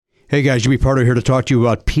Hey guys, Jimmy Pardo here to talk to you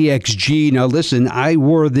about PXG. Now listen, I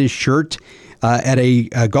wore this shirt at a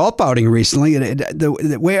golf outing recently, and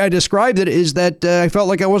the way I described it is that I felt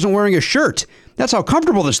like I wasn't wearing a shirt. That's how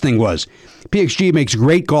comfortable this thing was. PXG makes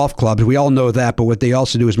great golf clubs. We all know that, but what they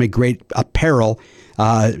also do is make great apparel.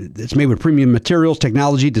 It's made with premium materials,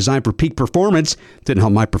 technology, designed for peak performance. Didn't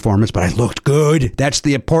help my performance, but I looked good. That's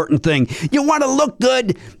the important thing. You want to look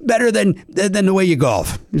good better than the way you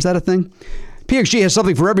golf. Is that a thing? PXG has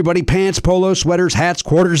something for everybody. Pants, polos, sweaters, hats,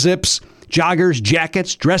 quarter zips, joggers,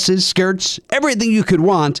 jackets, dresses, skirts, everything you could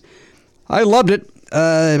want. I loved it.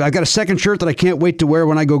 I've got a second shirt that I can't wait to wear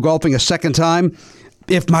when I go golfing a second time,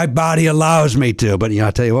 if my body allows me to. But,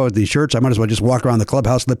 I'll tell you what, with these shirts, I might as well just walk around the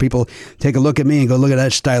clubhouse and let people take a look at me and go, look at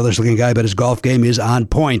that stylish-looking guy, but his golf game is on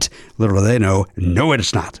point. Little do they know, no,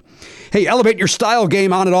 it's not. Hey, elevate your style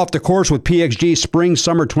game on and off the course with PXG Spring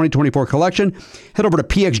Summer 2024 collection. Head over to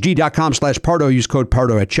pxg.com/Pardo. Use code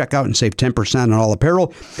Pardo at checkout and save 10% on all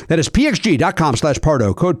apparel. That is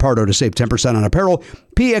pxg.com/Pardo. Code Pardo to save 10% on apparel.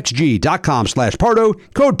 pxg.com/Pardo.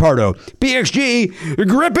 Code Pardo. PXG,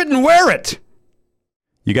 grip it and wear it.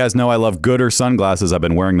 You guys know I love Gooder sunglasses. I've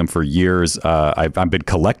been wearing them for years. I've been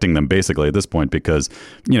collecting them basically at this point because,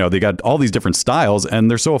 they got all these different styles and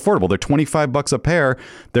they're so affordable. They're $25 a pair.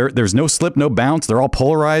 There's no slip, no bounce. They're all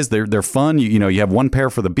polarized. They're fun. You have one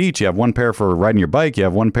pair for the beach. You have one pair for riding your bike. You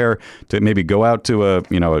have one pair to maybe go out to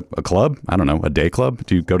a club. I don't know, a day club.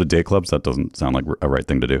 Do you go to day clubs? That doesn't sound like a right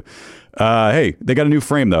thing to do. Hey, they got a new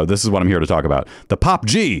frame though. This is what I'm here to talk about. The Pop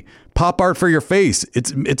G. Pop art for your face.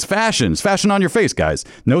 It's fashion. It's fashion on your face, guys.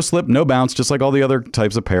 No slip, no bounce, just like all the other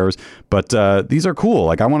types of pairs. But these are cool.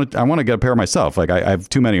 Like I want to get a pair myself. Like I have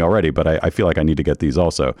too many already, but I feel like I need to get these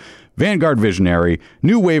also. Vanguard Visionary,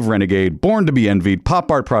 New Wave Renegade, Born to be Envied, Pop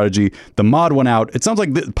Art Prodigy. The mod went out. It sounds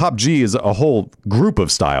like the Pop G is a whole group of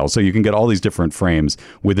styles, so you can get all these different frames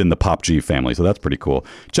within the Pop G family. So that's pretty cool.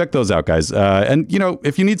 Check those out, guys. And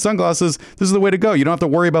if you need sunglasses, this is the way to go. You don't have to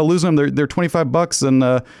worry about losing them. They're $25,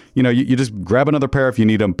 and you just grab another pair if you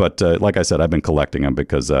need them. But like I said, I've been collecting them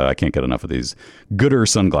because I can't get enough of these Gooder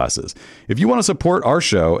sunglasses. If you want to support our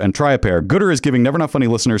show and try a pair, Gooder is giving Never Not Funny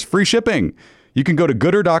listeners free shipping. You can go to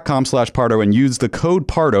gooder.com/Pardo and use the code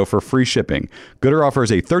Pardo for free shipping. Gooder offers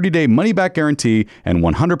a 30-day money-back guarantee and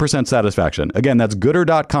 100% satisfaction. Again, that's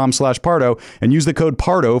gooder.com/Pardo and use the code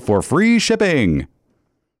Pardo for free shipping.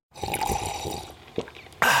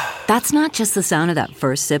 That's not just the sound of that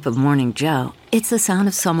first sip of Morning Joe. It's the sound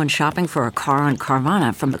of someone shopping for a car on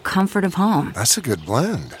Carvana from the comfort of home. That's a good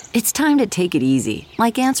blend. It's time to take it easy,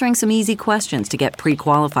 like answering some easy questions to get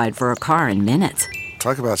pre-qualified for a car in minutes.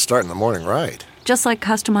 Talk about starting the morning right. Just like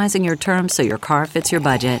customizing your terms so your car fits your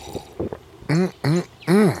budget.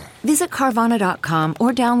 Visit Carvana.com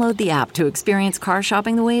or download the app to experience car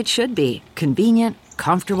shopping the way it should be. Convenient,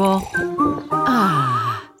 comfortable.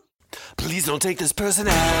 Ah. Please don't take this person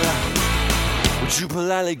out. Would you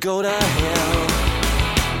politely go to hell?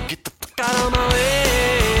 Get the fuck out of my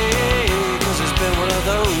way, 'cause it's been one of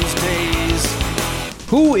those days.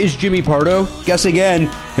 Who is Jimmy Pardo? Guess again.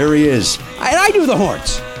 Here he is. And I do the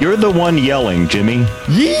horns. You're the one yelling, Jimmy.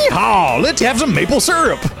 Yeehaw! Let's have some maple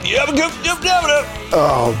syrup.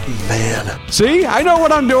 Oh, man. See? I know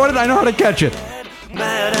what I'm doing and I know how to catch it.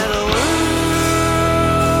 Mad at the world.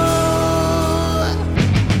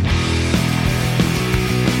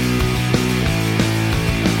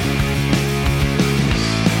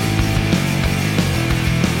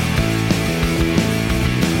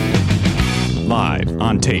 Live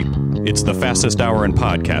on tape. It's the fastest hour in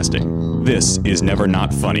podcasting. This is Never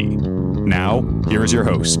Not Funny. Now, here is your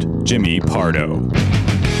host, Jimmy Pardo.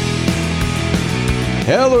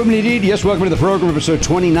 Hello, indeed. Yes, welcome to the program, episode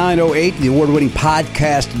 2908, the award-winning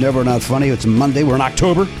podcast, Never Not Funny. It's Monday. We're in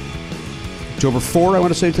October. October 4, I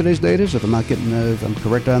want to say today's date is. If I'm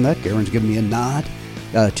correct on that, Garen's giving me a nod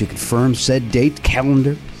to confirm said date,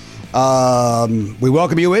 calendar. We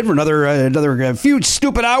welcome you in for another few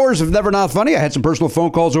stupid hours of Never Not Funny. I had some personal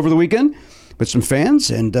phone calls over the weekend with some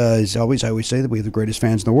fans, and as always, I always say that we have the greatest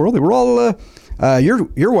fans in the world. They were all.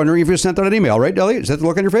 You're wondering if you sent out an email, right, Elliot? Is that the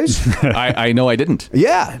look on your face? I know I didn't.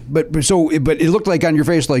 Yeah, but it looked like on your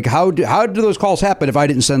face, like how do those calls happen if I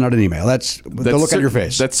didn't send out an email? That's the look on your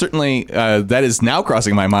face. That's certainly that is now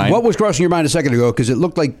crossing my mind. What was crossing your mind a second ago? Because it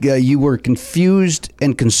looked like you were confused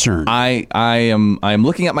and concerned. I am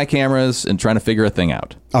looking at my cameras and trying to figure a thing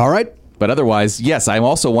out. All right, but otherwise, yes, I'm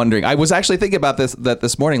also wondering. I was actually thinking about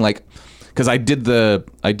this morning, like. Because I did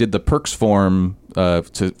the perks form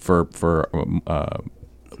for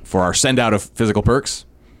our send out of physical perks.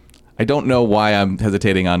 I don't know why I'm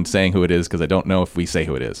hesitating on saying who it is because I don't know if we say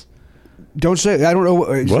who it is. Don't say. I don't know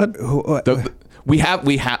what.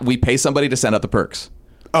 We pay somebody to send out the perks.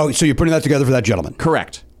 Oh, so you're putting that together for that gentleman?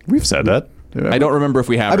 Correct. We've said that. I don't remember if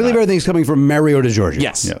we have. I believe everything's coming from Mario to Georgia.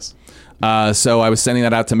 Yes. Yes. So I was sending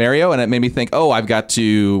that out to Mario, and it made me think, I've got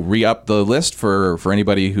to re-up the list for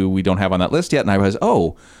anybody who we don't have on that list yet. And I was,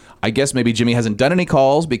 I guess maybe Jimmy hasn't done any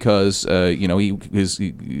calls because,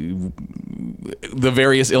 the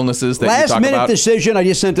various illnesses that you talk about. Last minute decision. I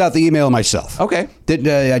just sent out the email myself. Okay. I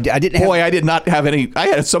didn't have... Boy, I did not have any... I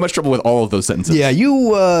had so much trouble with all of those sentences. Yeah,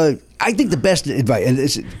 I think the best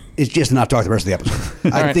advice is just not talk the rest of the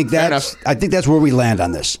episode. I think that's where we land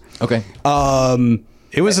on this. Okay.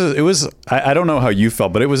 It was. I don't know how you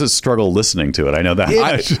felt, but it was a struggle listening to it. I know that.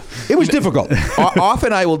 It was difficult.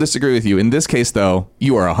 Often I will disagree with you. In this case, though,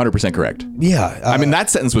 you are 100% correct. Yeah. I mean, that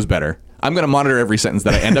sentence was better. I'm going to monitor every sentence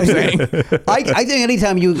that I end up saying. I think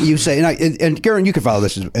anytime you say, and Karen, you can follow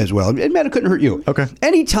this as well. And man, it couldn't hurt you. Okay.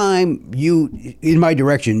 Anytime you, in my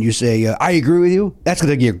direction, you say, I agree with you, that's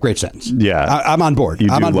going to give a great sentence. Yeah. I'm on board.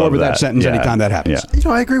 I'm on board with that sentence anytime that happens.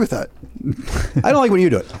 Yeah. I agree with that. I don't like when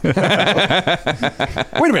you do it. Wait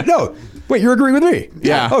a minute. No. Wait, you're agreeing with me?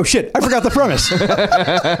 Yeah. Oh shit! I forgot the premise.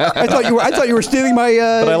 I thought you were stealing my.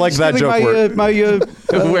 But I like that joke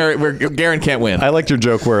where Garen can't win. I liked your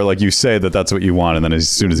joke where like you say that's what you want, and then as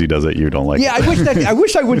soon as he does it, you don't like it. Yeah, I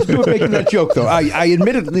wish I would do it making that joke though. I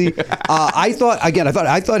admittedly, I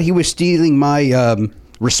thought he was stealing my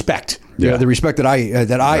respect. Yeah. The respect that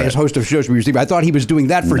I as host of shows we receive. I thought he was doing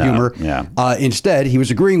that for humor. Yeah. Instead, he was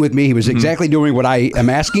agreeing with me. He was exactly doing what I am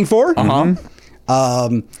asking for.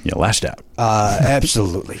 You lashed out.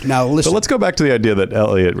 Absolutely. Now listen. So let's go back to the idea that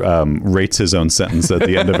Elliot rates his own sentence at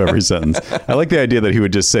the end of every sentence. I like the idea that he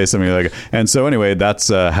would just say something like, and so anyway, that's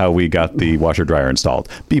how we got the washer dryer installed.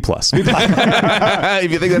 B+. If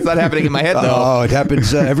you think that's not happening in my head, though. Oh, it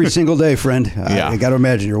happens every single day, friend. Yeah. I got to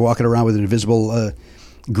imagine you're walking around with an invisible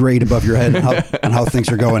grade above your head on how things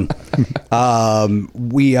are going. What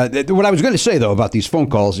I was going to say though about these phone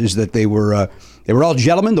calls is that they were all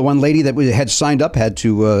gentlemen. The one lady that had signed up had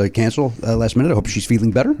to cancel last minute. I hope she's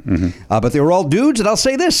feeling better. But they were all dudes, and I'll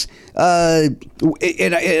say this. And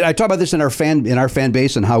I talk about this in our fan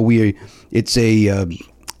base and how it's a a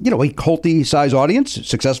culty size audience,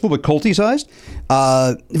 successful but culty sized.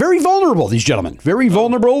 Very vulnerable. These gentlemen, very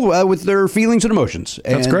vulnerable with their feelings and emotions.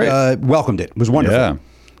 That's and, great. Welcomed it. It was wonderful. Yeah.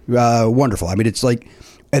 Wonderful. I mean, it's like.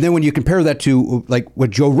 And then when you compare that to like what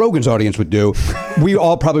Joe Rogan's audience would do, we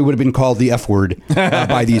all probably would have been called the F word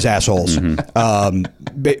by these assholes on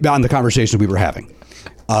the conversations we were having.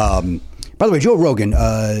 By the way, Joe Rogan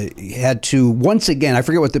had to once again, I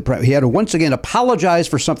forget he had to once again apologize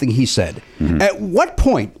for something he said. At what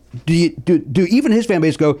point do even his fan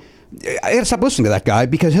base go, I got to stop listening to that guy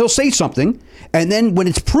because he'll say something, and then when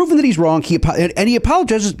it's proven that he's wrong, he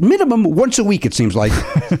apologizes minimum once a week. It seems like,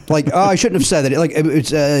 I shouldn't have said that. Like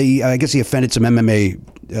it's, I guess he offended some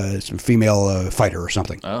MMA, some female fighter or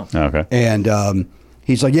something. Oh, okay. And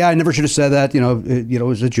he's like, yeah, I never should have said that. It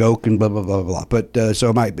was a joke and blah blah blah blah. But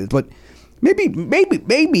maybe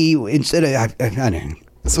instead of I don't know.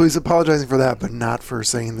 So he's apologizing for that, but not for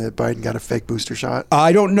saying that Biden got a fake booster shot.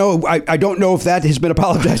 I don't know. I don't know if that has been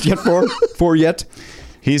apologized yet for yet.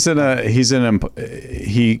 He's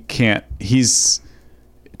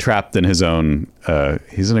trapped in his own.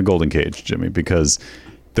 He's in a golden cage, Jimmy, because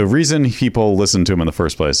the reason people listen to him in the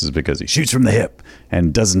first place is because he shoots from the hip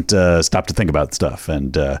and doesn't stop to think about stuff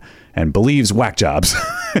and believes whack jobs,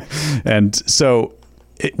 and so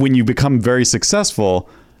when you become very successful.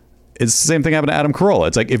 It's the same thing happened to Adam Carolla.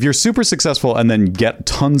 It's like if you're super successful and then get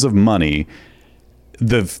tons of money,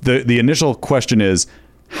 the initial question is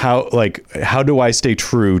how do I stay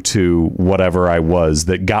true to whatever I was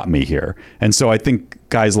that got me here? And so I think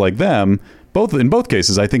guys like them, in both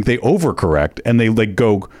cases, I think they overcorrect and they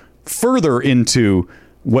go further into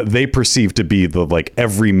what they perceive to be the like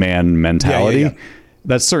everyman mentality. Yeah.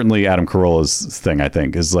 That's certainly Adam Carolla's thing. I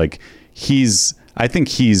think is like he's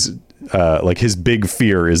like his big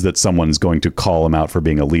fear is that someone's going to call him out for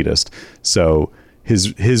being elitist. So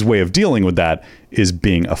his way of dealing with that is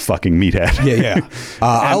being a fucking meathead. Yeah.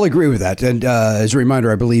 I'll agree with that. And as a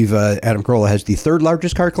reminder, I believe Adam Carolla has the third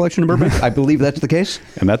largest car collection in Burbank. I believe that's the case.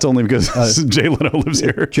 And that's only because Jay Leno lives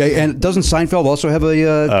here. And doesn't Seinfeld also have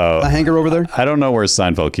a hangar over there? I don't know where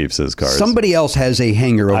Seinfeld keeps his cars. Somebody else has a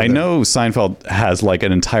hangar over there. I know Seinfeld has like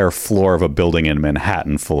an entire floor of a building in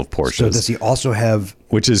Manhattan full of Porsches. So does he also have...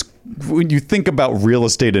 Which is, when you think about real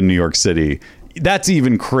estate in New York City, that's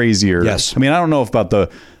even crazier. Yes. I mean, I don't know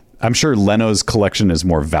about I'm sure Leno's collection is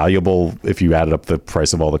more valuable if you added up the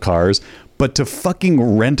price of all the cars, but to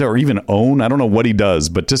fucking rent or even own, I don't know what he does,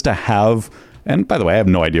 but just to have And by the way, I have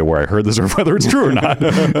no idea where I heard this or whether it's true or not.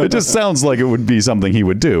 It just sounds like it would be something he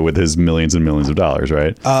would do with his millions and millions of dollars,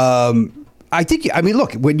 right? I think, I mean,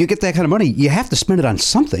 look, when you get that kind of money, you have to spend it on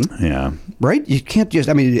something. Yeah. Right? You can't just,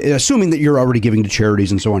 I mean, assuming that you're already giving to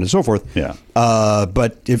charities and so on and so forth. Yeah.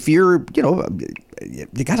 But if you're, you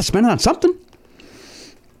got to spend it on something.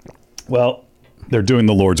 Well, they're doing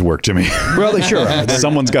the Lord's work, Jimmy. Well, they sure are.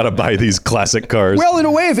 Someone's got to buy these classic cars. Well, in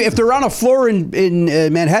a way, if they're on a floor in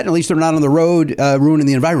Manhattan, at least they're not on the road ruining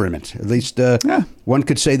the environment. At least one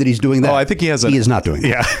could say that he's doing that. Oh, I think he has. He is not doing that.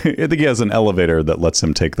 Yeah, I think he has an elevator that lets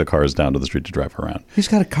him take the cars down to the street to drive around. He's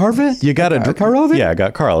got a Carvet? You got a car elevator? Yeah, I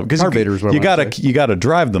got car elevator. Carvator is what you got to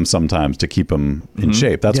drive them sometimes to keep them in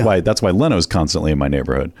shape. That's why Leno's constantly in my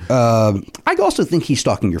neighborhood. I also think he's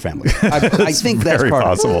stalking your family. I think that's very part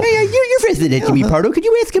possible. of it. Hey, you're visiting Jimmy Pardo. Could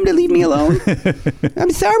you ask him to leave me alone?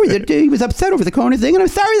 I'm sorry that he was upset over the corner thing, and I'm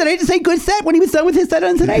sorry that I didn't say good set when he was done with his set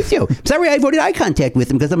on Tonight Show. I'm sorry I avoided eye contact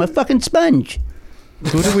with him because I'm a fucking sponge.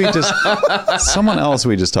 Who did we just... someone else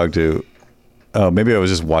we just talked to. Oh, maybe I was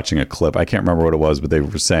just watching a clip. I can't remember what it was, but they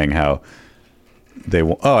were saying how they...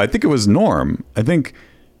 Oh, I think it was Norm. I think...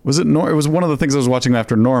 Was it Norm? It was one of the things I was watching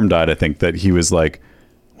after Norm died, I think, that he was like...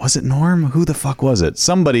 Was it Norm? Who the fuck was it?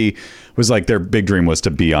 Somebody was like, their big dream was to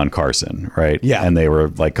be on Carson, right? Yeah. And they were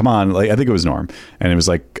like, come on. Like, I think it was Norm. And it was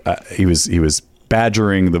like, he was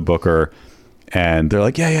badgering the booker. And they're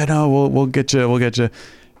like, yeah, no, we'll get you.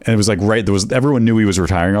 And it was like, everyone knew he was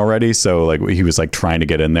retiring already. So like, he was like trying to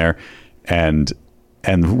get in there. And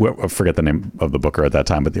I forget the name of the booker at that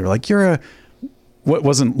time, but they were like, what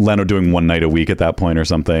wasn't Leno doing one night a week at that point or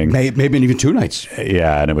something? Maybe even 2 nights.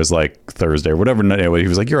 Yeah, and it was like Thursday or whatever. He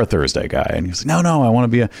was like, you're a Thursday guy. And he was like, no, I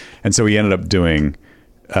want to be And so he ended up doing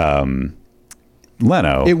Leno.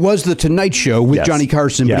 It was the Tonight Show with Johnny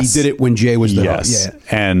Carson, but he did it when Jay was there. Yes.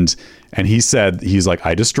 Yeah. And he said, he's like,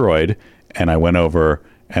 I destroyed, and I went over,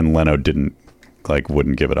 and Leno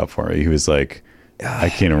wouldn't give it up for me. He was like... I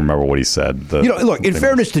can't even remember what he said. Look, in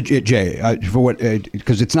fairness to Jay,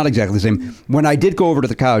 because it's not exactly the same. When I did go over to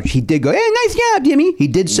the couch, he did go, "Hey, nice job, Jimmy." He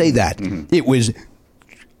did say that. Mm-hmm. It was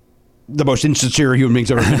the most insincere human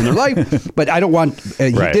beings ever seen in their life. But I don't want.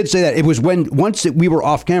 He did say that. It was once we were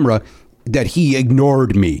off camera that he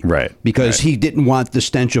ignored me, right? Because he didn't want the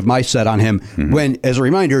stench of my set on him. Mm-hmm. When, as a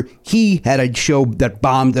reminder, he had a show that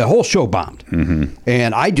bombed. The whole show bombed,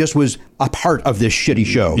 and I just was a part of this shitty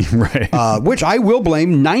show, right? Which I will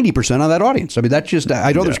blame 90% on that audience. I mean, that's just,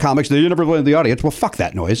 I know there's comics that you never blame the audience. Well, fuck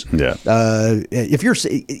that noise. Yeah. If you're,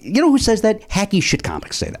 who says that? Hacky shit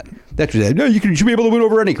comics say that. That's what they say. No, you should be able to win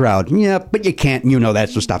over any crowd. Yeah, but you can't. You know that,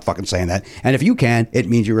 so stop fucking saying that. And if you can, it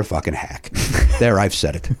means you're a fucking hack. There, I've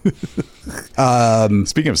said it.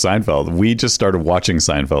 Speaking of Seinfeld, we just started watching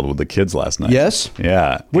Seinfeld with the kids last night. Yes?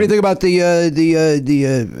 Yeah. What do you think about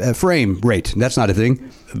the frame rate? That's not a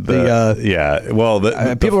thing.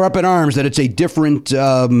 People are up in arms that it's a different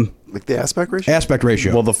like the aspect ratio. Aspect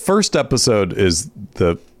ratio. Well, the first episode is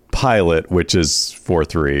the pilot, which is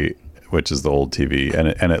 4:3, which is the old TV,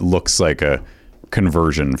 and it looks like a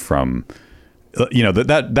conversion from,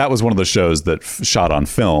 that was one of the shows that shot on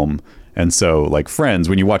film. And so, like Friends,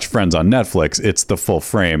 when you watch Friends on Netflix, it's the full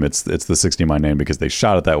frame. It's the 60x9 because they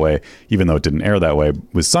shot it that way, even though it didn't air that way.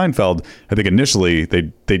 With Seinfeld, I think initially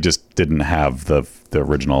they just didn't have the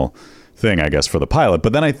original thing, I guess, for the pilot.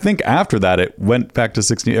 But then I think after that, it went back to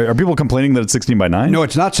 16. Are people complaining that it's 16x9? No,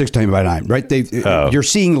 it's not 16x9, right? You're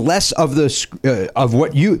seeing less of the of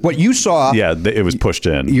what you saw. Yeah, it was pushed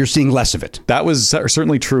in. You're seeing less of it. That was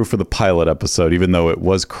certainly true for the pilot episode, even though it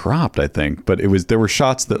was cropped, I think. But there were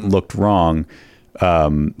shots that looked wrong.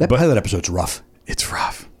 That pilot episode's rough. It's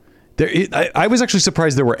rough. I was actually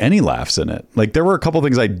surprised there were any laughs in it. Like, there were a couple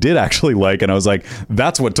things I did actually like, and I was like,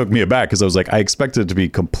 that's what took me aback, because I was like, I expected it to be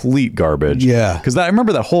complete garbage. Yeah. Because I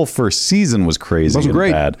remember that whole first season was crazy. It wasn't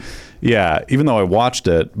great. Bad. Yeah, even though I watched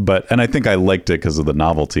it, and I think I liked it because of the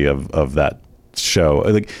novelty of that show.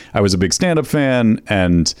 Like, I was a big stand-up fan,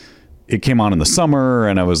 and it came on in the summer,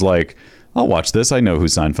 and I was like, I'll watch this. I know who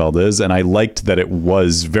Seinfeld is. And I liked that it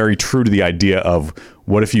was very true to the idea of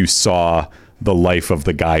what if you saw the life of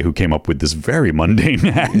the guy who came up with this very mundane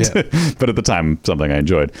act, but at the time, something I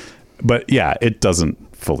enjoyed. But yeah, it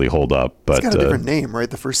doesn't fully hold up. But it's got a different name, right?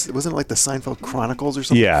 The first, wasn't it like the Seinfeld Chronicles or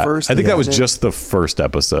something? Yeah, first? I think that was just the first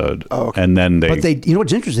episode. Oh, okay. And then But you know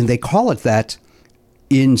what's interesting? They call it that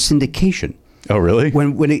in syndication. Oh, really?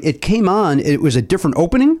 When it came on, it was a different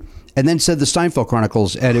opening, and then said the Seinfeld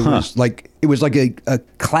Chronicles, and it was like a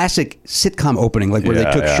classic sitcom opening, like where they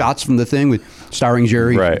took shots from the thing with starring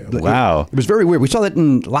Jerry. Right. Wow. It was very weird. We saw that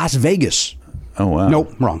in Las Vegas. Oh, wow.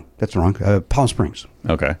 Nope, wrong. That's wrong. Palm Springs.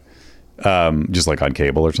 Okay. just like on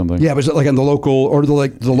cable or something. Yeah, but like on the local or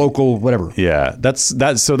the local whatever. Yeah, that's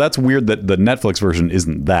weird that the Netflix version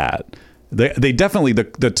isn't that. They definitely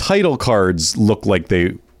the title cards look like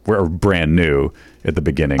they were brand new at the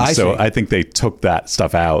beginning. I think they took that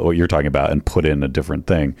stuff out, what you're talking about, and put in a different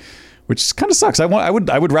thing, which kind of sucks. I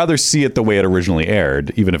would rather see it the way it originally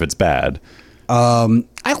aired, even if it's bad. I'll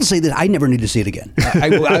say that I never need to see it again.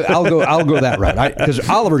 I'll go that route because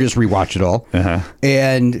Oliver just rewatched it all,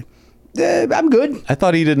 and I'm good. I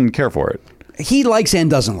thought he didn't care for it. He likes and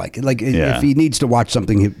doesn't like it. Like if he needs to watch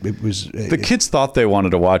something, it was the kids thought they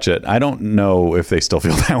wanted to watch it. I don't know if they still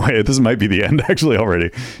feel that way. This might be the end actually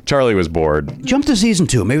already. Charlie was bored. Jump to season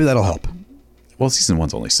 2. Maybe that'll help. Well, season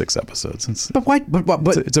 1's only 6 episodes. But why?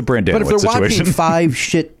 But it's a Brand Danwood situation. But if they're situation. watching 5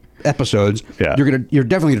 shit episodes, you're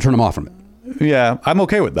definitely gonna turn them off from it. Yeah, I'm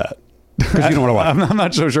okay with that. Because you don't want to watch it. I'm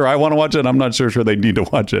not so sure I want to watch it. I'm not sure they need to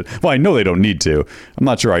watch it. Well, I know they don't need to. I'm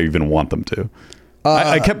not sure I even want them to.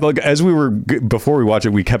 I kept, like, as we were, before we watch it,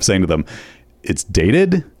 we kept saying to them, it's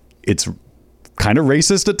dated. It's kind of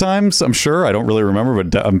racist at times, I'm sure. I don't really remember,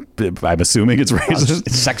 but I'm assuming it's racist.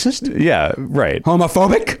 It's sexist? Yeah, right.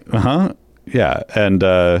 Homophobic? Uh-huh. Yeah. And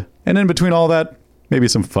in between all that, maybe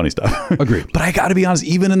some funny stuff. Agreed. But I got to be honest,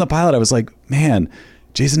 even in the pilot, I was like, man,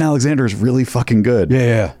 Jason Alexander is really fucking good.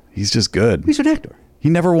 Yeah. He's just good. He's an actor.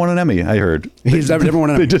 He never won an Emmy, I heard. He's never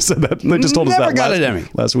won an Emmy. They just said that. They just told us that got an Emmy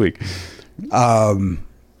last week. Well,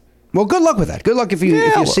 good luck with that. Good luck if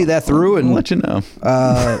you see that through. And I'll let you know.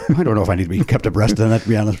 I don't know if I need to be kept abreast of that, to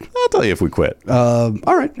be honest. I'll tell you if we quit. All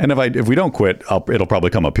right. And if we don't quit, it'll probably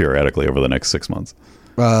come up periodically over the next 6 months.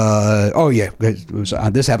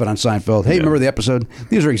 This happened on Seinfeld. Hey, remember the episode?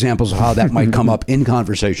 These are examples of how that might come up in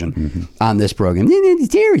conversation on this program.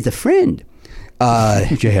 Jerry's a friend.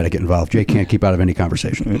 Jay had to get involved. Jay can't keep out of any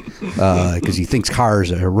conversation because he thinks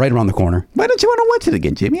Cars are right around the corner. Why don't you want to watch it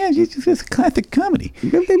again, Jimmy? It's classic comedy.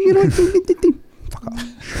 Fuck off.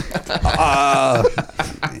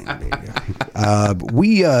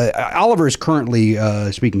 Oliver is currently,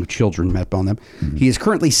 speaking of children, Matt Belknap, he is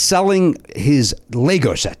currently selling his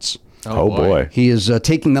Lego sets. Oh boy. He is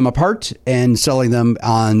taking them apart and selling them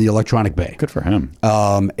on the electronic bay. Good for him.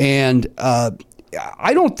 And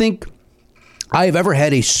I don't think I've ever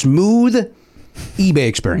had a smooth eBay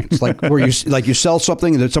experience, like where you sell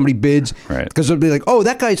something and then somebody bids, right? Because it'll be like, oh,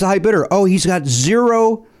 that guy's a high bidder. Oh, he's got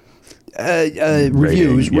 0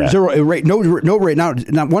 reviews, yeah. 0 rate, no rate,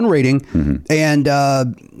 not 1 rating, and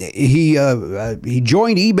he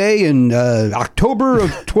joined eBay in October of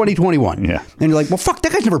 2021. Yeah, and you're like, well, fuck,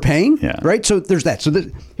 that guy's never paying, right? So there's that. So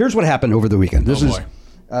here's what happened over the weekend. This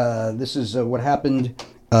is what happened.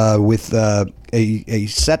 With a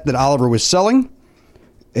set that Oliver was selling,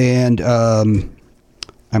 and I'm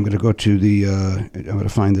going to go to I'm going to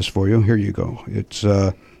find this for you. Here you go. It's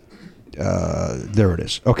there. It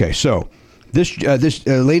is. Okay, so this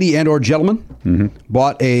lady and or gentleman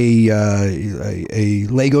bought a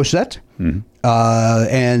Lego set,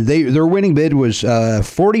 and their winning bid was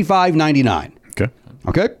 $45.99.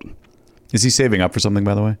 Okay. Is he saving up for something,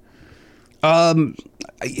 by the way? I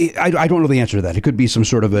don't know the answer to that. It could be some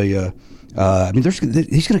sort of a. I mean, he's going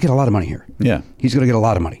to get a lot of money here. Yeah, he's going to get a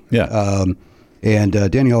lot of money. Yeah. And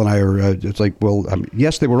Danielle and I are. It's like, well,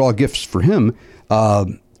 yes, they were all gifts for him,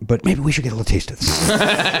 but maybe we should get a little taste of this.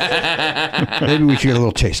 Maybe we should get a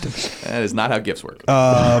little taste of this. That is not how gifts work.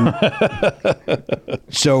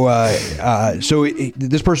 So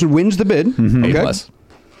this person wins the bid. Okay.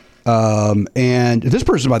 And this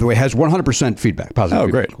person, by the way, has 100% feedback. Positive. Oh,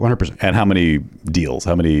 feedback, great. 100%. And how many deals?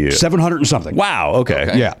 How many? 700 and something. Wow.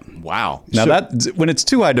 Okay. Yeah. Wow. Now that when it's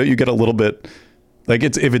too high, don't you get a little bit? Like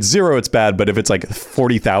if it's 0, it's bad. But if it's like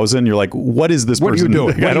 40,000, you're like, what is this person? What are you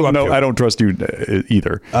doing? I don't know. I don't trust you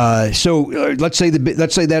either. So let's say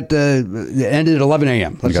that ended at 11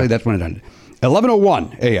 a.m. Let's say that's when it ended.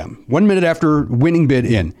 11:01 a.m. 1 minute after winning bid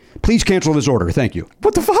in. Please cancel this order. Thank you.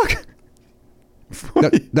 What the fuck?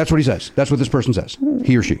 That's what he says. That's what this person says.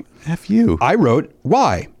 He or she. F you. I wrote,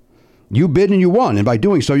 why? You bid and you won, and by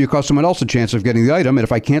doing so, you cost someone else a chance of getting the item, and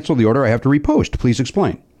if I cancel the order, I have to repost. Please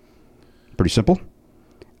explain. Pretty simple.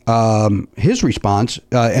 His response,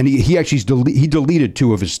 and he actually he deleted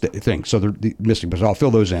 2 of his things, so they're missing, but I'll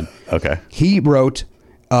fill those in. Okay. He wrote,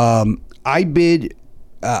 I bid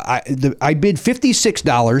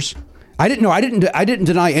 $56. I didn't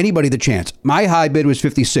deny anybody the chance. My high bid was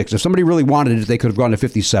 56. If somebody really wanted it, they could have gone to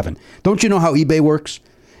 57. Don't you know how eBay works?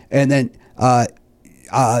 And then,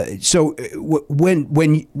 so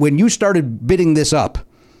when you started bidding this up,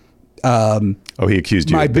 he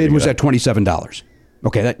accused you. My bid was at $27.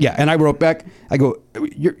 Okay, and I wrote back. I go,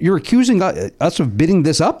 you're accusing us of bidding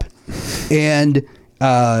this up, and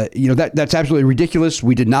that's absolutely ridiculous.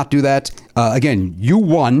 We did not do that. Again, you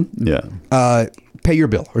won. Yeah. Pay your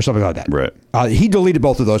bill or something like that. Right. He deleted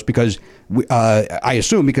both of those because I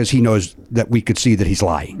assume because he knows that we could see that he's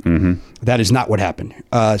lying. Mm-hmm. That is not what happened.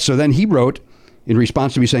 So then he wrote in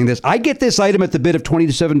response to me saying this, I get this item at the bid of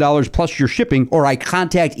 $27 plus your shipping, or I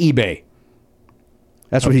contact eBay.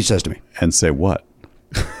 That's what he says to me. And say what?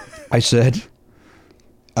 I said,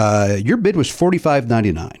 your bid was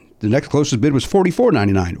 $45.99. The next closest bid was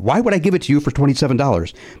 $44.99. Why would I give it to you for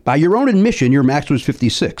 $27? By your own admission, your max was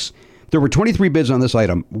 $56. There were 23 bids on this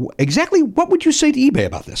item. Exactly what would you say to eBay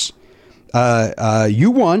about this?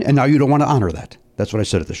 You won, and now you don't want to honor that. That's what I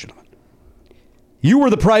said at the gentleman. You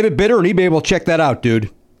were the private bidder, and eBay will check that out,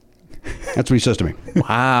 dude. That's what he says to me.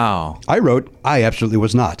 Wow. I wrote, I absolutely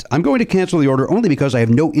was not. I'm going to cancel the order only because I have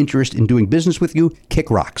no interest in doing business with you.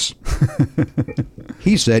 Kick rocks.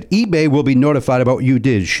 He said, eBay will be notified about what you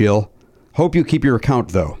did, shill. Hope you keep your account,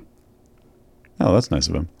 though. Oh, that's nice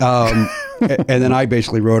of him. And then I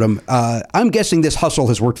basically wrote him, I'm guessing this hustle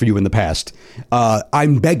has worked for you in the past.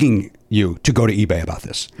 I'm begging you to go to eBay about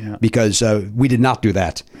this because we did not do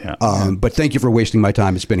that. Yeah. But thank you for wasting my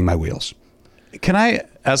time and spinning my wheels. Can I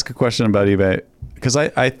ask a question about eBay? Because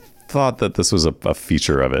I thought that this was a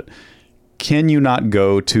feature of it. Can you not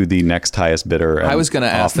go to the next highest bidder? I was going to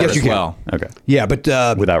ask that as well. Okay. Yeah, but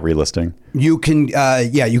without relisting, you can.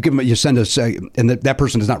 You send us, and that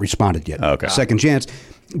person has not responded yet. Okay. Second chance,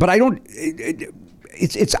 but I don't.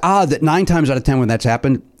 It's odd that 9 times out of 10 when that's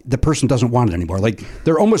happened, the person doesn't want it anymore. Like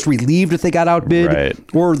they're almost relieved if they got outbid,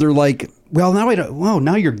 right. Or they're like, well, now I don't. Well,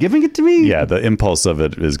 now you're giving it to me. Yeah, the impulse of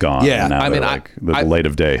it is gone. Yeah, now the light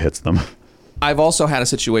of day hits them. I've also had a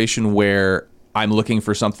situation where I'm looking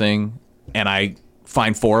for something and I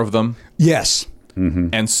find 4 of them. Yes. Mm-hmm.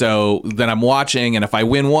 And so then I'm watching, and if I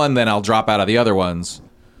win one, then I'll drop out of the other ones.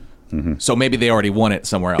 Mm-hmm. So maybe they already won it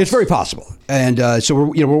somewhere else. It's very possible, and so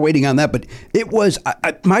we're waiting on that. But it was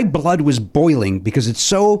my blood was boiling because it's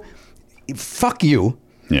so fuck you.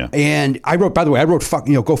 Yeah. And I wrote, by the way, fuck,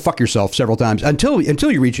 go fuck yourself several times until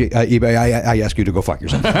you reach eBay. I ask you to go fuck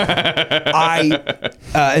yourself.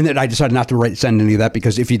 And then I decided not to send any of that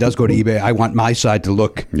because if he does go to eBay, I want my side to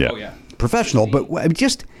look professional. But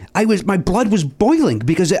my blood was boiling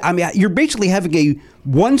because you're basically having a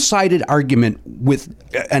one-sided argument with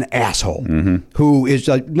an asshole who is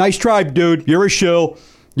like, nice try, dude. You're a shill.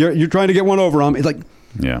 You're trying to get one over on him. It's like,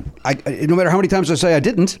 yeah. No matter how many times I say I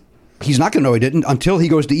didn't, he's not going to know he didn't until he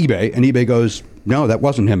goes to eBay, and eBay goes, no, that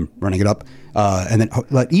wasn't him running it up. And then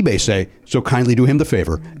let eBay say, so kindly do him the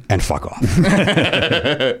favor and fuck off.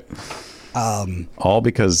 All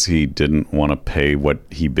because he didn't want to pay what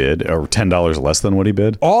he bid, or $10 less than what he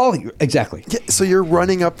bid? Exactly. Yeah, so you're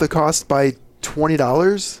running up the cost by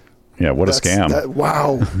 $20? Yeah, what a scam.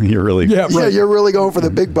 Wow. You're really... Yeah, right. Yeah, you're really going for the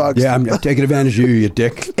big bucks. Yeah, I'm taking advantage of you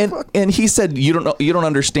dick. And he said, you don't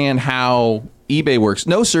understand how eBay works.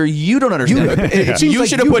 No, sir, you don't understand. You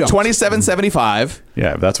should have put $27.75.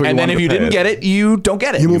 Yeah, that's what you and then if you didn't get it, you don't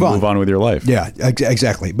get it. You move on with your life. Yeah,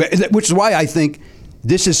 exactly. But which is why I think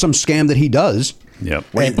this is some scam that he does. Yep.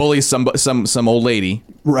 Where he bullies some old lady.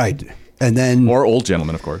 Right. And then... Or old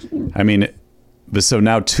gentleman, of course. I mean, so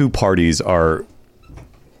now 2 parties are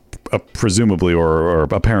presumably or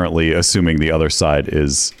apparently assuming the other side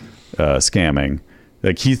is scamming.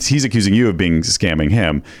 Like he's accusing you of scamming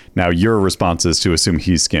him. Now your response is to assume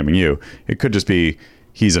he's scamming you. It could just be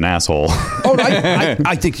he's an asshole. Oh,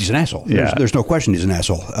 I think he's an asshole. Yeah. There's no question he's an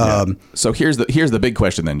asshole. So here's the big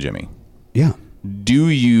question then, Jimmy. Yeah. Do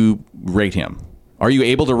you rate him? Are you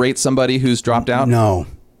able to rate somebody who's dropped out? No.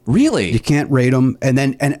 Really? You can't rate them. And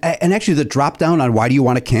then and actually the drop down on why do you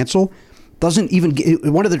want to cancel doesn't even get,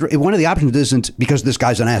 one of the options isn't because this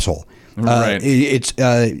guy's an asshole. Right. It's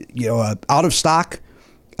out of stock,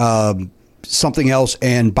 something else,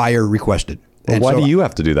 and buyer requested. Well, why do you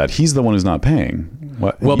have to do that? He's the one who's not paying.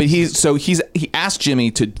 What? Well, but he asked Jimmy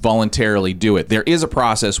to voluntarily do it. There is a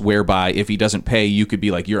process whereby if he doesn't pay, you could be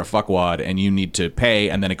like, you're a fuckwad and you need to pay,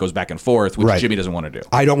 and then it goes back and forth, which Jimmy doesn't want to do.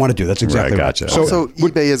 I don't want to do. That's exactly right. Gotcha. So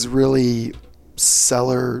eBay is really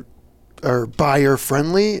seller or buyer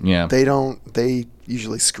friendly. Yeah. They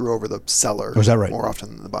usually screw over the seller. Oh, is that right? More often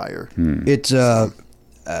than the buyer. It's I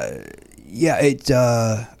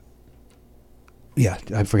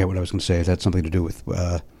forget what I was going to say. It had something to do with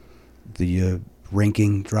the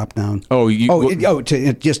ranking drop down.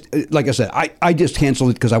 Just like I said, I just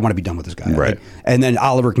canceled it because I want to be done with this guy. Right. And then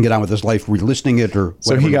Oliver can get on with his life relisting it or whatever.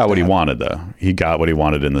 So he got what he wanted, though. He got what he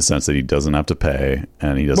wanted in the sense that he doesn't have to pay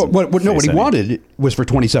and he doesn't. What he wanted was for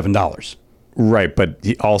 $27. Right, but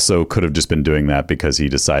he also could have just been doing that because he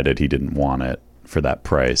decided he didn't want it for that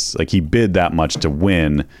price. Like he bid that much to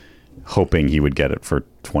win, hoping he would get it for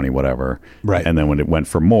 20 whatever. Right. And then when it went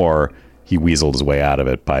for more, he weaseled his way out of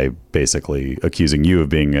it by basically accusing you of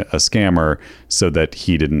being a scammer so that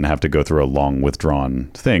he didn't have to go through a long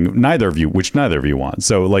withdrawn thing, which neither of you want.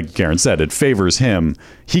 So like Garen said, it favors him.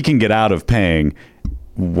 He can get out of paying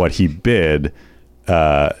what he bid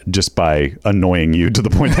just by annoying you to the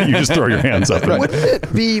point that you just throw your hands up. Wouldn't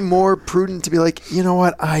it be more prudent to be like, you know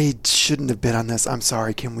what, I shouldn't have bid on this. I'm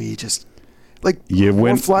sorry. Can we just you more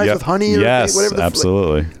win flies with honey? Yes, or whatever.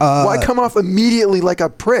 absolutely. Why come off immediately like a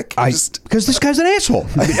prick? Because this guy's an asshole.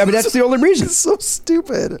 I mean, that's the only reason. It's so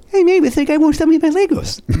stupid. Hey, maybe I think I won't sell me my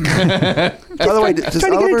Legos. By the way, does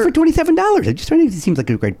trying to get Oliver, it for $27. I just trying to, it seems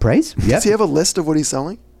like a great price. Yeah. does he have a list of what he's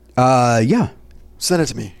selling? Yeah. Send it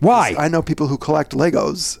to me. Why? I know people who collect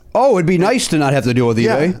Legos. Oh, it'd be nice to not have to deal with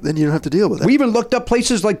Yeah, eBay. then you don't have to deal with it. We even looked up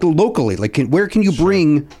places like locally, like where can you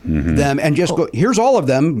bring them and just go, here's all of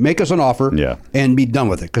them, make us an offer, and be done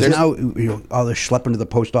with it. Because now, all the schlepping to the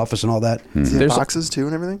post office and all that. Does he have boxes too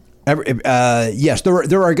and everything? Yes, there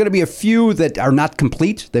are going to be a few that are not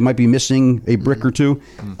complete. They might be missing a brick or two,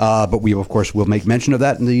 but we, of course, will make mention of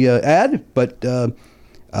that in the ad. But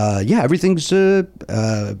yeah, everything's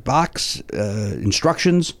box,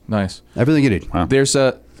 instructions. Nice. Everything you need. Wow.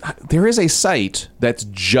 There is a site that's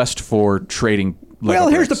just for trading Lego Well,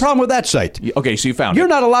 here's the bricks. problem with that site. Okay, so you found You're it.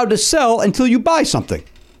 not allowed to sell until you buy something.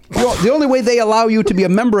 The only way they allow you to be a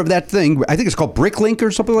member of that thing, I think it's called BrickLink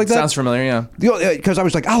or something like that. Sounds familiar, yeah. Because I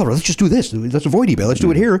was like, Oliver, let's just do this. Let's avoid eBay. Let's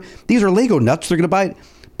do it here. These are Lego nuts. They're going to buy it.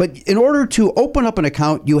 But in order to open up an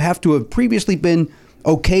account, you have to have previously been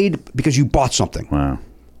okayed because you bought something. Wow.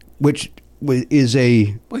 Which is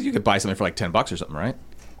a... Well, you could buy something for like $10 or something, right?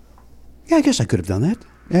 Yeah, I guess I could have done that.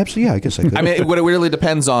 Absolutely, yeah, I guess I could. I mean, what it really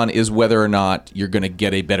depends on is whether or not you're going to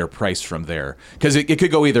get a better price from there. Because it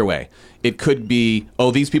could go either way. It could be,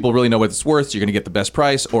 oh, these people really know what it's worth, so you're going to get the best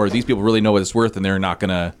price, or these people really know what it's worth, and they're not going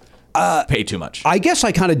to pay too much. I guess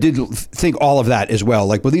I kind of did think all of that as well.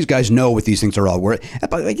 Like, well, these guys know what these things are all worth.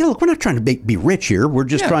 But look, we're not trying to be rich here. We're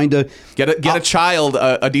just trying to get a child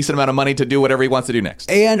a decent amount of money to do whatever he wants to do next.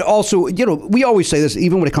 And also, we always say this,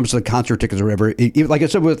 even when it comes to the concert tickets or whatever. Like I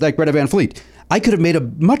said with like Greta Van Fleet, I could have made a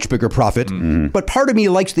much bigger profit. But part of me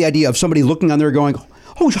likes the idea of somebody looking on there going,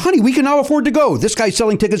 "Oh, honey, we can now afford to go. This guy's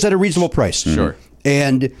selling tickets at a reasonable price." Sure.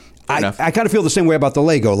 And I kind of feel the same way about the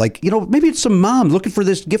Lego. Like, maybe it's some mom looking for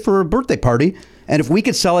this gift for her birthday party. And if we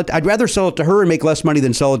could sell it, I'd rather sell it to her and make less money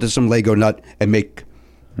than sell it to some Lego nut and make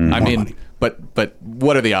more money. But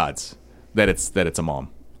what are the odds that it's a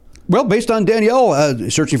mom? Well, based on Danielle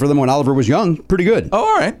searching for them when Oliver was young, pretty good. Oh,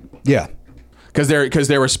 all right. Yeah. Because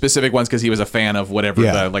there were specific ones because he was a fan of whatever,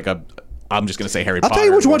 I'm just going to say Harry Potter. I'll tell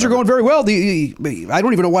you which ones are going very well. I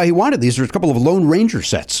don't even know why he wanted these. There's a couple of Lone Ranger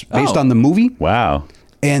sets based on the movie. Wow.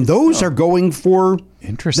 And those are going for...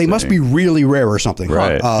 Interesting. They must be really rare or something.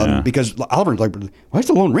 Right. Because Oliver's like, why is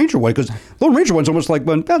the Lone Ranger one? Because Lone Ranger one's almost like,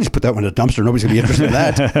 well, I'll just put that one in a dumpster. Nobody's going to be interested in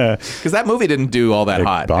that. Because that movie didn't do all that It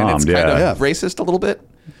hot. bombed, and it's kind yeah. of racist a little bit.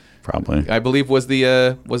 Probably. I believe was something is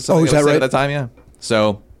that was that said right? at that time, yeah.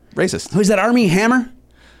 So, racist. Who's that, Army Hammer?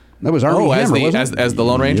 That was Army Hammer, wasn't it? as the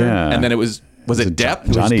Lone Ranger? Yeah. And then it was it Depp?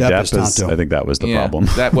 Johnny Depp Depp as is, Tonto. I think that was the problem.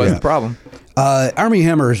 That was the problem. Army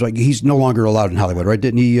Hammer is like, he's no longer allowed in Hollywood, right?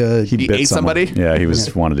 Didn't he? He bit ate someone. somebody? Yeah, he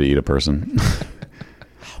wanted to eat a person.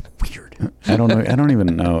 Weird. I don't know. I don't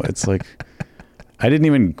even know. It's like, I didn't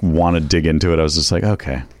even want to dig into it. I was just like,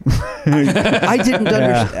 okay. I didn't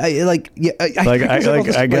understand.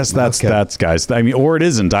 I guess that's guys. I mean, or it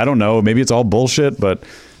isn't. I don't know. Maybe it's all bullshit, but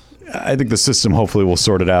I think the system hopefully will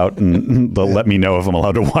sort it out and they'll let me know if I'm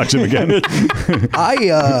allowed to watch it again.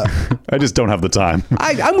 I just don't have the time.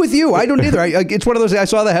 I'm with you. I don't either. It's one of those. I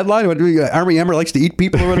saw the headline. Army Hammer likes to eat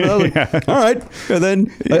people or whatever. All right, and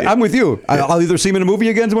then I'm with you. I'll either see him in a movie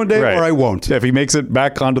again one day, or I won't. If he makes it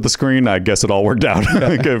back onto the screen, I guess it all worked out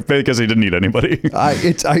because he didn't eat anybody.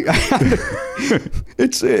 It's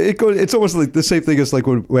almost like the same thing as like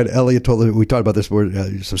when Elliot told us, we talked about this.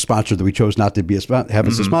 Some sponsor that we chose not to be have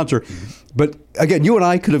as a sponsor. But again, you and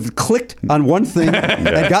I could have clicked on one thing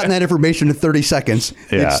and gotten that information in 30 seconds.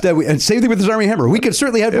 Yeah. Instead, and same thing with this Army Hammer. We could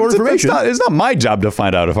certainly have more information. It's not my job to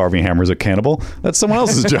find out if Army Hammer's a cannibal. That's someone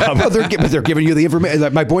else's job. Well, they're giving you the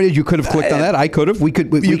information. My point is, you could have clicked on that. I could have. We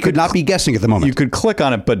could not be guessing at the moment. You could click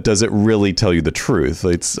on it, but does it really tell you the truth?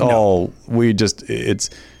 It's all we just.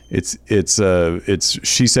 It's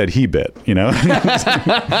she said he bit, eBit,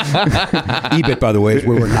 by the way, is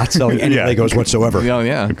where we're not selling any Legos whatsoever. Oh,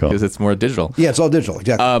 yeah, because it's more digital. Yeah, it's all digital,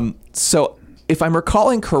 exactly. So if I'm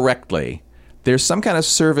recalling correctly, there's some kind of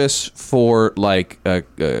service for like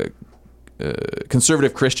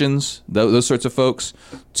conservative Christians, those sorts of folks,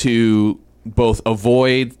 to both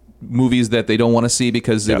avoid movies that they don't want to see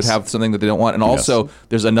because they would have something that they don't want, and also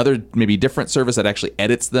there's another maybe different service that actually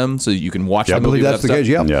edits them so you can watch the movie. I believe that's the case.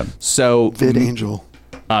 Yeah. So VidAngel.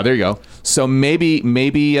 There you go. So maybe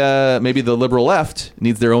the liberal left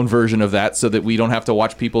needs their own version of that so that we don't have to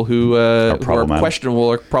watch people who are questionable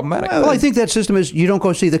or problematic. Well, I think that system is you don't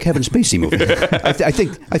go see the Kevin Spacey movie. I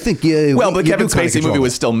think. Well, the Kevin Spacey movie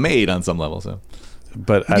was still made on some level, so.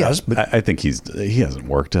 But I think he hasn't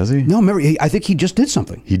worked, has he? No, remember, I think he just did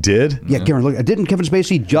something. He did? Yeah, Karen, look, didn't Kevin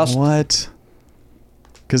Spacey just... What?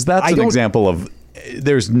 Because that's an example of,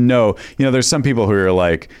 there's some people who are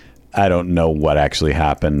like, I don't know what actually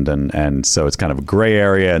happened, and so it's kind of a gray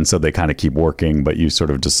area, and so they kind of keep working, but you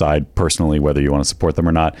sort of decide personally whether you want to support them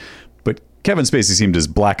or not. But Kevin Spacey seemed as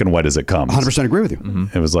black and white as it comes. 100% agree with you.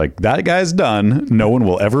 Mm-hmm. It was like, that guy's done. No one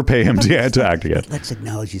will ever pay him to act again. Let's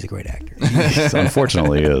acknowledge he's a great actor.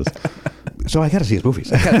 Unfortunately, he is. So I got to see his movies.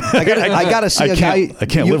 I got to see a guy. I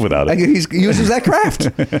can't live without it. He uses that craft.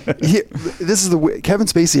 This is Kevin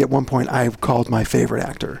Spacey. At one point, I called my favorite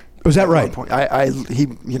actor. Was that right? He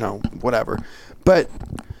whatever. But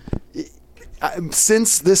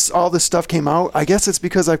since all this stuff came out, I guess it's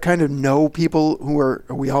because I kind of know people who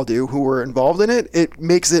were involved in it. It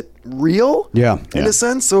makes it real, in a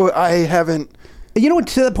sense. So I haven't. You know what?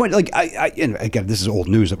 To that point, like and again, this is old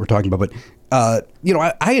news that we're talking about, but I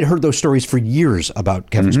had heard those stories for years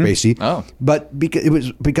about Kevin Spacey. Oh, but it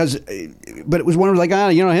was one of like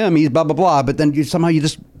him, he's blah blah blah. But then somehow you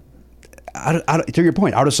just. To your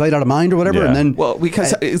point, out of sight, out of mind, or whatever, and then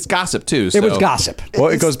because it's gossip too. So. It was gossip. Well,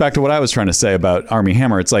 it goes back to what I was trying to say about Armie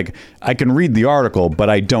Hammer. It's like I can read the article, but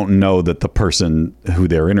I don't know that the person who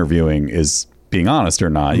they're interviewing is being honest or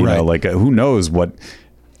not. You know, like who knows what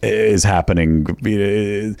is happening.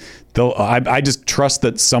 I just trust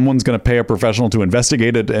that someone's going to pay a professional to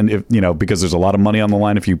investigate it, and if because there's a lot of money on the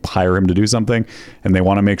line if you hire him to do something, and they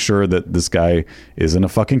want to make sure that this guy isn't a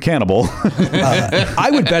fucking cannibal. I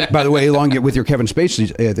would bet, by the way, along with your Kevin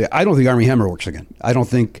Spacey, I don't think Armie Hammer works again. I don't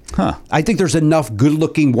think. I think there's enough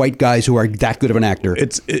good-looking white guys who are that good of an actor.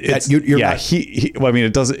 It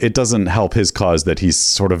doesn't help his cause that he's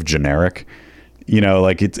sort of generic.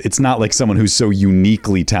 Like it's not like someone who's so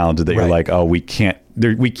uniquely talented that you're like, oh, we can't.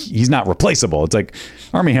 He's not replaceable. It's like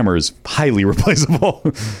Armie Hammer is highly replaceable.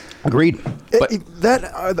 Agreed.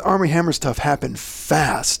 The Armie Hammer stuff happened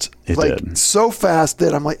fast. It did. So fast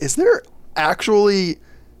that I'm like, is there actually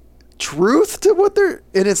truth to what they're?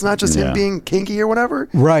 And it's not just him being kinky or whatever.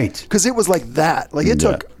 Right. Because it was like that. Like it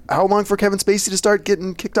took how long for Kevin Spacey to start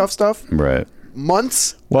getting kicked off stuff? Right.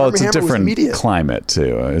 Months. Well, Armie it's a Hammer different climate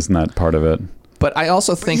too. Isn't that part of it? But I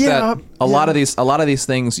also think that a lot of these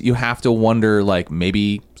things you have to wonder, like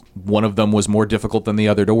maybe one of them was more difficult than the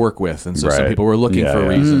other to work with, and so some people were looking for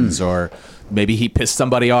reasons, or maybe he pissed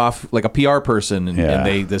somebody off, like a PR person, and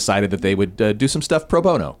they decided that they would do some stuff pro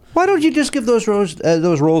bono. Why don't you just give those roles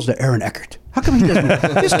to Aaron Eckhart? How come he doesn't?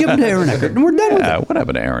 Just give them to Aaron Eckhart, and we're done with it. What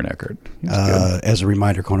happened to Aaron Eckhart? As a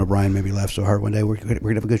reminder, Conan O'Brien made me laugh so hard one day. We're going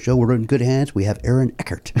to have a good show. We're in good hands. We have Aaron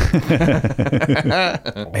Eckhart. And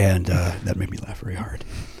that made me laugh very hard.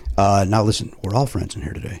 Now, listen, we're all friends in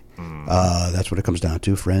here today. That's what it comes down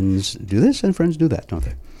to. Friends do this and friends do that, don't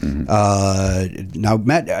they? Now,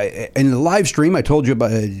 Matt, in the live stream, I told you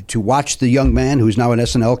to watch the young man who's now an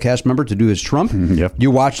SNL cast member to do his Trump. Yep.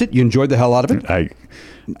 You watched it. You enjoyed the hell out of it.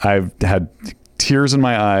 I've had tears in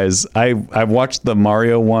my eyes. I've watched the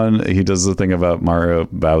Mario one. He does the thing about Mario,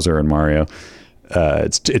 Bowser, and Mario.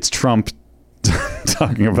 It's Trump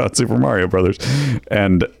talking about Super Mario Brothers,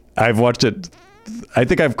 and I've watched it. I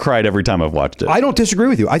think I've cried every time I've watched it. I don't disagree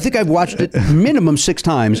with you. I think I've watched it minimum 6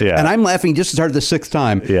 times, and I'm laughing just as hard the 6th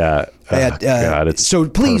time. Yeah. God, it's so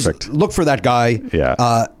please perfect. Look for that guy.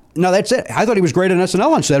 Yeah. No, that's it. I thought he was great on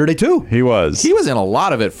SNL on Saturday too. He was. He was in a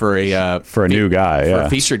lot of it for a new guy. For a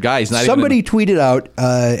featured guy. He's not Somebody tweeted out,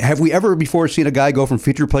 "Have we ever before seen a guy go from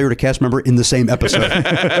featured player to cast member in the same episode?"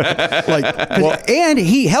 And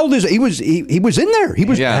he held his. He was in there. He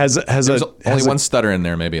was. Yeah. Has only one stutter in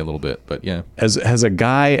there, maybe a little bit, but yeah. Has a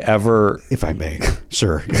guy ever? If I may,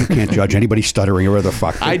 sir, you can't judge anybody stuttering or whatever the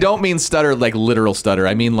fuck. I don't mean stutter like literal stutter.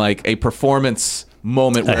 I mean like a performance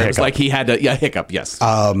moment where it's like he had to hiccup. Yes.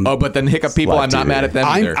 But then hiccup people, I'm not mad at them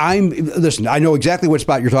either. Listen, I know exactly what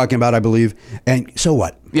spot you're talking about, I believe. And so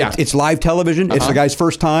what? Yeah. It's live television. It's the guy's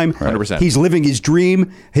first time. 100%. He's living his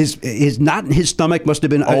dream. His knot in his stomach must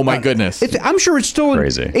have been. Oh my goodness. I'm sure it's still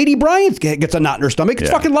crazy. A.D. Bryant gets a knot in her stomach.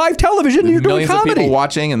 It's fucking live television. And you're doing millions comedy. of people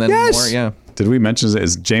watching, and then more. Yeah. Did we mention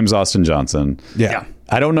is James Austin Johnson? Yeah.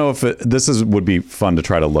 I don't know if would be fun to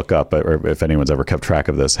try to look up, or if anyone's ever kept track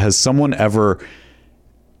of this. Has someone ever,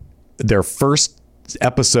 their first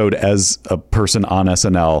episode as a person on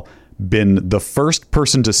SNL, been the first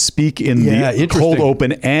person to speak in the cold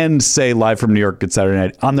open and say live from New York at Saturday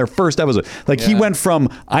night on their first episode? Like he went from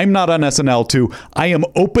I'm not on SNL to I am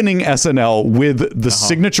opening SNL with the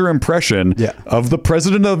signature impression of the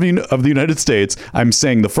president of the United States. I'm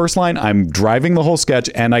saying the first line, I'm driving the whole sketch,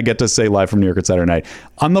 and I get to say live from New York at Saturday night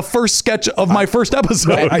on the first sketch of my first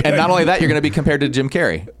episode. And not only that, you're going to be compared to Jim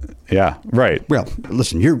Carrey. Yeah, right. Well,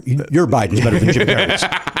 listen, your Biden's better than Jim Carrey's.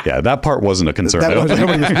 Yeah, that part wasn't a concern.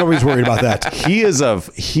 Nobody's worried about that. He is a.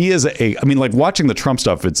 I mean, like watching the Trump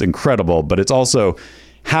stuff, it's incredible, but it's also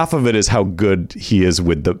half of it is how good he is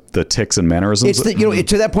with the tics and mannerisms. It's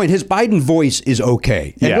to that point, his Biden voice is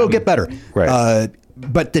okay, and it'll get better. Right.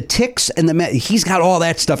 But the tics and he's got all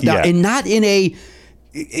that stuff down, and not in a.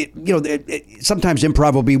 Sometimes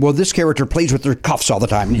improv will be, well, this character plays with their cuffs all the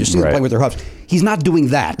time, and you see them play with their cuffs. He's not doing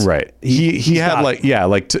that. Right. He had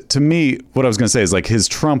to me, what I was going to say is like his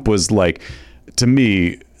Trump was like, to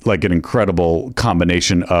me, like an incredible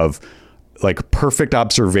combination of like perfect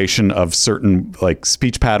observation of certain like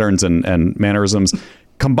speech patterns and mannerisms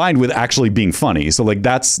combined with actually being funny. So like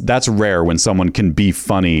that's rare when someone can be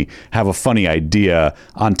funny, have a funny idea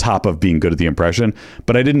on top of being good at the impression.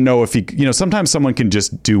 But I didn't know if he, sometimes someone can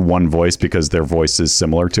just do one voice because their voice is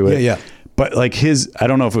similar to it. Yeah. But like I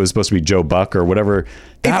don't know if it was supposed to be Joe Buck or whatever.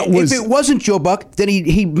 If it wasn't Joe Buck, then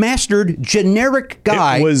he mastered generic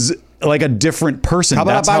guy. It was like a different person.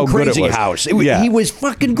 That's how good it was. House. He was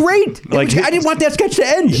fucking great. I didn't want that sketch to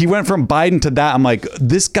end. He went from Biden to that. I'm like,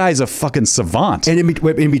 this guy's a fucking savant. And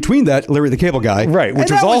in between that, Larry the Cable Guy, right, which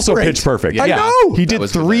was also pitch perfect. I know. He did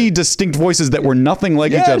 3 distinct voices that were nothing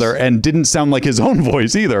like each other and didn't sound like his own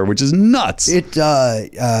voice either, which is nuts.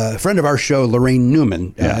 A friend of our show, Lorraine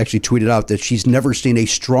Newman, actually tweeted out that she's never seen a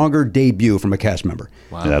stronger debut from a cast member.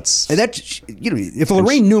 Wow. That's if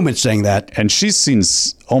Lorraine Newman's saying that, and she's seen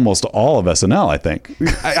almost all of SNL, I think.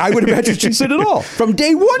 I would imagine she's seen it all. From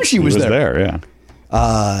day one, she was there.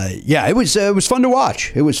 It was fun to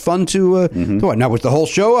watch. It was fun to watch. Now, was the whole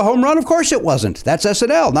show a home run? Of course it wasn't. That's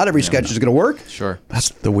SNL. Not every sketch is going to work. Sure. That's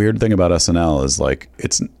the weird thing about SNL is like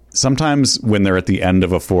it's sometimes when they're at the end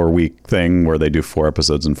of a 4-week thing where they do 4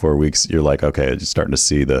 episodes in 4 weeks, you're like, okay, you're starting to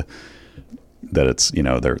see that it's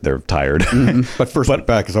they're tired. But first week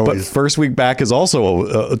back is always. But first week back is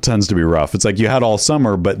also tends to be rough. It's like you had all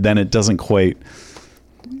summer, but then it doesn't quite.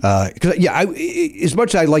 As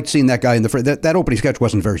much as I liked seeing that guy in that opening sketch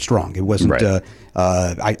wasn't very strong. It wasn't. Right.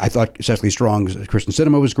 I thought Cecily Strong's Kristen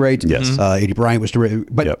Cinema was great. Yes. Edie Bryant was terrific.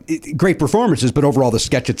 But great performances. But overall, the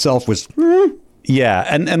sketch itself was. Yeah,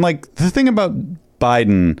 and like the thing about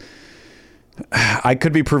Biden. I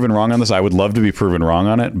could be proven wrong on this. I would love to be proven wrong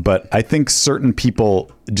on it, but I think certain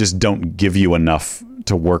people just don't give you enough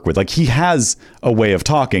to work with. Like he has a way of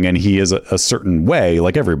talking and he is a certain way,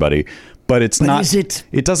 like everybody, but it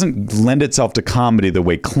doesn't lend itself to comedy the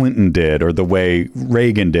way Clinton did or the way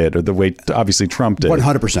Reagan did or the way obviously Trump did.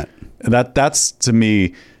 100%. That's to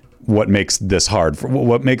me what makes this hard.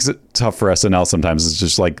 What makes it tough for SNL sometimes is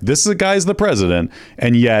just like, this guy's the president,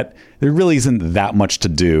 and yet there really isn't that much to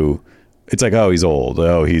do. It's like, oh, he's old.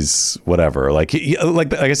 Oh, he's whatever. Like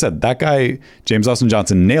I said, that guy, James Austin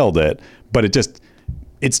Johnson, nailed it. But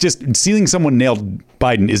it's just seeing someone nail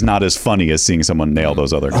Biden is not as funny as seeing someone nail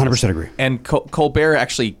those other guys. 100% agree. And Colbert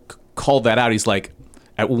actually called that out. He's like,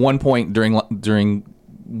 at one point during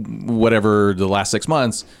whatever the last 6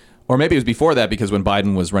 months, or maybe it was before that, because when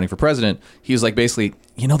Biden was running for president, he was like, basically,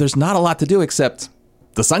 there's not a lot to do except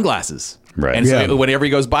the sunglasses. Right. And so whenever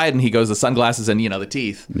he goes Biden, he goes the sunglasses and the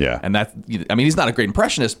teeth. Yeah. And he's not a great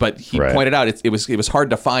impressionist, but he pointed out it was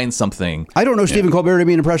hard to find something. I don't know Stephen Colbert to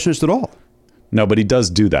be an impressionist at all. No, but he does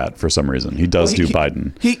do that for some reason. He does do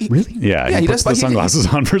Biden. He really? Yeah, he puts the sunglasses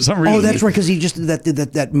on for some reason. Oh, that's right, because he just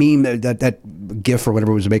that meme, that GIF or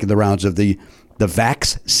whatever was making the rounds of the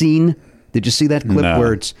vax scene. Did you see that clip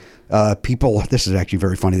where it's people? This is actually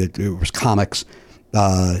very funny. That it was comics,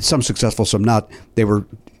 some successful, some not. They were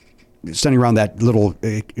sending around that little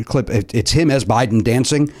clip. It's him as Biden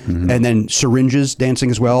dancing, and then syringes dancing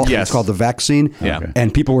as well. Yes. It's called the vaccine. Yeah. Okay.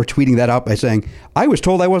 And people were tweeting that out by saying, I was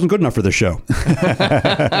told I wasn't good enough for this show.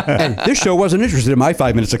 And this show wasn't interested in my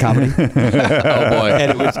 5 minutes of comedy. Oh, boy.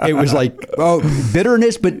 And it was like,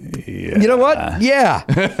 bitterness, but you know what? Yeah.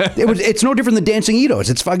 It's no different than Dancing Itos.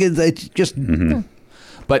 It's just...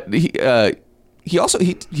 But he also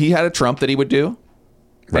had a Trump that he would do.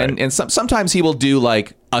 Right. And sometimes he will do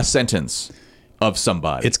like a sentence of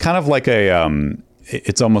somebody. It's kind of like a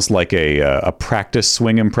it's almost like a practice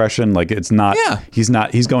swing impression. Like it's not. Yeah. He's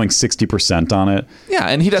going 60% on it. Yeah,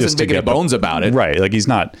 and he doesn't just to make any get the- bones about it. Right. Like he's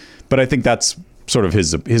not. But I think that's sort of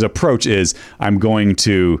his approach is I'm going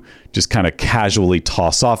to just kind of casually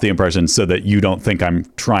toss off the impression so that you don't think I'm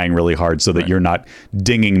trying really hard, so that you're not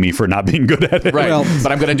dinging me for not being good at it. Right.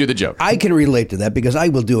 But I'm going to do the joke. I can relate to that because I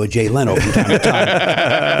will do a Jay Leno from time to time.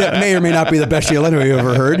 That may or may not be the best Jay Leno you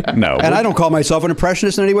ever heard. No. And I don't call myself an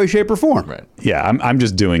impressionist in any way, shape, or form. Right. Yeah, I'm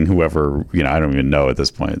just doing whoever, I don't even know at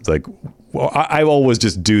this point. It's like, well, I always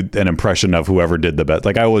just do an impression of whoever did the best.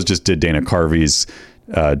 Like I always just did Dana Carvey's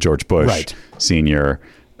George Bush Right. Senior.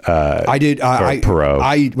 I did.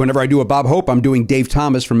 Perot. Whenever I do a Bob Hope, I'm doing Dave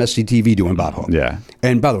Thomas from SCTV doing Bob Hope. Yeah.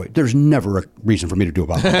 And by the way, there's never a reason for me to do a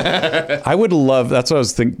Bob Hope. I would love. That's what I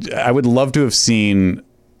was thinking. I would love to have seen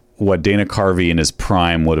what Dana Carvey in his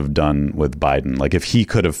prime would have done with Biden. Like if he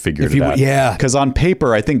could have figured it out. Yeah. Because on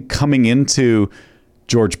paper, I think coming into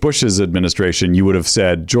George Bush's administration, you would have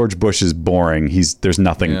said George Bush is boring. There's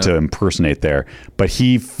nothing to impersonate there. But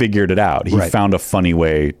he figured it out. He found a funny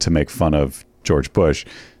way to make fun of George Bush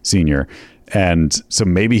Senior. And so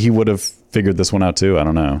maybe he would have figured this one out too. I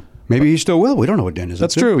don't know. Maybe he still will. We don't know what Dan is.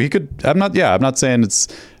 That's true. He could. I'm not saying it's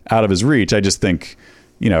out of his reach. I just think,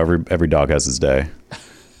 every dog has his day.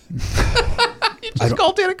 You just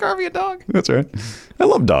called Dana Carvey a dog. That's right. I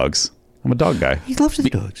love dogs. I'm a dog guy. He loves his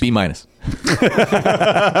dogs. B-. Elliot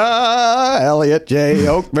J.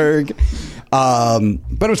 Oakberg.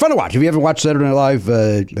 But it was fun to watch. If you haven't watched Saturday Night Live,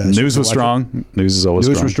 News was strong. News is always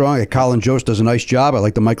News strong. was strong. Colin Jost does a nice job. I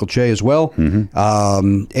like the Michael Che as well.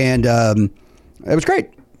 Mm-hmm. It was great.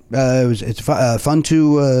 It's fun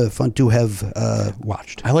to have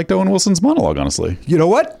watched. I liked Owen Wilson's monologue, honestly. You know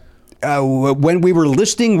what? When we were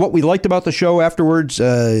listing what we liked about the show afterwards,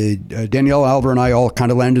 Danielle, Oliver, and I all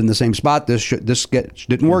kind of landed in the same spot. This sketch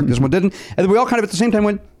didn't work. This one didn't. And then we all kind of at the same time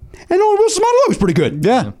went, and Owen Wilson's monologue was pretty good.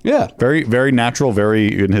 Yeah. Very, very natural,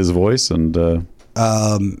 very in his voice. And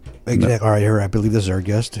exactly. All right, here, I believe this is our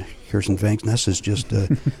guest. Kirsten Vangsness has just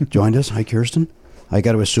joined us. Hi, Kirsten. I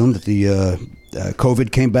got to assume that the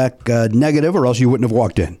COVID came back negative, or else you wouldn't have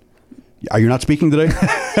walked in. Are you not speaking today?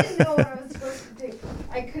 I didn't know what I was supposed to do.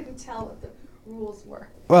 I couldn't tell what the rules were.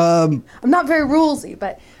 I'm not very rulesy,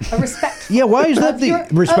 but a respect. Yeah, why is that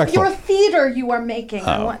respectful? Of your theater you are making.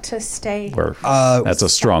 I want to stay. That's a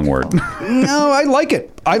strong word. No, I like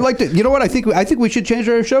it. I liked it. You know what? I think we should change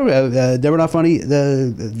our show. They Were Not Funny.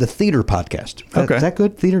 The theater podcast. Okay. Is that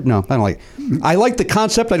good? Theater? No, I don't like it. I like the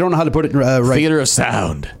concept. I don't know how to put it right. Theater of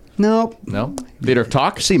sound. No. Theater of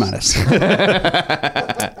talk. C-. All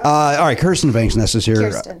right, Kirsten Vangsness is here.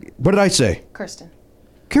 Kirsten. What did I say? Kirsten.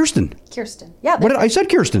 Yeah. Yeah. I said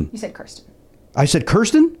Kirsten. You said Kirsten. I said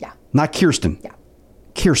Kirsten? Yeah. Not Kirsten. Yeah.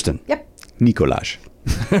 Kirsten. Yep. Nicolaj.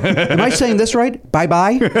 Am I saying this right?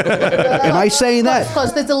 Bye-bye? Am I saying that?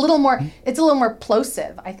 Close. It's a little more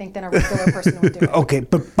plosive, I think, than a regular person would do. Okay,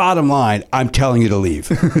 but bottom line, I'm telling you to leave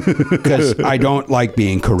because I don't like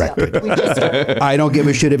being corrected. I don't give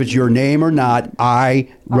a shit if it's your name or not.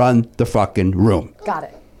 I run the fucking room. Got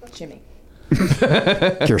it, Jimmy.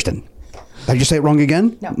 Kirsten. Did I just say it wrong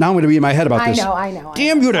again? No. Now I'm going to be in my head about this. I know.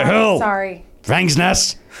 Damn you to hell. Sorry.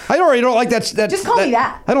 Vangsness. I already don't like that. Just call me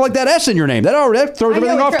that. I don't like that S in your name. That throws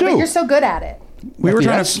everything off too. But you're so good at it. We were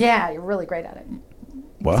trying to. Yeah, you're really great at it.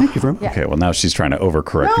 Well, thank you very much. Okay, well now she's trying to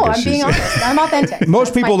overcorrect. No, because I'm being honest. I'm authentic.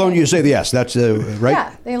 Most people don't use say the S. That's right.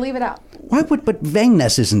 Yeah, they leave it out. But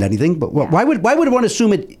Vangsness isn't anything. But why would one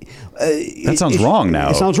assume it? That sounds wrong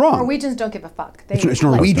now. It sounds wrong. Norwegians don't give a fuck. It's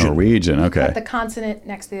Norwegian. Norwegian. Okay. Put the consonant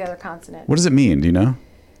next to the other consonant. What does it mean? Do you know?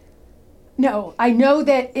 No, I know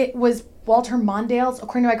that it was Walter Mondale's.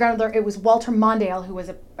 According to my grandmother, it was Walter Mondale who was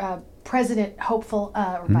a president hopeful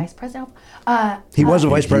or vice president. He was a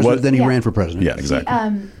vice president, then he ran for president. Yeah,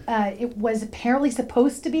 exactly. It was apparently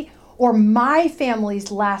supposed to be, or my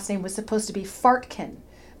family's last name was supposed to be Fartkin.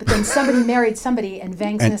 But then somebody married somebody, and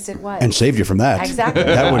Vangsness it was. And saved you from that. Exactly.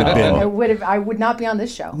 That would have been. I would not be on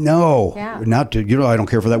this show. No. Yeah. Not to, I don't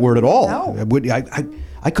care for that word at all. No.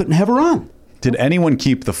 I couldn't have her on. Did anyone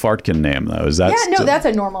keep the Fartkin name though? Is that? Yeah, no, that's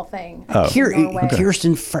a normal thing. Oh.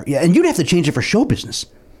 Kirsten, and you'd have to change it for show business.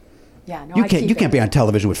 Yeah, no, you can't be on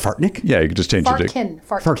television with Fartnick. Yeah, you could just change it to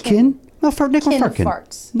Fartkin. No, Fartnick or Fartkin.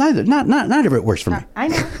 Farts. Neither. Neither it works for me. I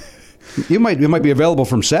know. It might be available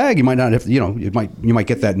from SAG. You might not have. You might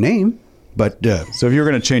get that name. But so if you're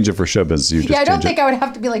going to change it for show business, you just I don't think I would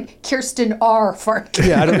have to be like Kirsten R. Fartkin.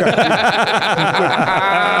 Yeah, I don't know.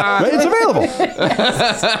 It's available.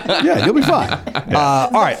 Yeah, you'll be fine.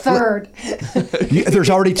 All right. Third. There's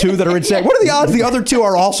already two that are in SAG. What are the odds the other two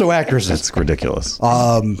are also actresses? That's ridiculous.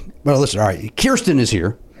 Well, listen. All right, Kirsten is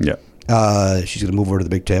here. Yeah. She's going to move over to the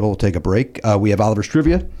big table. We'll take a break. We have Oliver's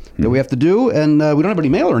trivia that we have to do, and we don't have any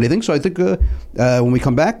mail or anything. So I think when we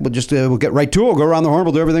come back, we'll get right to it. We'll go around the horn.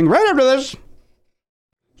 We'll do everything right after this.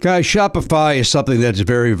 Guys, Shopify is something that's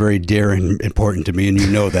very, very dear and important to me, and you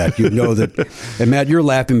know that. You know that. And Matt, you're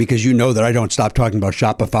laughing because you know that I don't stop talking about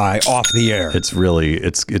Shopify off the air. It's really,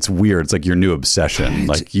 it's weird. It's like your new obsession.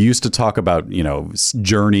 Like you used to talk about,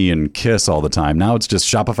 Journey and Kiss all the time. Now it's just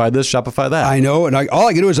Shopify this, Shopify that. I know, and all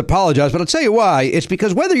I can do is apologize, but I'll tell you why. It's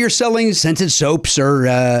because whether you're selling scented soaps or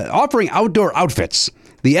offering outdoor outfits,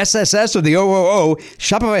 the SSS or the OOO,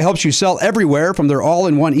 Shopify helps you sell everywhere from their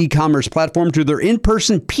all-in-one e-commerce platform to their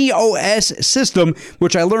in-person POS system,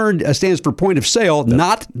 which I learned stands for point of sale,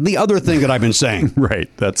 not the other thing that I've been saying. Right.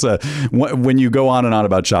 That's when you go on and on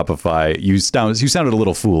about Shopify, you sounded a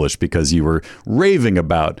little foolish because you were raving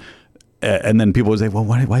about, and then people would say, well,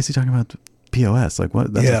 why is he talking about POS? Like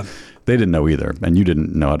what? They didn't know either, and you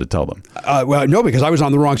didn't know how to tell them. Well, no, because I was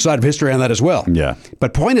on the wrong side of history on that as well. Yeah.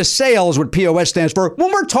 But point of sale is what POS stands for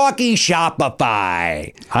when we're talking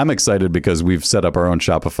Shopify. I'm excited because we've set up our own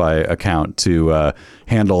Shopify account to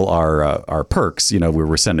handle our perks. We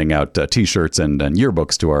were sending out T-shirts and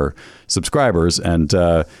yearbooks to our subscribers, and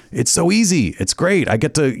it's so easy. It's great. I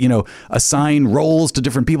get to assign roles to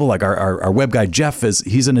different people. Like our web guy Jeff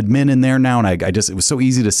he's an admin in there now, and it was so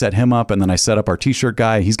easy to set him up. And then I set up our T-shirt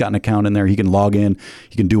guy. He's got an account in there. He can log in.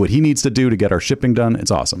 He can do what he needs to do to get our shipping done. It's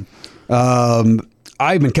awesome.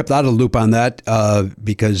 I've been kept out of the loop on that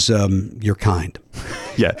because you're kind.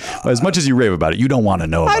 Yeah. As much as you rave about it, you don't want to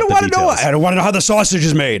know about the details. I don't want to know how the sausage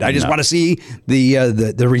is made. I just want to see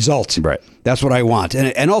the result. Right. That's what I want.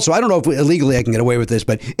 And also, I don't know if illegally I can get away with this,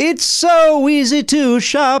 but it's so easy to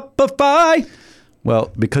Shopify.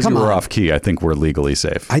 Well, because you were off key, I think we're legally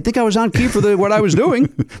safe. I think I was on key for what I was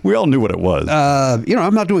doing. We all knew what it was.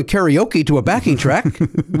 I'm not doing karaoke to a backing track.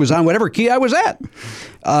 It was on whatever key I was at.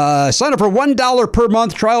 Sign up for $1 per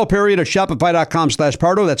month trial period at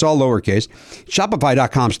Shopify.com/Pardo. That's all lowercase.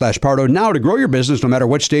 Shopify.com/Pardo. Now to grow your business no matter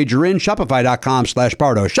what stage you're in.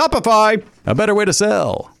 Shopify.com/Pardo. Shopify. A better way to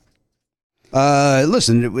sell.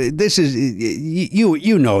 Listen, this is,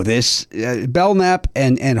 you know this, Belknap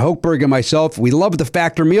and Hochberg and myself, we love the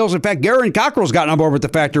Factor meals. In fact, Garen Cockrell's gotten on board with the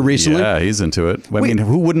Factor recently. Yeah, he's into it. I mean,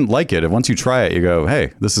 who wouldn't like it? Once you try it, you go,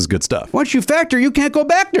 hey, this is good stuff. Once you Factor, you can't go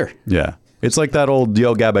back there. Yeah. It's like that old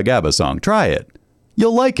Yo Gabba Gabba song. Try it.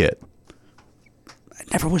 You'll like it. I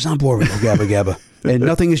never was on board with Yo Gabba Gabba. And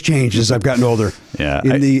nothing has changed as I've gotten older. Yeah,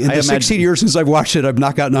 in the 16 years since I've watched it, I've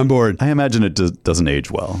not gotten on board. I imagine it doesn't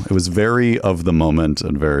age well. It was very of the moment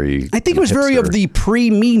and very. I think it was hipster. very of the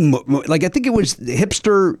pre-me. Like I think it was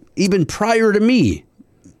hipster even prior to me.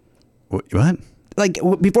 What? Like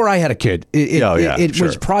before I had a kid. It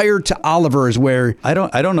was prior to Oliver's where. I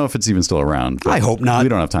don't know if it's even still around. I hope not. We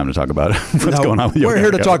don't have time to talk about what's going on with you. We're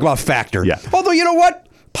here to talk about Factor. Yeah. Although you know what?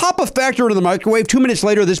 Pop a Factor into the microwave. 2 minutes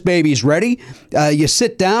later, this baby's ready. You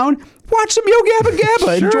sit down, watch some Yo Gabba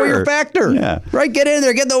Gabba. Sure. Enjoy your Factor. Yeah. Right? Get in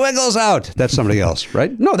there. Get the Wiggles out. That's somebody else,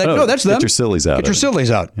 right? No, that's them. Get your sillies out. Get your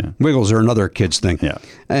sillies out. Yeah. Wiggles are another kid's thing. Yeah.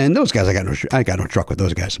 And those guys, I got no truck with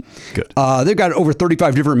those guys. Good. They've got over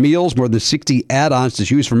 35 different meals, more than 60 add-ons to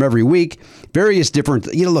choose from every week. Various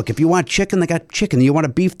different, look, if you want chicken, they got chicken. You want a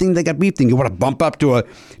beef thing, they got beef thing. You want to bump up to a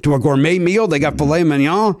gourmet meal, they got filet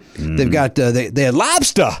mignon. They've got, they had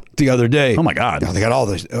lobster the other day. Oh my God. They got all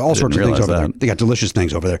sorts of things over there. They got delicious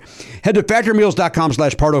things over there. Head to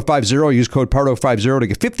factormeals.com/Pardo50. Use code Pardo50 to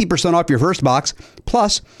get 50% off your first box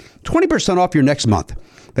plus 20% off your next month.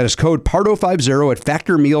 That is code Pardo50 at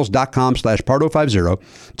factormeals.com/Pardo50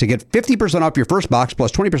 to get 50% off your first box plus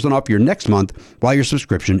 20% off your next month while your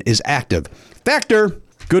subscription is active. Factor.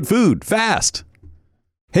 Good food. Fast.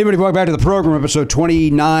 Hey, everybody. Welcome back to the program, episode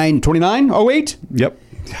 2908? Yep.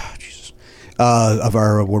 Oh, Jesus. Of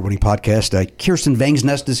our award-winning podcast. Kirsten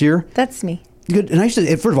Vangsness is here. That's me. Good. Nice to,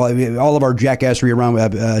 first of all of our jackassery around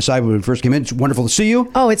side when we first came in. It's wonderful to see you.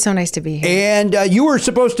 Oh, it's so nice to be here. And you were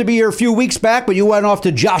supposed to be here a few weeks back, but you went off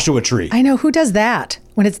to Joshua Tree. I know. Who does that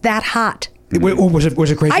when it's that hot? Was it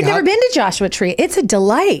crazy hot? I've never been to Joshua Tree. It's a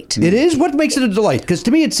delight. It is? What makes it a delight? Because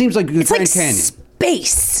to me, it seems like the Grand Canyon.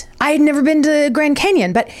 Space. I had never been to Grand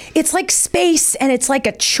Canyon, but it's like space and it's like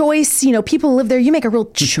a choice. People live there. You make a real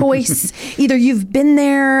choice. Either you've been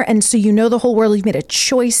there and so you know the whole world. You've made a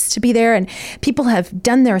choice to be there and people have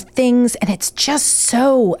done their things and it's just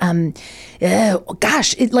so, like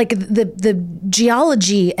the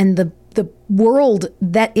geology and the world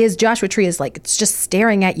that is Joshua Tree is like, it's just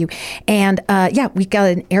staring at you. And we got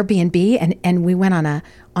an Airbnb and we went on a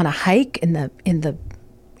hike in the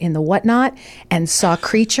in the whatnot and saw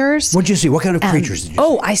creatures. What'd you see? What kind of creatures did you see?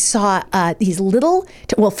 Oh, I saw these little.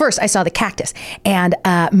 Well, first I saw the cactus, and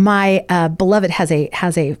my beloved has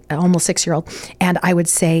a almost 6-year-old, and I would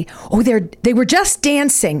say, oh, they were just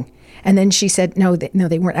dancing. And then she said, no,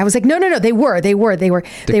 they weren't. I was like, no, they were.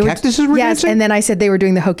 The cactuses were yes, dancing? and then I said they were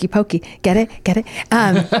doing the hokey pokey. Get it?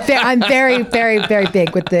 I'm very, very, very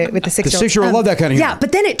big with the 6-year-old. The 6-year-old love that kind of humor. Yeah,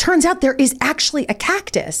 but then it turns out there is actually a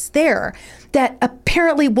cactus there that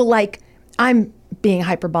apparently will, like, I'm being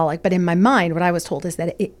hyperbolic, but in my mind, what I was told is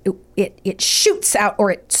that it shoots out, or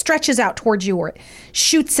it stretches out towards you, or it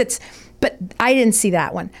shoots its. But I didn't see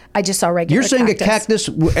that one. I just saw regular cactus. You're saying a cactus,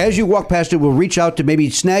 as you walk past it, will reach out to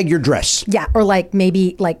maybe snag your dress. Yeah, or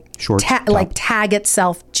maybe shorts, tag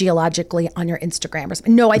itself geologically on your Instagram or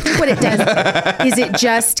something. No, I think what it does is it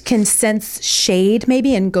just can sense shade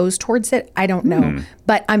maybe and goes towards it. I don't know.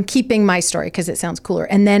 But I'm keeping my story because it sounds cooler.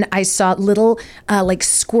 And then I saw little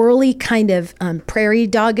squirrely kind of prairie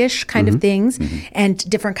doggish kind of things and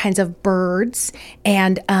different kinds of birds.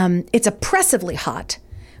 And it's oppressively hot,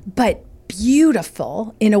 but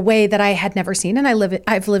beautiful in a way that I had never seen. And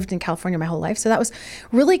I've lived in California my whole life. So that was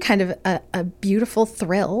really kind of a beautiful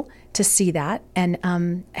thrill to see that. And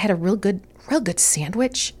I had a real good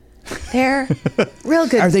sandwich there. Real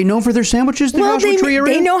good. Are they known for their sandwiches? They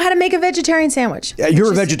know how to make a vegetarian sandwich.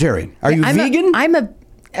 You're a vegetarian. Are you vegan?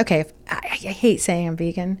 Okay. I hate saying I'm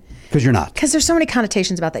vegan. Because you're not. Because there's so many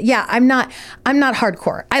connotations about that. Yeah, I'm not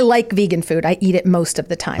hardcore. I like vegan food. I eat it most of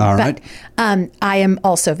the time. All right. But I am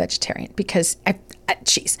also vegetarian because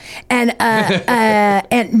cheese and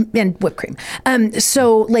whipped cream.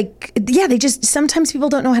 So they just, sometimes people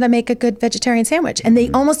don't know how to make a good vegetarian sandwich, and they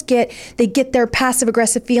almost get their passive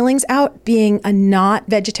aggressive feelings out being a not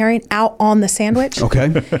vegetarian out on the sandwich. Okay.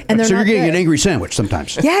 And so you're getting an angry sandwich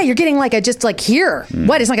sometimes. Yeah, you're getting here.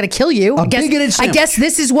 What? It's not going to kill you. A bigoted sandwich. I guess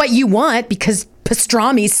this is what you want because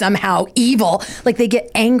pastrami's somehow evil. Like, they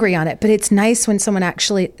get angry on it, but it's nice when someone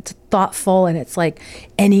actually, it's thoughtful, and it's like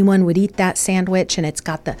anyone would eat that sandwich, and it's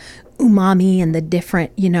got the umami and the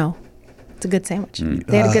different, it's a good sandwich.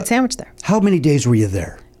 They had a good sandwich there. How many days were you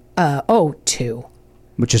there? 2.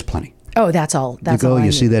 Which is plenty. Oh, that's all. That's you go, all.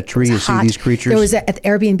 You see that tree, you see these creatures. There was at the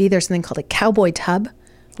Airbnb, there's something called a cowboy tub,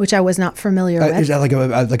 which I was not familiar with. Is that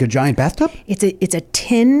like a giant bathtub? It's a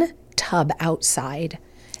tin tub outside.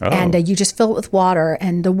 Oh. And you just fill it with water,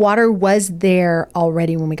 and the water was there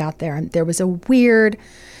already when we got there. And there was a weird,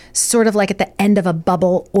 sort of like at the end of a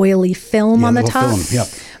bubble, oily film on the top. Film. Yep.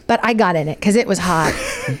 But I got in it because it was hot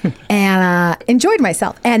and enjoyed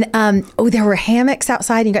myself. And there were hammocks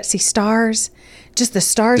outside, and you got to see stars. Just the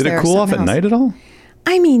stars. Did there it cool off at night at all?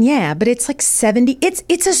 I mean, yeah, but it's like 70.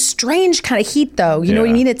 It's a strange kind of heat, though. You know what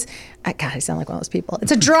I mean? God, I sound like one of those people.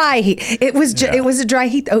 It's a dry heat. It was a dry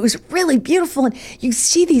heat, though. It was really beautiful, and you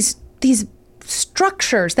see these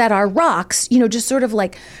structures that are rocks, just sort of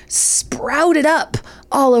like sprouted up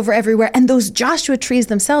all over everywhere. And those Joshua trees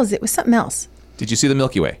themselves, it was something else. Did you see the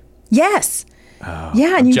Milky Way? Yes. Oh,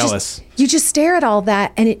 yeah, and I'm jealous. You just stare at all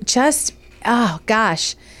that, and it just, oh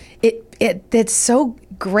gosh, it's so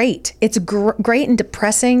great. It's great and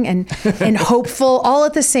depressing and hopeful all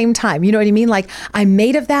at the same time. You know what I mean? Like, I'm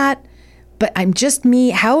made of that, but I'm just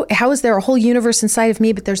me. How is there a whole universe inside of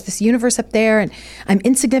me? But there's this universe up there, and I'm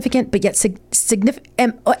insignificant, but yet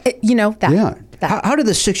significant. That. Yeah. That. How did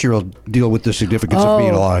the 6-year-old deal with the significance of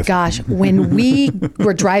being alive? Gosh, when we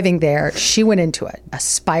were driving there, she went into a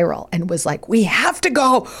spiral and was like, "We have to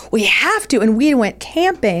go. We have to." And we went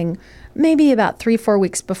camping maybe about 3-4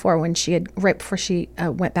 weeks before, right before she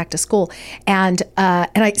went back to school, and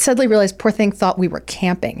I suddenly realized poor thing thought we were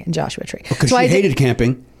camping in Joshua Tree because she hated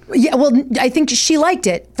camping. Yeah, well, I think she liked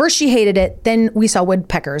it. First she hated it, then we saw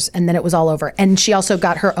woodpeckers, and then it was all over. And she also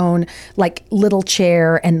got her own little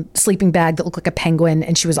chair and sleeping bag that looked like a penguin,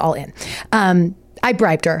 and she was all in. I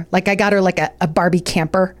bribed her. I got her a Barbie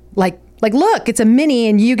camper. Look, it's a mini,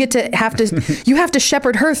 and you have to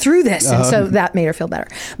shepherd her through this. And so that made her feel better.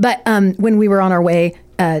 But when we were on our way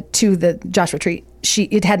to the Joshua Tree,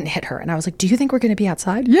 it hadn't hit her, and I was like, "Do you think we're going to be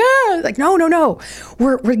outside?" Yeah. No.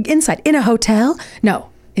 We're inside in a hotel. No,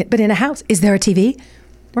 but in a house. Is there a TV?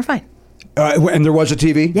 We're fine. And there was a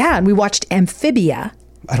TV? Yeah, and we watched Amphibia.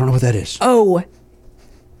 I don't know what that is. Oh.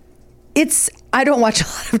 I don't watch a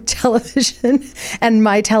lot of television, and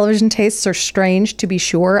my television tastes are strange, to be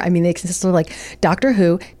sure. I mean, they consist of Doctor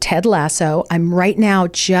Who, Ted Lasso. I'm right now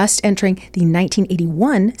just entering the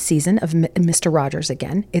 1981 season of Mr. Rogers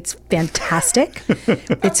again. It's fantastic.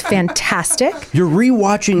 It's fantastic. You're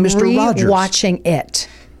rewatching Mr. Rogers. Rewatching it.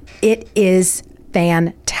 It is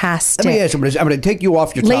fantastic. Let me ask you, I'm going to take you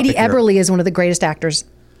off your Lady topic here. Eberly is one of the greatest actors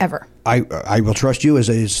ever. I will trust you as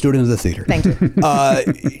a student of the theater. Thank you.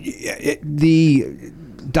 The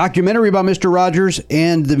documentary about Mr. Rogers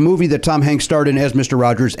and the movie that Tom Hanks starred in as Mr.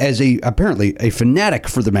 Rogers, as apparently a fanatic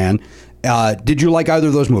for the man. Did you like either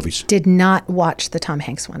of those movies? Did not watch the Tom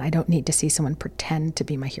Hanks one. I don't need to see someone pretend to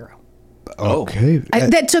be my hero. Okay.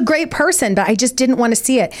 That's a great person, but I just didn't want to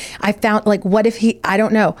see it. I found, like, what if I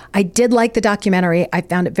don't know. I did like the documentary. I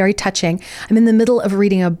found it very touching. I'm in the middle of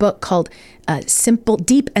reading a book called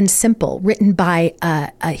Deep and Simple, written by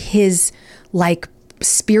his, like,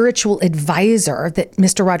 spiritual advisor that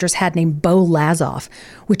Mr. Rogers had named Bo Lazoff,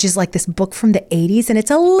 which is like this book from the 80s. And it's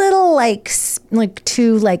a little like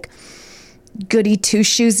too, like, goody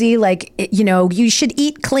two-shoesy, like, you know, you should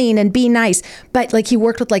eat clean and be nice, but like he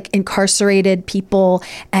worked with like incarcerated people,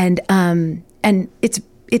 and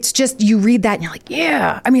it's just, you read that and you're like,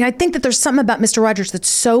 yeah. I mean, I think that there's something about Mr. Rogers that's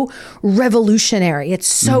so revolutionary. It's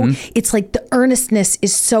so it's like the earnestness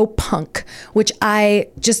is so punk, which I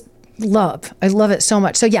just love. I love it so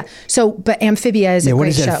much. So yeah. But Amphibia is a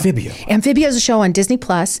great show. What is Amphibia? Amphibia is a show on Disney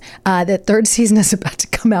Plus. The third season is about to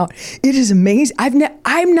come out. It is amazing.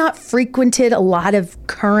 I'm not frequented a lot of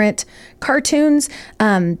current cartoons,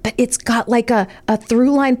 but it's got like a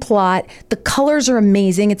through line plot. The colors are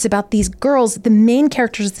amazing. It's about these girls. The main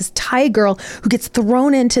character is this Thai girl who gets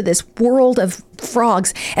thrown into this world of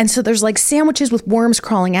frogs, and so there's like sandwiches with worms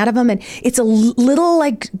crawling out of them, and it's a little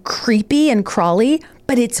like creepy and crawly,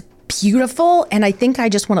 but it's beautiful, and I think I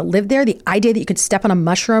just want to live there. The idea that you could step on a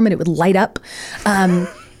mushroom and it would light up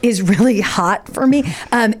is really hot for me.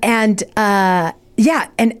 And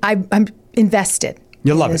I'm invested.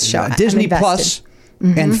 You love in it. this show. Disney Plus,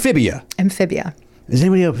 Amphibia. Amphibia. Has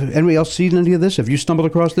anybody else seen any of this? Have you stumbled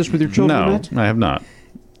across this with your children? No, Matt? I have not.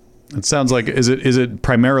 It sounds like, is it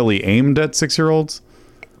primarily aimed at 6-year-olds?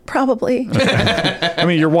 Probably. I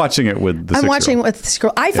mean, you're watching it with the 6-year-old. I'm watching it with this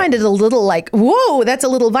girl. I find it a little like, whoa, that's a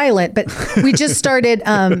little violent. But we just started.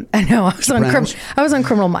 I know I was on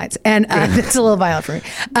Criminal Minds, and that's a little violent for me.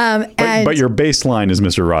 But your baseline is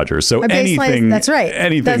Mr. Rogers, so anything that's right.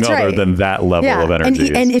 Anything other than that level of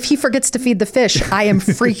energy. And if he forgets to feed the fish, I am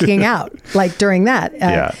freaking out. Like during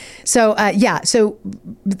that. So I'm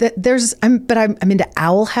into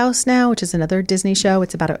Owl House now, which is another Disney show.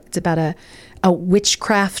 It's about a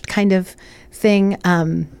witchcraft kind of thing.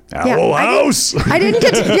 Owl House. I didn't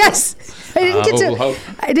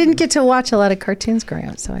get to watch a lot of cartoons growing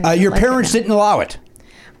up. So your parents didn't allow it.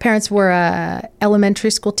 Parents were elementary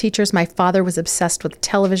school teachers. My father was obsessed with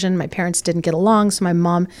television. My parents didn't get along, so my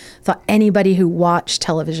mom thought anybody who watched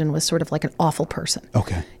television was sort of like an awful person.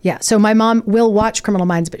 Okay. Yeah, so my mom will watch Criminal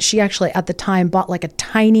Minds, but she actually at the time bought like a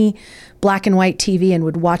tiny black and white TV and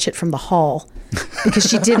would watch it from the hall because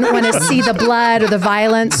she didn't want to see the blood or the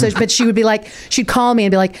violence. So, but she would be like, she'd call me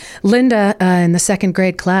and be like, Linda in the second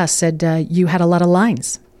grade class said you had a lot of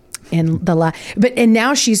lines. In the and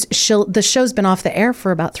now the show's been off the air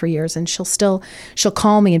for about 3 years, and she'll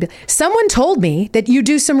call me and be, someone told me that you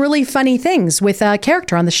do some really funny things with a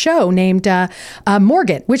character on the show named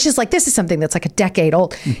Morgan, which is like, this is something that's like a decade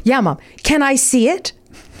old. Yeah, Mom, can I see it?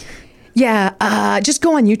 Yeah, just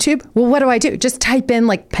go on YouTube. Well, what do I do? Just type in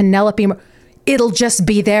like Penelope. It'll just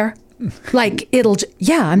be there. Like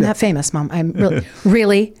I'm that famous, Mom. I'm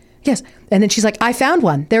really. Yes. And then she's like, I found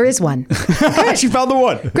one. There is one. She found the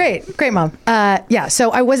one. Great, Mom.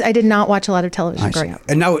 So I did not watch a lot of television growing up.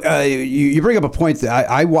 And now you bring up a point that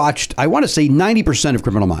I watched, I want to say 90% of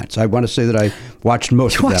Criminal Minds. I want to say that I watched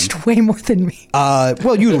most of them. You watched way more than me.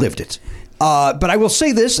 Well, you lived it. But I will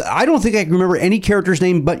say this, I don't think I can remember any character's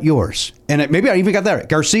name but yours. And maybe I even got that right.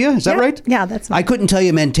 Garcia, is that right? Yeah, that's right. I couldn't tell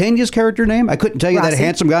you Mantegna's character name. I couldn't tell you that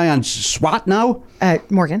handsome guy on SWAT now.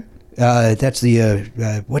 Morgan. That's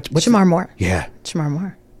the what's Shamar Moore. Yeah, Shamar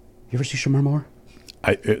Moore. You ever see Shamar Moore?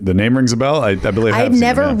 The name rings a bell. I believe I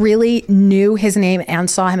never really knew his name and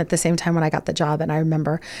saw him at the same time when I got the job. And I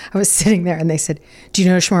remember I was sitting there and they said, "Do you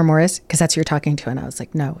know who Shamar Moore is? Because that's who you're talking to." And I was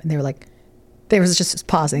like, "No." And they were like, there was just this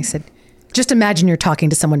pause. And they said, "Just imagine you're talking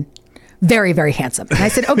to someone very, very handsome." And I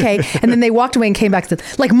said, okay. And then they walked away and came back and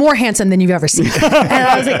said, like, more handsome than you've ever seen. And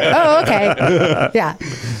I was like, oh, okay.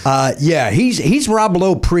 Yeah. He's Rob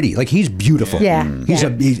Lowe pretty. Like, he's beautiful. Yeah.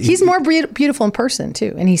 He's more beautiful in person,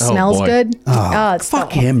 too. And he smells good. It's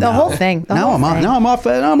fuck him the whole thing. Now I'm off. No,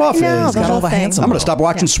 the whole thing. I'm going to stop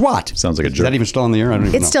watching SWAT. Sounds like a joke. Is that even still on the air? I don't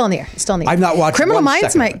even know. It's still in the air. I've not watched Criminal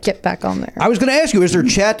Minds second. might get back on there. I was going to ask you, is there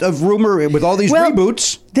chat of rumor with all these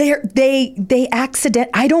reboots? They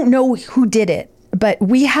accident. I don't know who did it. but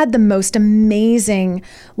we had the most amazing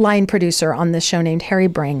line producer on this show named Harry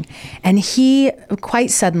Bring, and he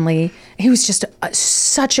quite suddenly, he was just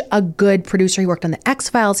such a good producer. He worked on the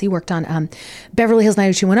X-Files, he worked on Beverly Hills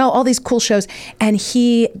 90210, all these cool shows, and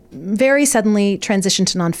he very suddenly transitioned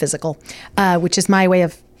to non-physical, which is my way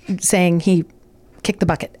of saying he kick the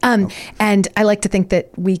bucket. And I like to think that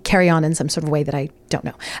we carry on in some sort of way that I don't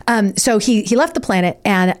know. So he left the planet,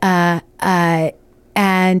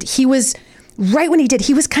 and he was, right when he did,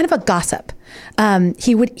 he was kind of a gossip.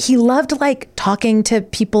 He loved like talking to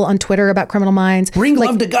people on Twitter about Criminal Minds. Bring like,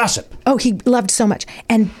 loved to gossip. Oh, he loved so much.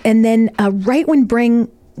 And then right when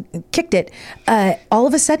Bring kicked it, all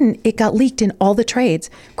of a sudden it got leaked in all the trades.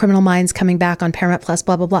 Criminal Minds coming back on Paramount Plus,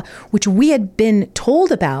 blah, blah, blah, which we had been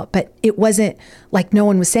told about, but it wasn't like no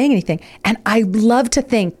one was saying anything. And I love to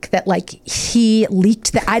think that like he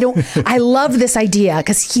leaked that. I love this idea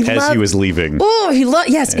because he was leaving. Oh, he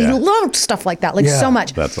loved stuff like that, like so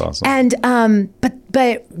much. That's awesome. And, but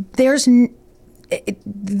there's,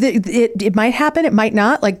 it might happen, it might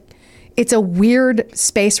not. Like, it's a weird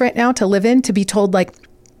space right now to live in, to be told like,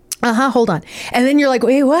 hold on. And then you're like,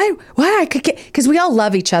 wait, what? Why? Because we all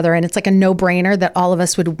love each other, and it's like a no-brainer that all of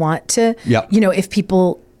us would want to, if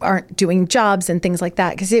people aren't doing jobs and things like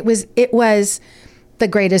that. Because it was the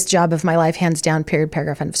greatest job of my life, hands down, period,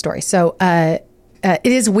 paragraph, end of story. So it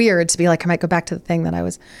is weird to be like, I might go back to the thing that I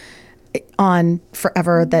was on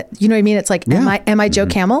forever, that, you know what I mean? It's like, am I Joe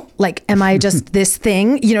Camel? Like, am I just this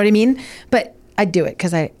thing? You know what I mean? But I do it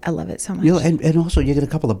because I love it so much. And also you get a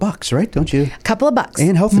couple of bucks, right? Don't you? A couple of bucks.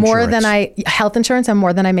 And health insurance. Health insurance and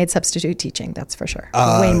more than I made substitute teaching. That's for sure.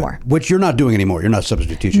 Way more. Which you're not doing anymore. You're not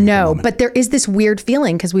substitute teaching. No, but there is this weird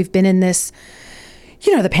feeling because we've been in this,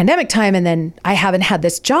 the pandemic time, and then I haven't had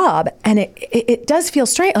this job, and it does feel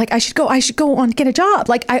strange. Like I should go on get a job.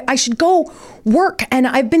 Like I should go work. And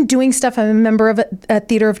I've been doing stuff. I'm a member of a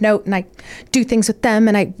theater of note, and I do things with them,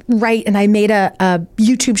 and I write, and I made a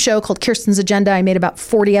YouTube show called Kirsten's Agenda. I made about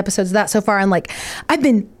 40 episodes of that so far. And like, I've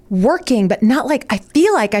been working, but not like, I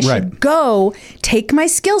feel like I should go take my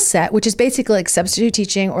skill set, which is basically like substitute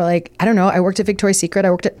teaching, or like, I don't know, I worked at Victoria's Secret,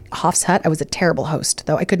 I worked at Hoff's Hut. I was a terrible host,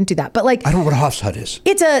 though. I couldn't do that. But like, I don't know what Hoff's Hut is.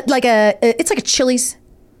 It's like a Chili's,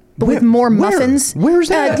 but with more muffins. Where's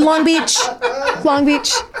that? Long Beach. Long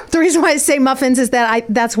Beach. The reason why I say muffins is that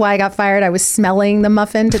that's why I got fired. I was smelling the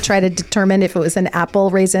muffin to try to determine if it was an apple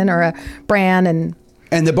raisin or a bran,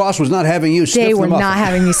 and the boss was not having you sniff They were the muffin. not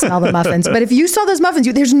having me smell the muffins. But if you saw those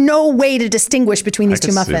muffins, there's no way to distinguish between these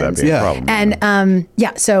two muffins. See that being a problem,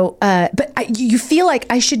 and you feel like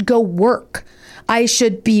I should go work. I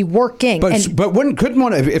should be working. But couldn't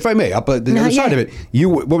one, if I may, up the other side of it,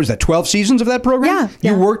 what was that, 12 seasons of that program?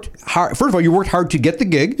 Yeah. You worked hard. First of all, you worked hard to get the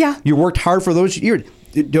gig. Yeah. You worked hard for those years.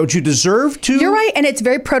 Don't you deserve to? You're right. And it's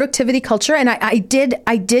very productivity culture. And I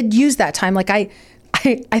did use that time. Like I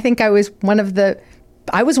think I was one of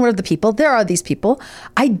the people, there are these people,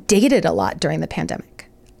 I dated a lot during the pandemic.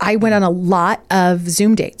 I went on a lot of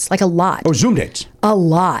Zoom dates, like a lot. Oh, Zoom dates. A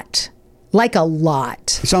lot. Like a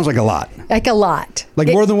lot. It sounds like a lot. Like a lot. Like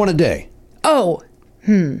more than one a day. Oh,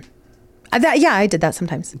 I did that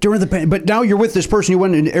sometimes. But now you're with this person you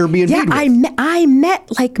went in Airbnb with. I met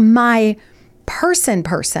like my person.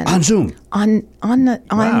 On Zoom. On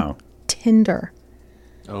Tinder.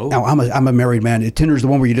 Oh. Now I'm a married man. Tinder's the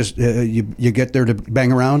one where you just you get there to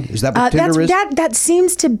bang around. Is that what Tinder is? That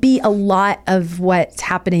seems to be a lot of what's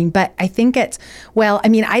happening. But I think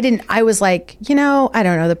I was like, I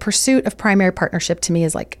don't know. The pursuit of primary partnership to me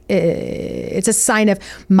is like, it's a sign of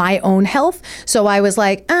my own health. So I was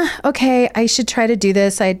like, okay, I should try to do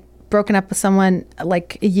this. I'd broken up with someone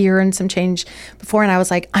like a year and some change before, and I was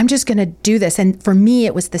like, I'm just going to do this. And for me,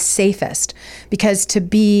 it was the safest, because to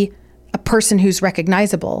be a person who's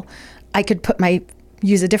recognizable, I could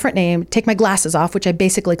use a different name, take my glasses off, which I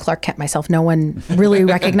basically Clark Kent myself. No one really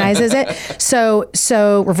recognizes it.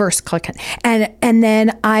 So reverse Clark Kent. And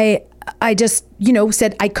then I just,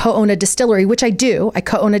 said I co-own a distillery, which I do. I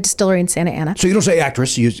co-own a distillery in Santa Ana. So you don't say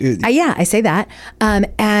actress. I say that.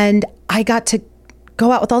 And I got to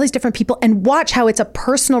go out with all these different people and watch how it's a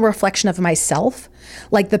personal reflection of myself.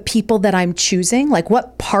 Like the people that I'm choosing, like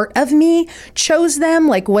what part of me chose them?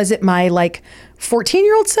 Like, was it my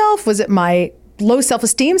 14-year-old self? Was it my low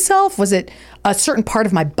self-esteem self? Was it a certain part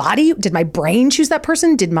of my body? Did my brain choose that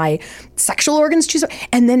person? Did my sexual organs choose?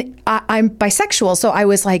 And then I'm bisexual. So I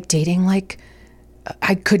was like dating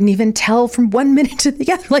I couldn't even tell from 1 minute to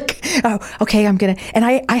the other. Like, oh, okay, I'm gonna. And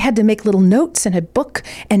I had to make little notes in a book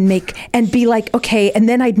and be like, okay. And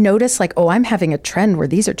then I'd notice like, oh, I'm having a trend where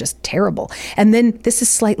these are just terrible. And then this is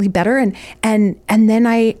slightly better. And then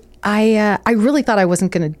I really thought I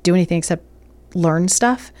wasn't gonna do anything except learn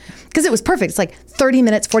stuff, because it was perfect. It's like 30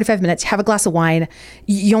 minutes, 45 minutes, have a glass of wine.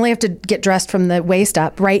 You only have to get dressed from the waist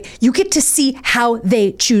up, right? You get to see how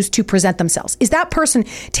they choose to present themselves. Is that person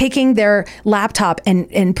taking their laptop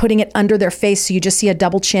and putting it under their face so you just see a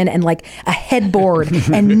double chin and like a headboard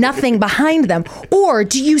and nothing behind them? Or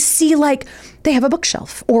do you see like they have a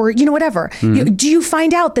bookshelf or, whatever? Do you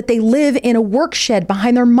find out that they live in a work shed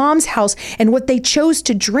behind their mom's house and what they chose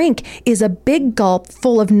to drink is a big gulp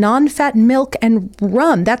full of non-fat milk and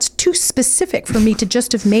rum? That's too specific for me to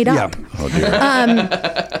just have made up. Yeah. Oh,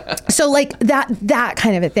 dear. So like that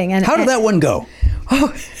kind of a thing. And how did that one go?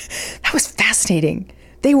 Oh, that was fascinating.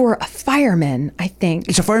 They were a fireman, I think.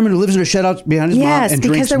 It's a fireman who lives in a shed out behind his mom and drinks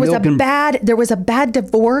milk. Yes, because there was a bad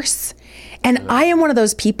divorce. And I am one of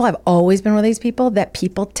those people, I've always been one of these people that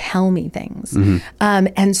people tell me things.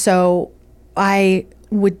 And so I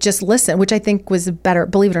would just listen, which I think was better.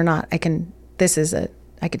 Believe it or not, I can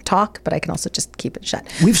talk, but I can also just keep it shut.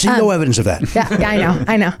 We've seen no evidence of that. Yeah,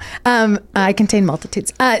 I know. I contain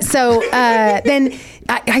multitudes. Then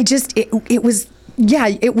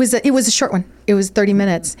it was a short one. It was 30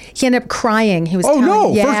 minutes. He ended up crying. He was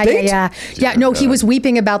first date? Yeah. No, he was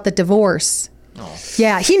weeping about the divorce.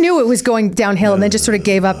 Yeah, he knew it was going downhill and then just sort of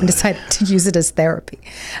gave up and decided to use it as therapy.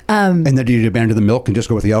 And then did you abandon the milk and just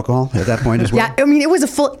go with the alcohol at that point as well? Yeah, I mean, it was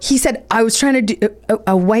he said, I was trying to do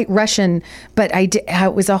a white Russian, but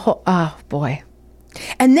it was a whole, oh boy.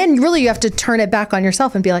 And then really you have to turn it back on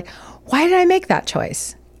yourself and be like, why did I make that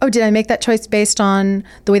choice? Oh, did I make that choice based on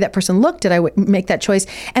the way that person looked? Did I make that choice?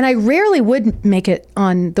 And I rarely would make it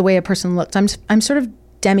on the way a person looked. I'm sort of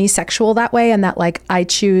demisexual that way, and that like I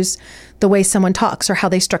choose the way someone talks or how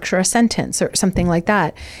they structure a sentence or something like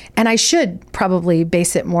that. And I should probably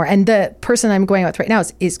base it more. And the person I'm going with right now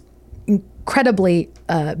is incredibly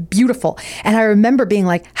beautiful. And I remember being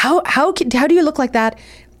like, how do you look like that?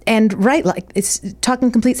 And like it's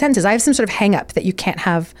talking complete sentences. I have some sort of hang up that you can't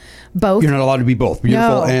have both. You're not allowed to be both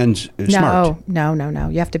beautiful and smart. No.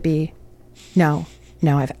 You have to be no.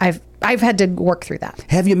 I've had to work through that.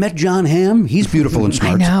 Have you met John Hamm? He's beautiful and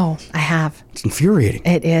smart. I know. I have. It's infuriating.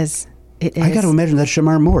 It is. I got to imagine that's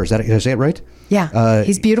Shamar Moore. Did I say it right? Yeah.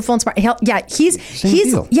 He's beautiful and smart.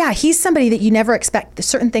 He's somebody that you never expect.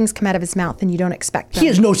 Certain things come out of his mouth and you don't expect them. He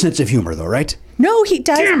has no sense of humor, though, right? No, he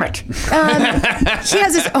does. Damn it! He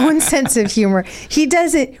has his own sense of humor. He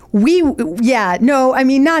does it. I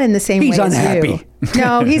mean, not in the same way as you. He's unhappy.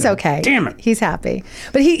 No, he's okay. Damn it. He's happy.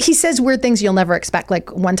 But he says weird things you'll never expect.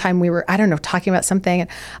 Like one time we were, talking about something. And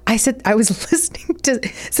I said, I was listening to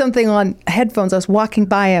something on headphones. I was walking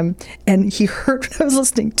by him and he heard what I was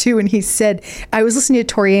listening to. And he said, I was listening to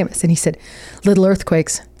Tori Amos. And he said, Little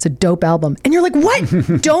Earthquakes. It's a dope album. And you're like,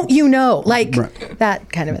 what? Don't you know? Like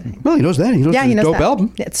that kind of a thing. Well, he knows that. He knows it's a dope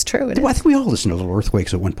album. It's true. I think we all listen to Little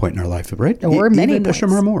Earthquakes at one point in our life, right? Or many Even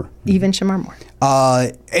Shamar Moore. Even Shamar Moore.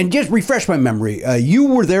 And just refresh my memory. You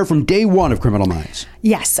were there from day one of Criminal Minds.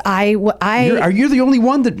 Yes, Are you the only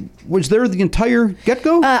one that was there the entire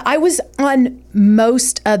get-go? I was on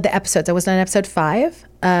most of the episodes. I was on episode 5.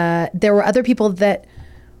 There were other people that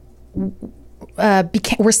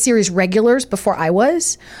were series regulars before I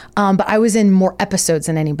was, but I was in more episodes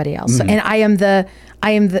than anybody else. So, and I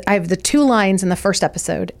have the 2 lines in the first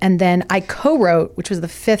episode, and then I co-wrote, which was the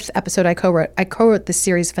 5th episode I co-wrote the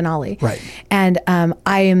series finale. Right. And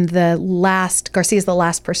I am the last, Garcia's the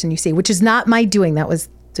last person you see, which is not my doing. That was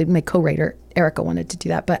my co-writer, Erica, wanted to do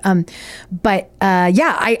that.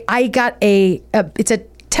 I got it's a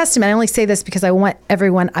testament. I only say this because I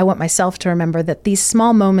want myself to remember that these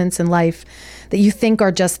small moments in life that you think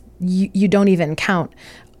are just, you don't even count,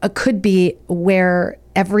 could be where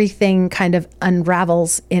everything kind of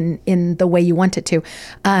unravels in the way you want it to.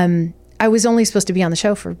 I was only supposed to be on the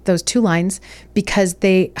show for those 2 lines because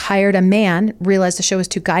they hired a man, realized the show was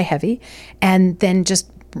too guy heavy, and then just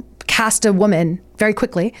cast a woman very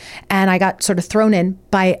quickly. And I got sort of thrown in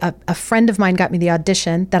by a friend of mine, got me the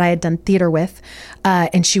audition that I had done theater with.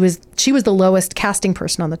 And she was the lowest casting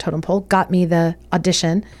person on the totem pole, got me the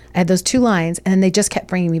audition. I had those 2 lines, and then they just kept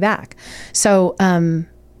bringing me back. So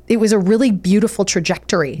it was a really beautiful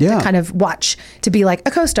trajectory to kind of watch, to be like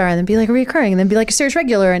a co-star and then be like a recurring and then be like a series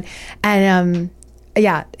regular.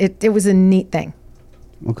 It was a neat thing.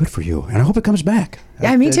 Well, good for you. And I hope it comes back.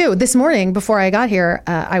 Yeah, me too. This morning, before I got here,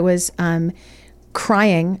 I was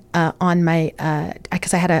crying on my,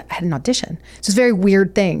 because I had an audition. So it's a very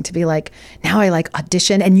weird thing to be like, now I like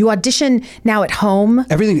audition, and you audition now at home.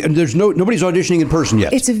 Everything, there's nobody's auditioning in person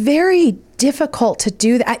yet. It's very difficult to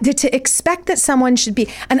do that, to expect that someone should be,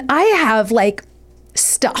 and I have like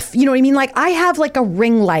stuff, you know what I mean? Like I have like a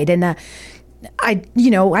ring light and I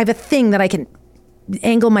have a thing that I can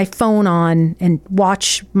angle my phone on and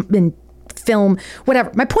watch and film,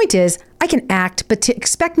 whatever. My point is, I can act, but to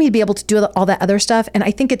expect me to be able to do all that other stuff, and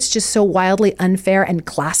I think it's just so wildly unfair and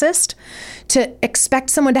classist to expect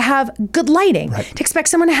someone to have good lighting, to expect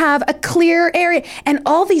someone to have a clear area, and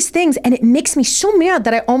all these things, and it makes me so mad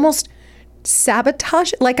that I almost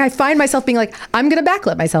sabotage it. Like, I find myself being like, I'm going to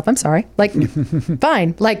backlit myself. I'm sorry. Like,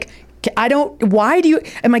 fine. Like,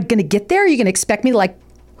 am I going to get there? Are you going to expect me to like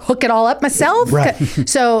hook it all up myself? Right.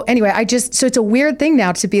 So anyway, so it's a weird thing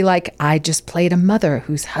now to be like, I just played a mother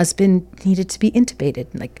whose husband needed to be intubated,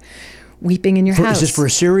 like weeping in your house. Is this for a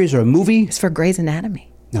series or a movie? It's for Grey's Anatomy.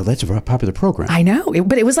 No, that's a very popular program. I know,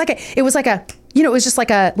 but it was like a, you know, it was just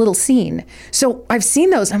like a little scene. So I've seen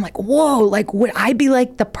those. I'm like, whoa, like, would I be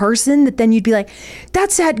like the person that then you'd be like,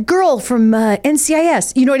 that's that girl from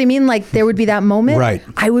NCIS. You know what I mean? Like, there would be that moment. Right.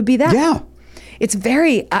 I would be that. Yeah. It's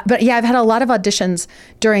very, but yeah, I've had a lot of auditions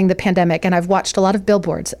during the pandemic, and I've watched a lot of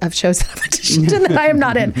billboards of shows that I've auditioned and that I am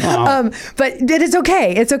not in. But it is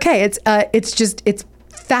okay. It's okay. It's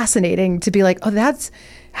fascinating to be like, oh, that's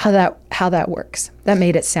how that works. That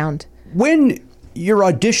made it sound. When you're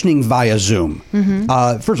auditioning via Zoom,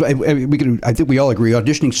 first of all, I think we all agree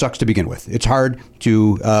auditioning sucks to begin with. It's hard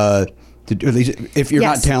to at least if you're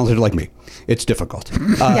not talented like me, it's difficult.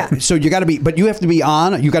 So you got to be, but you have to be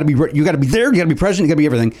on. You got to be there. You got to be present. You got to be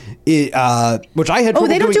everything. Which I had. Oh,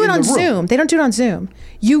 they don't do it on Zoom. They don't do it on Zoom.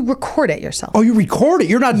 You record it yourself. Oh, you record it.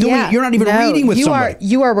 You're not doing. You're not even reading with somebody.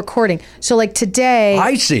 You are recording. So like today.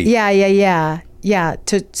 I see. Yeah.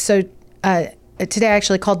 Today I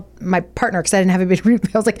actually called my partner because I didn't have anybody to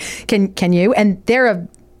read. I was like, can you? And they're a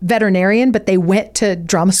veterinarian, but they went to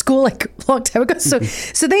drama school like a long time ago. So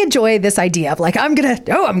they enjoy this idea of like, I'm gonna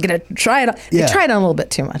try it. They try it on a little bit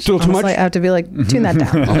too much. Too much? I have to be like, tune that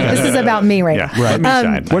down. This is about me right now.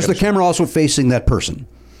 Right. Was the camera also facing that person?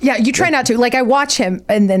 Yeah, you try not to. Like, I watch him,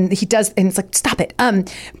 and then he does, and it's like, stop it. You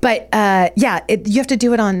have to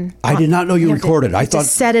do it on. I did not know you recorded. I thought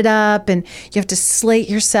set it up, and you have to slate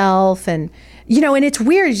yourself, and and it's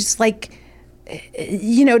weird. It's just like,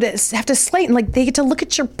 to have to slate, and like they get to look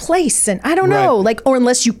at your place, and I don't know, like, or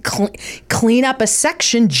unless you clean up a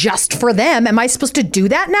section just for them. Am I supposed to do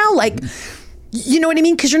that now? Like. You know what I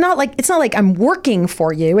mean? Because you're not like, it's not like I'm working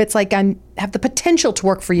for you. It's like I have the potential to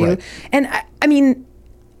work for you. Right. And I mean,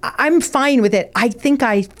 I'm fine with it. I think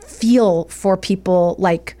I feel for people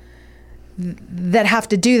like that have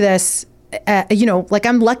to do this. Like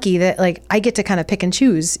I'm lucky that like I get to kind of pick and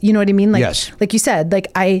choose. You know what I mean? Like, yes. Like you said, like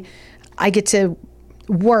I get to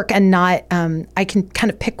work and not, I can kind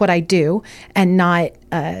of pick what I do and not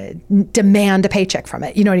demand a paycheck from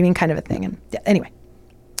it. You know what I mean? Kind of a thing. And anyway.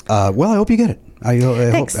 Well, I hope you get it. I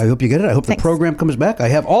hope you get it. I hope the program comes back. I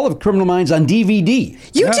have all of Criminal Minds on DVD.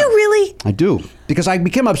 You do really? I do. Because I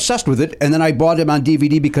became obsessed with it, and then I bought him on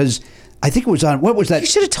DVD because I think it was on, what was that? You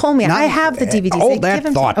should have told me. I have the DVDs. Hold that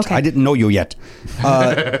thought. Okay. I didn't know you yet.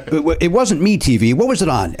 It wasn't Me TV. What was it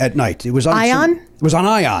on at night? It was on Ion? It was on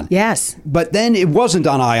Ion. Yes. But then it wasn't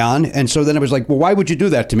on Ion, and so then I was like, well, why would you do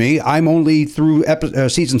that to me? I'm only through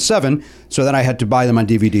season 7, so then I had to buy them on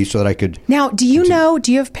DVD so that I could... Now, do you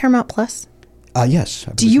have Paramount Plus? Yes.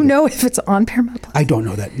 Do you know if it's on Paramount Plus? I don't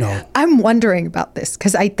know that, no. I'm wondering about this,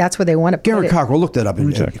 because that's where they want to put Garrett it. Cockrell looked that up.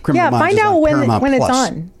 Find out when it's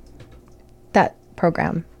on, that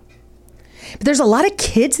program. But there's a lot of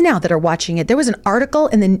kids now that are watching it. There was an article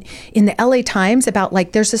in the LA Times about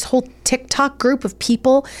like there's this whole TikTok group of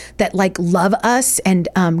people that like love us, and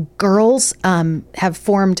girls have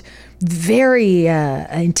formed very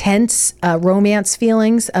intense romance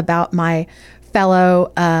feelings about my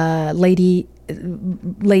fellow lady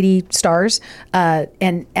stars,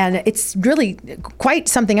 and it's really quite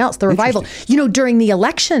something else. The revival, during the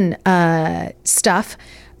election stuff.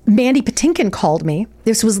 Mandy Patinkin called me.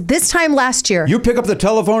 This was this time last year. You pick up the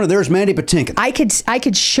telephone and there's Mandy Patinkin. I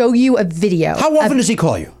could show you a video. How often does he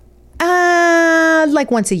call you? Like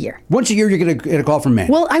once a year. Once a year, you're going to get a call from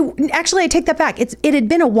Mandy. Well, I take that back. It had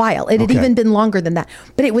been a while. It had even been longer than that.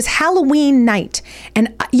 But it was Halloween night,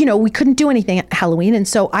 and we couldn't do anything at Halloween, and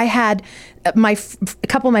so I had a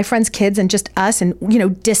couple of my friends' kids and just us, and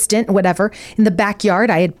distant whatever in the backyard.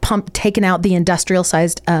 I had taken out the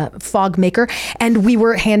industrial-sized fog maker, and we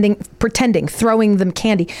were throwing them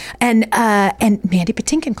candy, and Mandy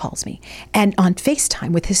Patinkin calls me, and on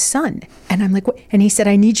FaceTime with his son, and I'm like, what? And he said,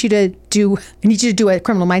 I need you to do a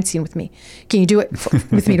Criminal Minds scene with me. Can you do it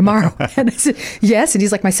with me tomorrow? And I said, yes. And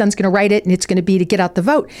he's like, my son's going to write it, and it's going to be to get out the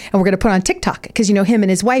vote, and we're going to put it on TikTok because him and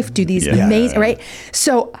his wife do these amazing, right?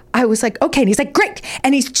 So I was like, okay. And he's like, great.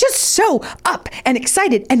 And he's just so up and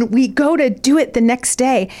excited. And we go to do it the next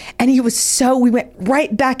day. And we went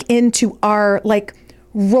right back into our like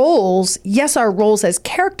roles, yes, our roles as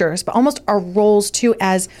characters, but almost our roles too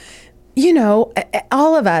as, you know,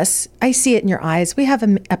 all of us, I see it in your eyes. We have a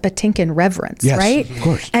Patinkin reverence, yes, right? Of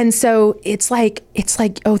course. And so it's like,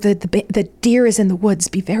 oh, the deer is in the woods.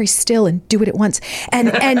 Be very still and do it at once. And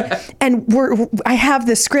I have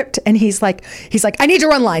the script, and he's like, I need to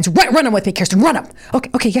run lines. Run them with me, Kirsten. Run them.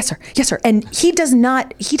 Okay, yes, sir. And he does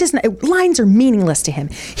not. Lines are meaningless to him.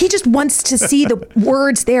 He just wants to see the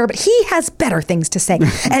words there, but he has better things to say,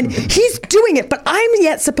 and he's doing it. But I'm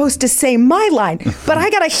yet supposed to say my line, but I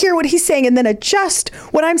gotta hear what he's saying and then adjust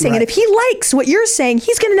what I'm saying. Right. And if he likes what you're saying,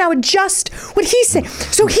 he's going to now adjust what he's saying.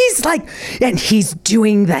 So he's like, and he's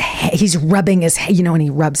doing he's rubbing his, you know, and he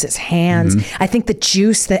rubs his hands. Mm-hmm. I think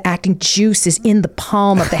the acting juice is in the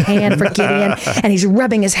palm of the hand for Gideon, and he's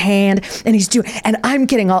rubbing his hand, and and I'm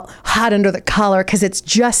getting all hot under the collar because it's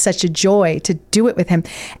just such a joy to do it with him.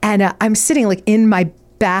 And I'm sitting like in my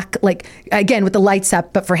back, like again with the lights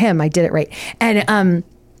up, but for him, I did it right.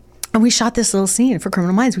 And we shot this little scene for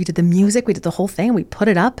Criminal Minds. We did the music, we did the whole thing, we put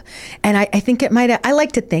it up. And I think it might have, I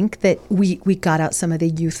like to think that we got out some of the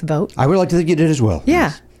youth vote. I would like to think you did as well.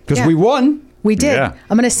 Yeah. Because we won. We did. Yeah.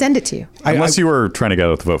 I'm going to send it to you. Unless you were trying to get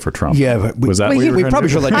out the vote for Trump. Yeah. But was that what you were we trying probably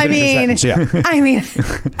to do? should let you finish your sentence.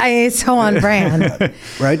 Yeah. It's so on brand.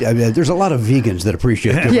 Right? I mean, there's a lot of vegans that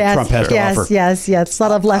appreciate what Trump has to offer. Yes. A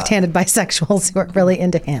lot of left-handed bisexuals who are really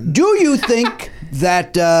into him. Do you think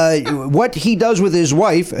that what he does with his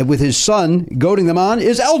wife, with his son, goading them on,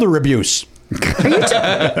 is elder abuse? Are you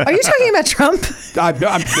talking about Trump? I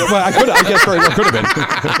guess very well could have been.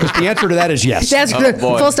 Because the answer to that is yes. That's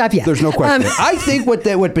full stop. Yeah. There's no question. I think what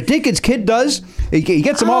Patinkin's kid does, he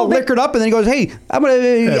gets them all liquored up, and then he goes, "Hey, I'm going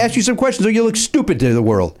to ask you some questions, or you look stupid to the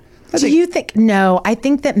world." Do you think? No, I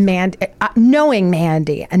think that knowing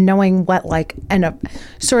Mandy and knowing what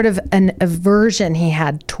sort of an aversion he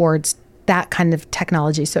had towards that kind of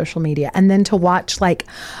technology, social media, and then to watch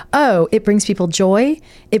it brings people joy,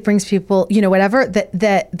 it brings people, you know, whatever,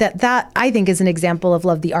 that I think is an example of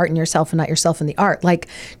love the art in yourself and not yourself in the art.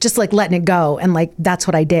 Just letting it go, and that's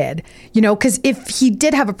what I did, you know, because if he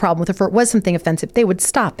did have a problem with it, or it was something offensive, they would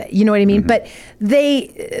stop it, you know what I mean? Mm-hmm. But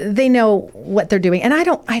they know what they're doing, and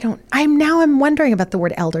I'm wondering about the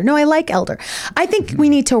word elder. No, I like elder. I think we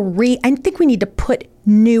need to put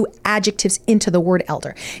new adjectives into the word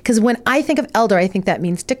elder, because when I think of elder, I think that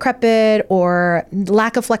means decrepit or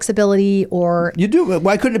lack of flexibility, or you do.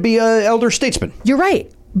 Why couldn't it be an elder statesman? You're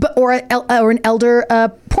right, but or an elder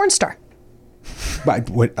porn star.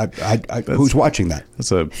 Who's watching that?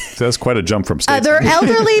 That's quite a jump from statesman. They're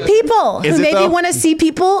elderly people who maybe want to see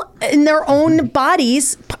people in their own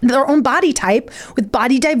bodies, their own body type, with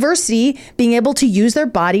body diversity, being able to use their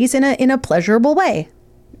bodies in a pleasurable way.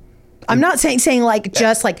 I'm not saying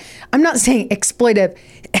I'm not saying exploitive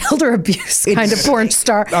elder abuse kind of porn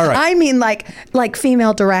star. All right. I mean like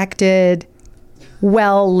female directed,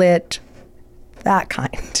 well lit, that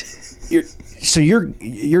kind.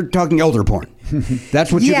 You're talking elder porn.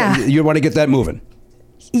 That's what you want to get that moving.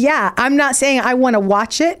 Yeah, I'm not saying I want to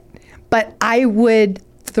watch it, but I would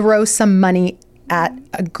throw some money at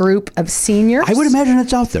a group of seniors. I would imagine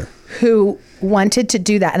it's out there who wanted to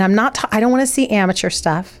do that, and I don't want to see amateur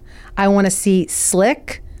stuff. I want to see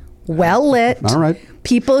slick, well lit, all right,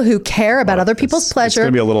 people who care about other people's pleasure. It's going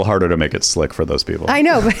to be a little harder to make it slick for those people. I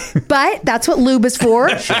know, but that's what lube is for.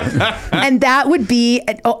 And that would be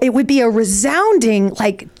a resounding,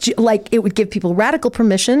 it would give people radical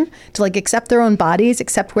permission to accept their own bodies,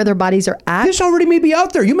 accept where their bodies are at. This already may be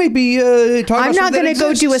out there. You may be talking about. I'm not going to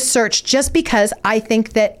go do a search just because I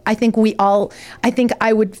think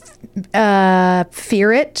I would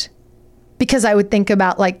fear it. Because I would think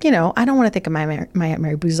about I don't want to think of my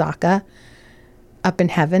Mary Buzaka up in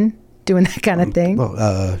heaven doing that kind of thing.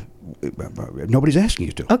 Well, nobody's asking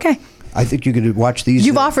you to. Okay. I think you could watch these.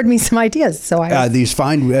 You've offered me some ideas, so these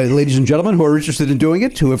fine ladies and gentlemen who are interested in doing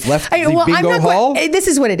it, who have left the bingo hall. This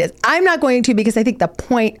is what it is. I'm not going to, because I think the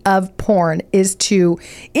point of porn is to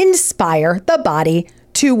inspire the body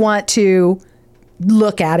to want to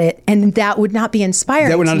look at it, and that would not be inspiring.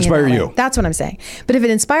 That would not inspire you. That's what I'm saying. But if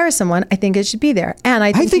it inspires someone, I think it should be there. And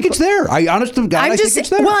I think it's there. I think it's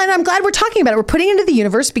there. Well, and I'm glad we're talking about it. We're putting it into the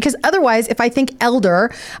universe, because otherwise, if I think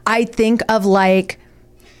elder, I think of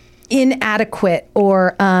inadequate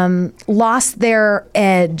or lost their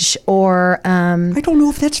edge, or I don't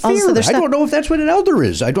know if that's fair. I don't know if that's what an elder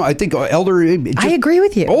is. I think elder. I agree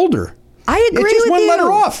with you. Older. I agree with you. It's just one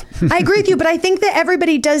letter off. I agree with you, but I think that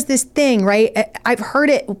everybody does this thing, right? I've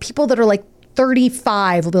heard it. People that are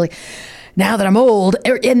 35 will be like, now that I'm old,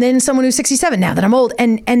 and then someone who's 67, now that I'm old.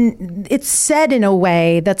 And it's said in a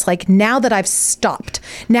way that's like, now that I've stopped,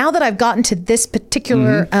 now that I've gotten to this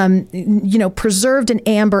particular, preserved in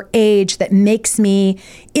amber age that makes me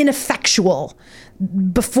ineffectual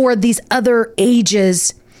before these other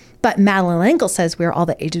ages. But Madeline L'Engle says we're all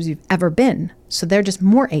the ages we've ever been. So they're just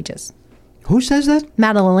more ages. Who says that?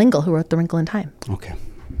 Madeline L'Engle, who wrote The Wrinkle in Time. Okay.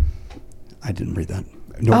 I didn't read that.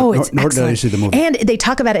 Nor did I see the movie. And they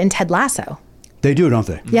talk about it in Ted Lasso. They do, don't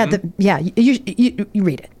they? Yeah, you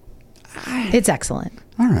read it. It's excellent.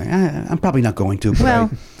 All right. I'm probably not going to,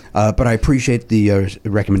 but I appreciate the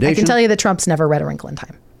recommendation. I can tell you that Trump's never read A Wrinkle in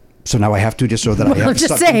Time. So now I have to, just so that I have I'm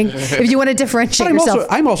just saying, if you want to differentiate yourself.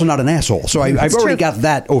 I'm also not an asshole, so I've already got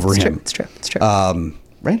that over him. It's true.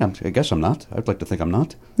 Right? I guess I'm not. I'd like to think I'm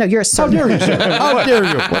not. No, you're a sir. How dare you, sir? How dare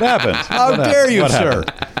you? What happened? How dare you, sir?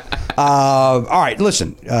 All right,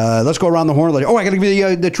 listen. Let's go around the horn. I got to give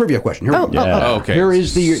you the trivia question. Here we go. Okay. Here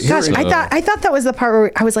is the. Gosh, I thought that was the part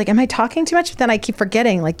where I was like, am I talking too much? But then I keep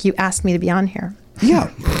forgetting. Like, you asked me to be on here.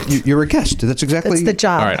 Yeah, you're a guest. That's exactly. That's the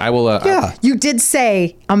job. All right, I will. Yeah. You did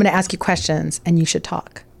say I'm going to ask you questions and you should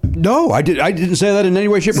talk. No, I didn't say that in any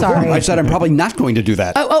way, shape, or form. I said I'm probably not going to do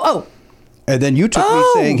that. Oh. And then you took me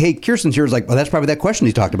saying, "Hey, Kirsten's here." Is like, well, that's probably that question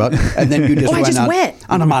he talked about. And then you just went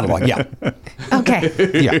on a monologue. Yeah.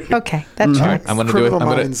 Okay. Yeah. Okay. That's true. I'm going to do it. Criminal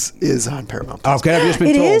Minds is on Paramount. Okay, I've just been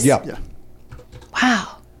It told. is? Yeah.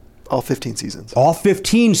 Wow. All 15 seasons. All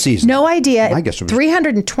 15 seasons. No idea. I guess it was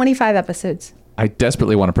 325 episodes. I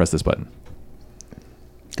desperately want to press this button.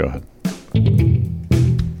 Go ahead.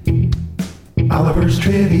 Oliver's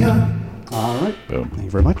Trivia. All right. Boom. Thank you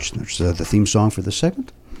very much. There's the theme song for the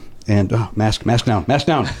segment. And mask down.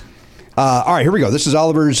 All right, here we go. This is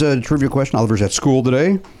Oliver's trivia question. Oliver's at school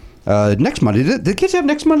today. Next Monday. Did kids have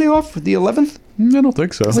next Monday off? The 11th? I don't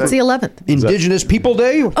think so. What's the 11th? Indigenous People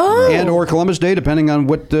Day and or Columbus Day, depending on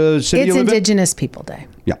what city It's you live in. Indigenous People Day.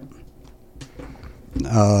 Yeah.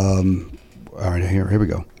 All right, here we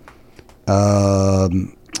go.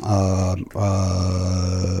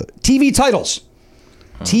 TV titles.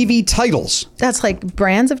 TV titles. That's like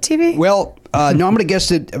brands of TV? Well, no, I'm going to guess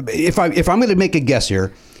that if I'm going to make a guess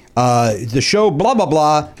here, the show blah blah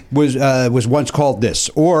blah was once called this,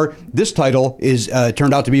 or this title is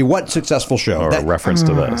turned out to be what successful show? Or a reference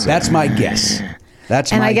to this. That's my guess.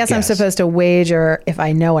 And I guess I'm supposed to wager if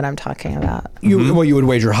I know what I'm talking about. Well, you would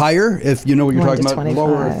wager higher if you know what you're 1 to talking about.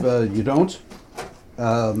 25. Lower if you don't.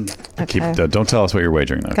 Okay. Don't tell us what you're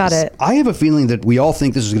wagering though. Got it. I have a feeling that we all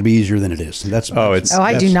think this is going to be easier than it is.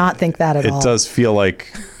 I do not think that at all. It does feel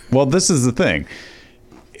like, well, this is the thing.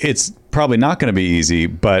 It's probably not going to be easy,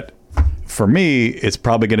 but for me, it's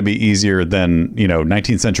probably going to be easier than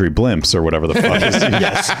 19th century blimps or whatever the fuck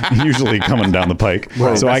is usually coming down the pike.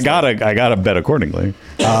 Right. So I gotta bet accordingly.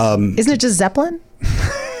 Isn't it just Zeppelin?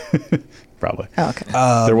 Probably. Oh, okay.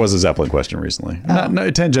 There was a Zeppelin question recently, not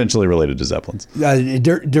tangentially related to Zeppelins.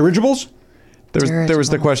 Dirigibles. There was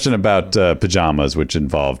the question about pajamas, which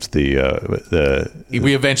involved the.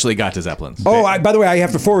 We eventually got to Zeppelins. Oh, by the way, I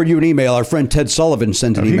have to forward you an email. Our friend Ted Sullivan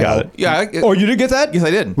sent an email. He got it. Yeah. You did get that? Yes, I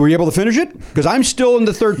did. Were you able to finish it? Because I'm still in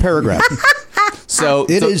the third paragraph.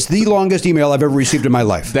 It is the longest email I've ever received in my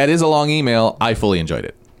life. That is a long email. I fully enjoyed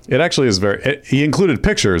it. It actually is he included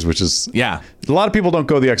pictures, which is a lot of people don't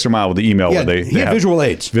go the extra mile with the email. Yeah, where he had visual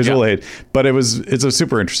aids. Aid, but it's a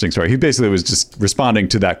super interesting story. He basically was just responding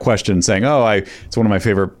to that question, saying, it's one of my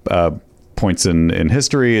favorite points in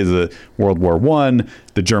history is the World War I.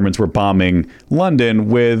 The Germans were bombing London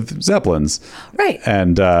with Zeppelins, right?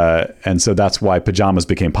 And so that's why pajamas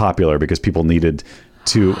became popular, because people needed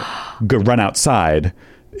to run outside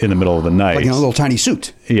in the middle of the night, like in a little tiny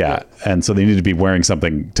suit. Yeah, and so they needed to be wearing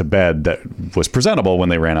something to bed that was presentable when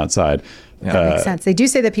they ran outside. That makes sense. They do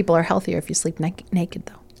say that people are healthier if you sleep naked,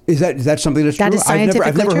 though. Is that something that's that true? Is scientifically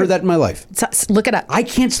I've never true. heard that in my life. Look it up. I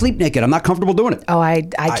can't sleep naked. I'm not comfortable doing it. Oh, I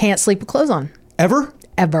can't sleep with clothes on. Ever?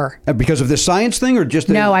 Because of this science thing, or just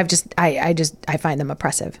no? I find them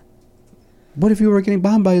oppressive. What if you were getting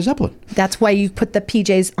bombed by a Zeppelin? That's why you put the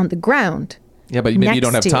PJs on the ground. Yeah, but maybe you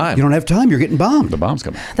don't have time. You don't have time. You're getting bombed. The bomb's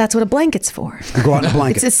coming. That's what a blanket's for. You go out in a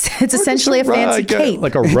blanket. It's essentially a fancy cape.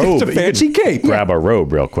 Like a robe. It's a fancy cape. Grab a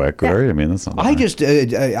robe real quick, right? I mean, that's not.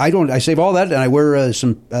 I save all that, and I wear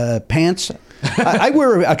some pants. I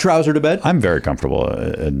wear a trouser to bed. I'm very comfortable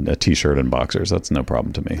in a t-shirt and boxers. That's no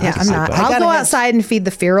problem to me. Yeah, I'm not. I'll go outside and feed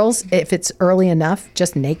the ferals if it's early enough,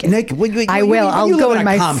 just naked. I will. I'll go in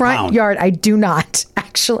my front yard. I do not,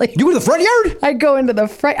 actually. You go to the front yard? I go into the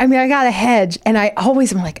front. I mean, I got a hedge, and I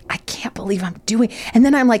always am like, I can't believe I'm doing. And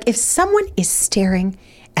then I'm like, if someone is staring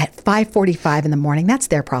at 5:45 in the morning. That's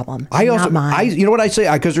their problem. Not mine. You know what I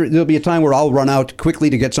say? Because there'll be a time where I'll run out quickly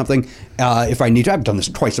to get something if I need to. I've done this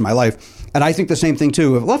twice in my life. And I think the same thing,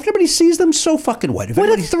 too. If everybody sees them, so fucking what?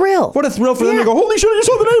 What a thrill. What a thrill for them to go, holy shit, I just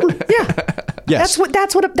saw the neighbor. Yeah. Yes.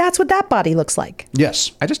 That's what that body looks like.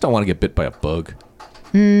 Yes. I just don't want to get bit by a bug.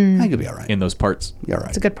 I think you'll be all right. In those parts. You're all right.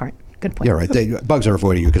 That's a good point. Good point. You're right. Bugs are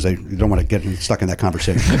avoiding you because they don't want to get stuck in that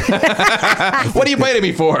conversation. What are you biting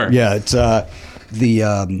me for? Yeah, it's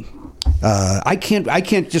I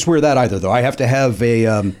can't just wear that either, though. I have to have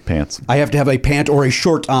a pants. I have to have a pant or a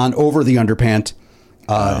shirt on over the underpant,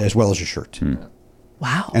 as well as a shirt.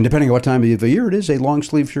 Wow. And depending on what time of the year it is, a long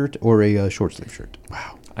sleeve shirt or a short sleeve shirt.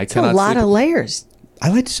 Wow. It's a lot of layers. I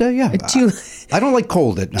like to say, yeah. I don't like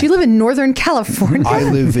cold at night. Do you live in Northern California? I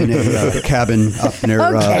live in a cabin up near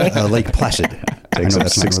Lake Placid. Takes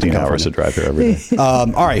us 16 hours to drive here every day. All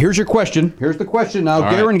right, here's your question. Here's the question now.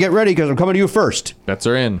 Garen, get ready because I'm coming to you first. Bets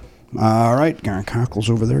are in. All right, Garen Cockles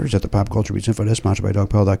over there is at the Pop Culture Beats Info Desk, sponsored by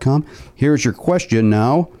DogPile.com. Here's your question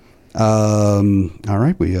now. All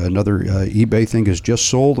right, another eBay thing is just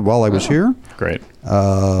sold while I was here. Great.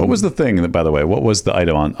 What was the thing, by the way? What was the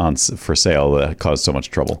item on for sale that caused so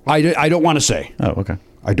much trouble? I don't want to say. Oh, okay.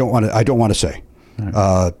 I don't want to say.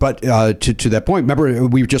 Right. But to that point, remember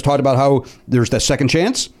we just talked about how there's that second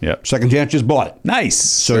chance. Yeah. Second chance just bought it. Nice.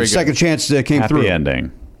 So the second chance came through. Happy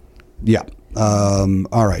ending. Yeah.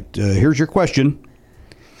 All right. Here's your question.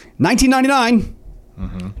 1999.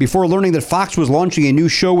 Before learning that Fox was launching a new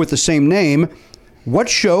show with the same name, what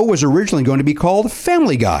show was originally going to be called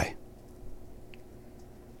Family Guy?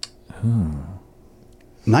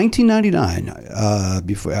 1999.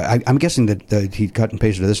 Before I'm guessing that he cut and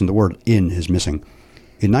pasted this, and the word "in" is missing.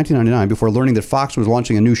 In 1999, before learning that Fox was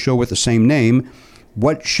launching a new show with the same name,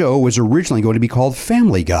 what show was originally going to be called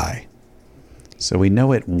Family Guy? So we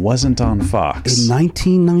know it wasn't on Fox. In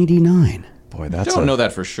 1999. Boy, I don't know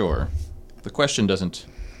that for sure. The question doesn't.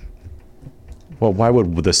 Well, why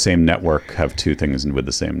would the same network have two things with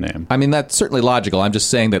the same name? I mean, that's certainly logical. I'm just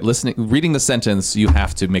saying that reading the sentence, you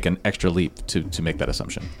have to make an extra leap to make that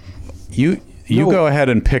assumption. You go ahead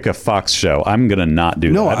and pick a Fox show. I'm going to not do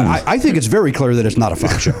that. No, I think it's very clear that it's not a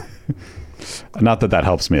Fox show. Not that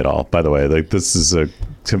helps me at all, by the way. Like, this is a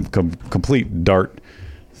complete dart.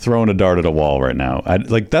 Throwing a dart at a wall right now.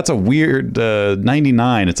 That's a weird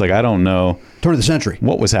 99. It's like, I don't know. Turn of the century.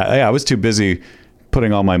 What was happening? I was too busy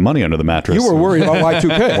putting all my money under the mattress. You were worried about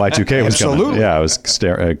Y2K. Y2K was Absolutely. coming. Yeah, I was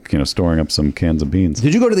storing up some cans of beans.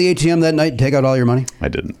 Did you go to the ATM that night and take out all your money? I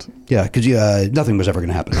didn't. Yeah, because nothing was ever going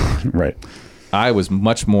to happen. Right. I was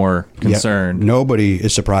much more concerned. Yeah, nobody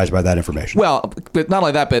is surprised by that information. Well, but not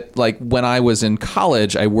only that, but like when I was in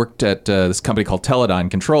college, I worked at this company called Teledyne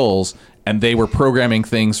Controls, and they were programming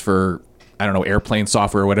things for, I don't know, airplane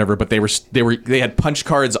software or whatever. But they had punch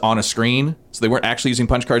cards on a screen, so they weren't actually using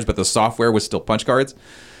punch cards, but the software was still punch cards.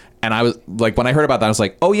 And I was like, when I heard about that, I was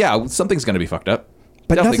like, oh yeah, something's going to be fucked up.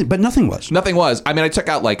 But nothing was. Nothing was. I mean, I took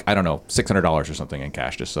out like, I don't know, $600 or something in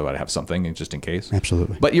cash just so I'd have something just in case.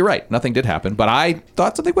 Absolutely. But you're right. Nothing did happen. But I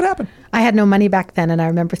thought something would happen. I had no money back then, and I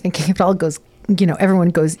remember thinking if it all goes, everyone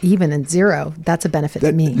goes even and zero, that's a benefit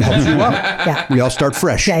to me. Helps you out. Yeah. We all start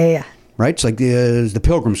fresh. Yeah. Right? It's like the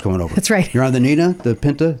Pilgrims coming over. That's right. You're on the Nina, the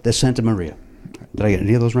Pinta, the Santa Maria. Did I get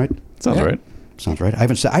any of those right? Sounds right. Sounds right.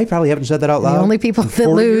 I probably haven't said that out loud. The only people that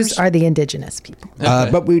lose years. Are the indigenous people.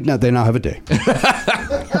 But they now have a day.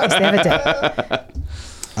 Yes, they have a day.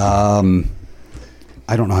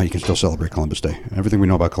 I don't know how you can still celebrate Columbus Day. Everything we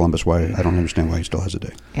know about Columbus, I don't understand why he still has a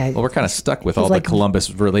day. Yeah, well, we're kind of stuck with all the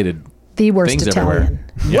Columbus-related the worst things Italian.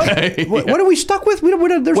 everywhere. What are we stuck with?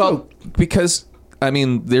 Because I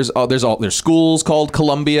mean, there's schools called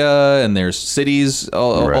Columbia, and there's cities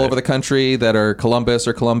all over the country that are Columbus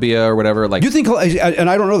or Columbia or whatever. Like, you think, and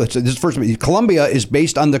I don't know this. This is first. Columbia is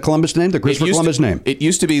based on the Columbus name, the Christopher Columbus name. It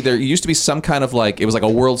used to be there. Used to be some kind of like it was like a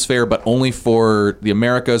World's Fair, but only for the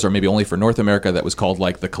Americas or maybe only for North America. That was called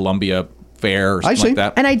like the Columbia Fair or something like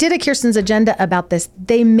that. And I did a Kirsten's Agenda about this.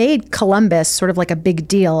 They made Columbus sort of like a big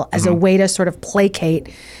deal as a way to sort of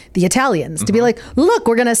placate the Italians, to be like, look,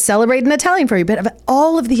 we're going to celebrate an Italian for you. But of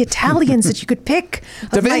all of the Italians that you could pick,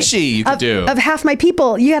 Da Vinci, you could do. Of half my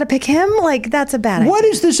people, you got to pick him? Like, that's a bad idea. What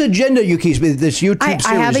is this agenda you keep, this YouTube series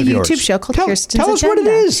I have a of yours? YouTube show called Kirsten's Agenda. Tell us what it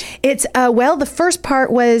is. It's, the first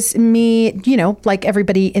part was me, like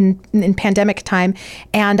everybody in pandemic time,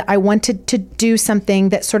 and I wanted to do something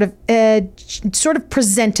that sort of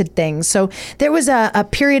presented things. So there was a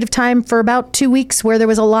period of time for about 2 weeks where there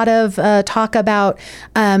was a lot of talk about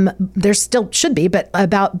there still should be, but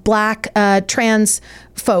about Black trans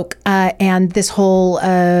folk and this whole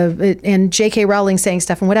and J.K. Rowling saying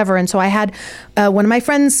stuff and whatever. And so I had one of my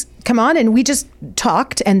friends come on and we just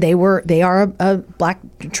talked, and they are a Black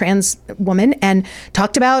trans woman, and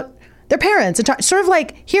talked about their parents and sort of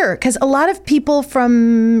like here, because a lot of people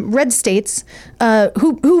from red states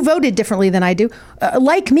who voted differently than I do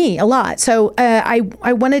like me a lot. So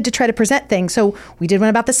I wanted to try to present things. So we did one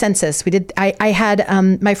about the census. I had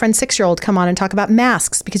my friend's 6-year-old come on and talk about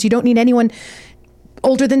masks, because you don't need anyone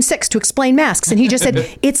older than 6 to explain masks. And he just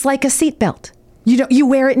said, it's like a seatbelt. You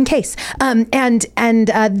wear it in case. And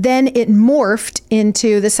then it morphed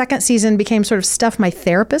into, the second season became sort of stuff my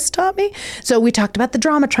therapist taught me. So we talked about the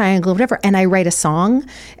drama triangle, whatever. And I write a song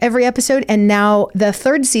every episode. And now the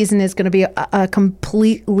third season is going to be a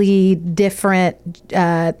completely different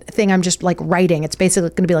thing. I'm just like writing. It's basically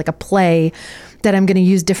going to be like a play that I'm going to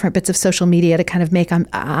use different bits of social media to kind of make.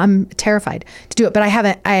 I'm terrified to do it, but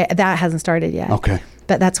that hasn't started yet. Okay.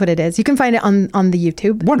 But that's what it is. You can find it on the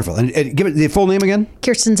YouTube. Wonderful. And give it the full name again?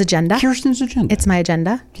 Kirsten's Agenda. Kirsten's Agenda. It's my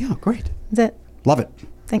agenda. Yeah, great. That's it. Love it.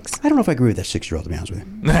 Thanks. I don't know if I agree with that 6-year-old, to be honest with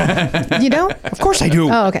you. You don't? Of course I do.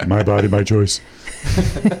 Oh, okay. My body, my choice.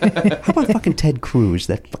 How about fucking Ted Cruz,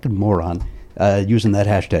 that fucking moron, using that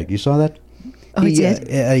hashtag? You saw that? Oh, he did?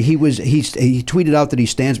 He tweeted out that he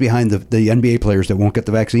stands behind the NBA players that won't get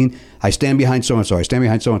the vaccine. I stand behind so-and-so. I stand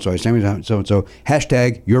behind so-and-so. I stand behind so-and-so.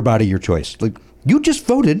 Hashtag your body, your choice. Like, you just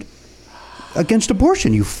voted against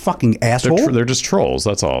abortion, you fucking asshole. They're just trolls.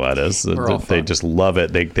 That's all that is. They just love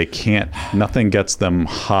it. They can't. Nothing gets them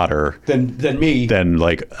hotter than me. Than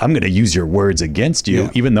like, I'm going to use your words against you,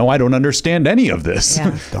 even though I don't understand any of this.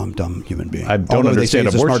 Yeah. Dumb human being. I don't understand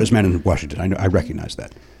he's abortion. the smartest man in Washington. I recognize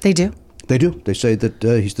that. They do. They do. They say that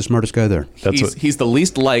he's the smartest guy there. He's the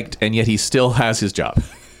least liked, and yet he still has his job.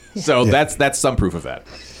 So that's some proof of that.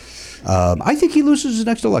 I think he loses his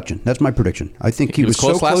next election. That's my prediction. I think he was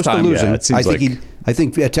so close to losing. Yeah, it seems I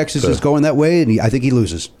think Texas is going that way, and I think he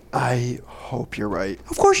loses. I hope you're right.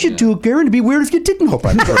 Of course you do, Garen. It'd be weird if you didn't hope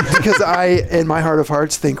I'm right. Because I, in my heart of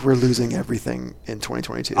hearts, think we're losing everything in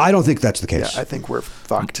 2022. I don't think that's the case. Yeah, I think we're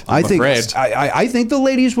fucked. I think the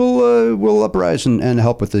ladies will uprise and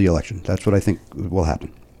help with the election. That's what I think will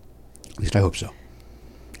happen. At least I hope so.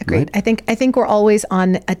 Agreed. Right? I think we're always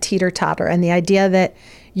on a teeter-totter, and the idea that,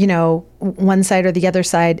 one side or the other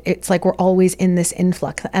side, it's like we're always in this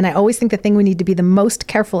influx. And I always think the thing we need to be the most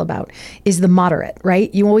careful about is the moderate,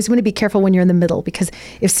 right? You always want to be careful when you're in the middle, because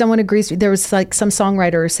if someone agrees, there was like some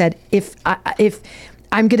songwriter who said, if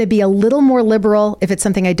I'm going to be a little more liberal if it's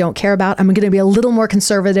something I don't care about, I'm going to be a little more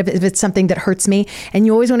conservative if it's something that hurts me. And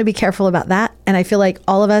you always want to be careful about that. And I feel like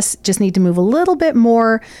all of us just need to move a little bit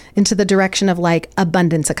more into the direction of like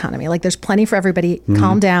abundance economy. Like there's plenty for everybody. Mm-hmm.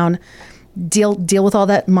 Calm down. Deal with all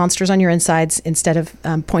that monsters on your insides instead of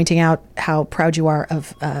pointing out how proud you are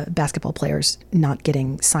of basketball players not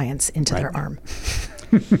getting science into their arm.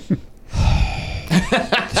 This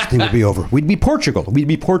thing would be over. We'd be Portugal. We'd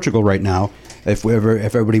be Portugal right now if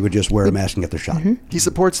everybody would just wear a mask and get their shot. Mm-hmm. He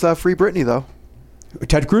supports Free Britney, though.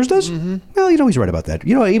 Ted Cruz does? Mm-hmm. Well, he's right about that.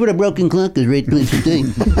 Even a broken clock is right doing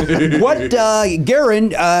something. What,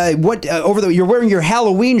 Garen? You're wearing your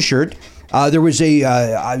Halloween shirt. There was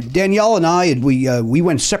Danielle and I, and we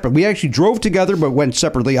went separate. We actually drove together, but went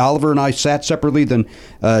separately. Oliver and I sat separately than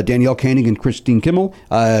Danielle Koenig and Christine Kimmel.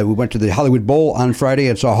 We went to the Hollywood Bowl on Friday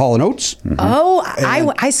and saw Hall & Oates. Mm-hmm. Oh,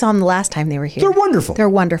 I saw them the last time they were here. They're wonderful. They're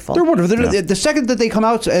wonderful. The second that they come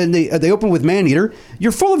out and they open with Maneater,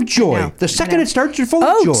 you're full of joy. The second it starts, you're full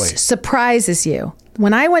of joy. Oates surprises you.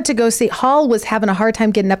 When I went to go see, Hall was having a hard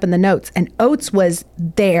time getting up in the notes, and Oates was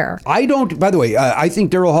there. By the way, I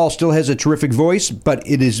think Daryl Hall still has a terrific voice, but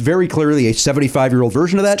it is very clearly a 75-year-old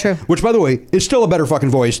version of that. True. Which, by the way, is still a better fucking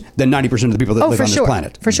voice than 90% of the people that live on this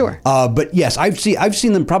planet. For sure. But yes, I've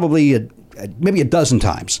seen them probably maybe a dozen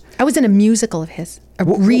times. I was in a musical of his.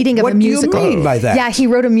 Reading of a musical. What do you mean by that? Yeah, he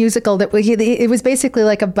wrote a musical that it was basically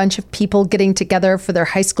like a bunch of people getting together for their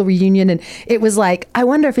high school reunion, and it was like, I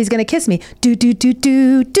wonder if he's going to kiss me. Do do do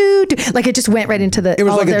do do do. Like it just went right into the. It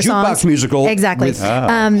was all like of a their jukebox songs. musical. Exactly. So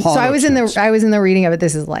I was in the reading of it.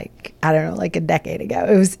 This is like, I don't know, like a decade ago.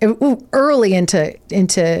 It was early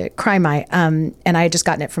into Crime Eye, and I had just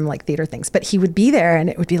gotten it from like theater things. But he would be there, and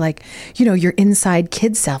it would be like, your inside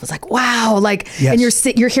kid self was like, wow, like, yes.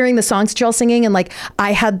 And you're hearing the songs that you're all singing, and like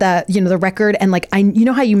I had that. The record, and like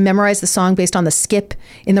how you memorize the song based on the skip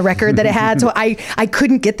in the record that it had. So I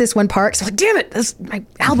couldn't get this one part. So I was like, damn it, my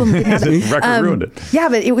album didn't have it. Record ruined it. Yeah,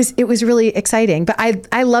 but it was really exciting. But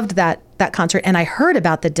I loved that concert, and I heard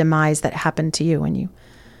about the demise that happened to you when you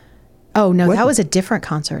Oh no, What? that was a different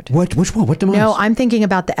concert. Which one? What demise? No, I'm thinking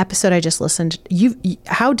about the episode I just listened.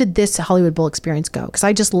 How did this Hollywood Bowl experience go? Because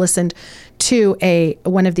I just listened to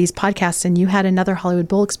one of these podcasts, and you had another Hollywood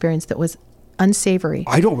Bowl experience that was unsavory.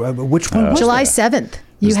 I don't. Which one? Was July that? 7th.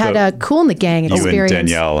 You had a Cool in the Gang experience. You and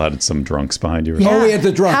Danielle had some drunks behind you. Or Yeah. Oh, we had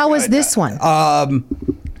the drunk. How was this one?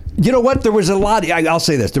 You know what? There was a lot. I'll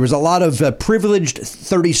say this: there was a lot of privileged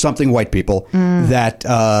 30-something white people that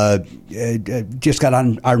just got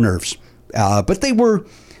on our nerves. But they were.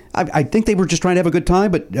 I think they were just trying to have a good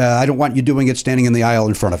time, but I don't want you doing it standing in the aisle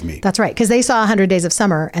in front of me. That's right, because they saw 100 Days of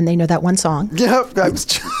Summer and they know that one song. Yep, I was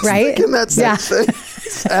just Right? thinking that same thing.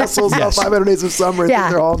 Assholes Yes. about 500 Days of Summer. Yeah.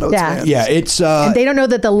 They're all notes fans. Yeah, it's. And they don't know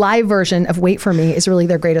that the live version of Wait For Me is really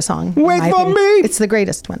their greatest song. in Wait my for opinion. me! It's the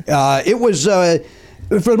greatest one. It was.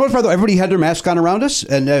 For the most part, though, everybody had their mask on around us,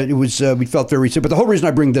 and it was we felt very safe. But the whole reason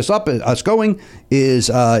I bring this up, us going, is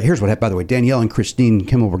here's what happened. By the way, Danielle and Christine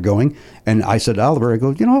Kimmel were going, and I said to Oliver, I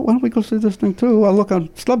go, you know what? Why don't we go see this thing too? I'll look on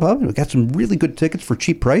StubHub. We got some really good tickets for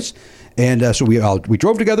cheap price, and so we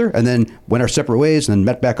drove together, and then went our separate ways, and then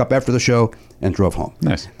met back up after the show and drove home.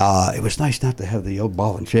 Nice. It was nice not to have the old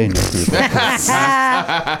ball and chain.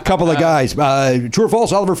 Couple of guys. True or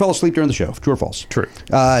false? Oliver fell asleep during the show. True or false? True.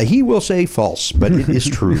 He will say false, but it is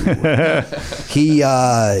true. He,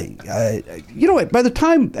 you know what? By the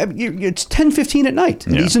time it's 10:15 at night,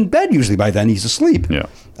 and he's in bed usually by then. He's asleep.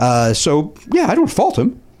 Yeah. So yeah, I don't fault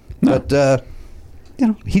him, but. You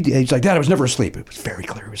know, he's like, Dad, I was never asleep. It was very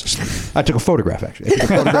clear he was asleep. I took a photograph, actually. I took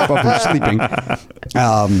a photograph of him sleeping.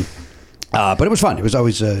 But it was fun. It was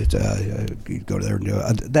always you go there and do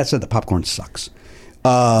it. That said, the popcorn sucks.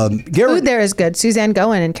 Food there is good. Suzanne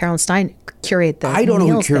Goen and Carolyn Stein curate the I don't know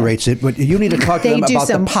who meals there. curates it, but you need to talk to They them do about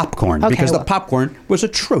some- the popcorn, Okay, because well. the popcorn was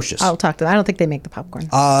atrocious. I'll talk to them. I don't think they make the popcorn.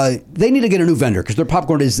 They need to get a new vendor, because their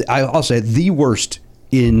popcorn is, I'll say, the worst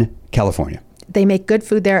in California. They make good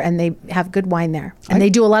food there, and they have good wine there. And they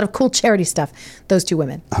do a lot of cool charity stuff, those two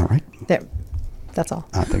women. All right. That's all.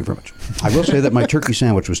 Thank you very much. I will say that my turkey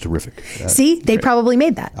sandwich was terrific. See, they probably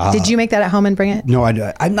made that. Did you make that at home and bring it? No, I'm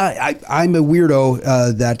not. I'm a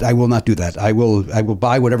weirdo that I will not do that. I will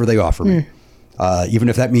buy whatever they offer me, even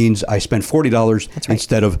if that means I spend $40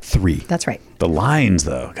 instead of $3. That's right. The lines,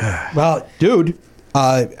 though. God. Well, dude,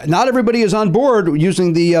 not everybody is on board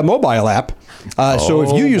using the mobile app. So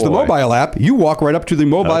if you use the mobile app, you walk right up to the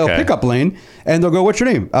mobile pickup lane, and they'll go, "What's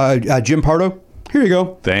your name? Jim Pardo. Here you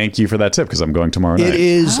go." Thank you for that tip, because I'm going tomorrow night. It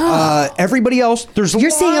is everybody else. You're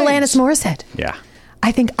seeing Alanis Morissette. Yeah.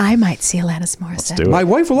 I think I might see Alanis Morissette. Let's do it. My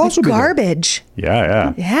wife will also be there. Garbage.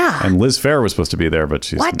 Yeah. Yeah. And Liz Fair was supposed to be there, but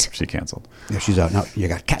she canceled. Yeah, she's out now. You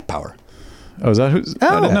got Cat Power. Oh, is that who's?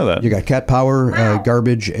 I didn't know that. You got Cat Power,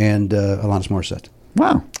 Garbage, and Alanis Morissette.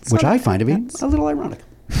 Wow. Which I find to be a little ironic.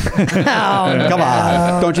 Come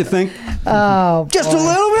on, don't you think? Oh, just a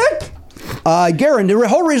little bit. Garen, the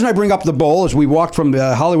whole reason I bring up the bowl is we walked from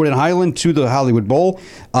Hollywood and Highland to the Hollywood Bowl,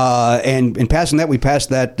 and in passing that, we passed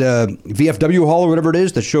that VFW hall or whatever it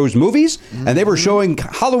is that shows movies, and they were showing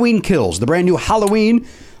Halloween Kills, the brand new Halloween.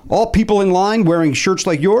 All people in line wearing shirts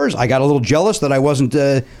like yours. I got a little jealous that I wasn't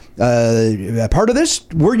a part of this.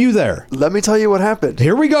 Were you there? Let me tell you what happened.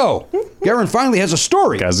 Here we go. Garen finally has a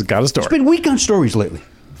story. Guy's got a story. It's been weak on stories lately.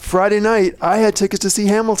 Friday night, I had tickets to see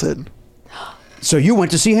Hamilton. So you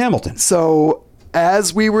went to see Hamilton. So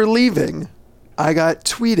as we were leaving, I got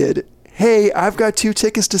tweeted, "Hey, I've got 2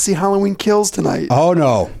 tickets to see Halloween Kills tonight. Oh,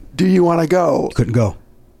 no. Do you want to go?" Couldn't go.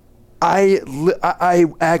 I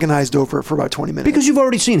agonized over it for about 20 minutes. Because you've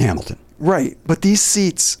already seen Hamilton. Right. But these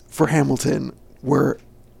seats for Hamilton were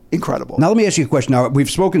incredible. Now, let me ask you a question. Now, we've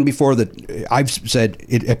spoken before that I've said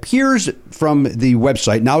it appears from the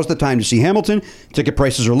website, now's the time to see Hamilton. Ticket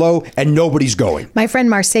prices are low, and nobody's going. my friend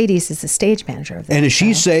Mercedes is the stage manager of that. And is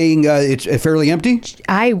she saying it's fairly empty?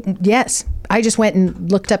 Yes. I just went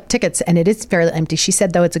and looked up tickets, and it is fairly empty. She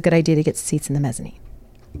said, though, it's a good idea to get seats in the mezzanine.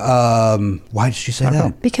 Why did she say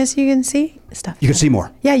that? Because you can see stuff. You can see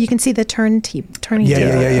more. Yeah, you can see the turning table.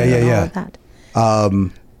 Yeah. All of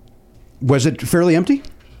that. Was it fairly empty?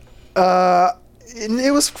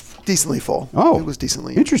 It was decently full. Oh, it was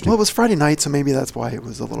decently interesting. Well, it was Friday night, so maybe that's why it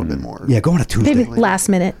was a little bit more. Yeah, going to Tuesday. Maybe last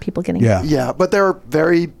minute people getting Yeah, but they're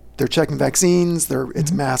checking vaccines.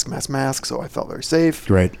 It's mask. So I felt very safe.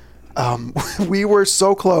 Great. We were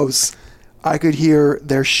so close, I could hear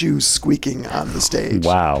their shoes squeaking on the stage.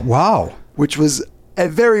 Wow. Which was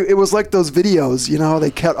it was like those videos, you know, how they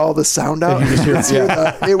cut all the sound out.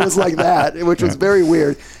 It was like that, which was very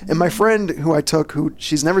weird. And my friend who I took, who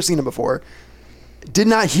she's never seen it before, did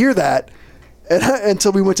not hear that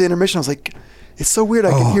until we went to intermission. I was like, It's so weird. I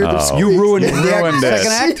can hear them scream. You ruined the Ruined it.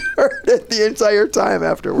 second act? She heard it the entire time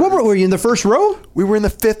afterwards. What were you in the first row? We were in the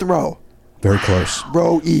 5th row. Very close.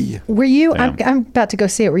 Row E. Were you? I'm about to go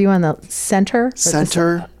see it. Were you on the center?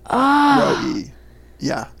 Center. Row E.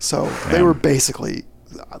 Yeah. So they were basically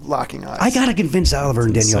locking eyes. I got to convince Oliver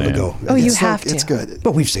and Danielle to go. Oh, you It's have to. It's good.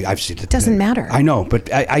 But I've seen it. Doesn't matter. I know,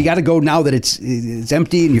 but I got to go now that it's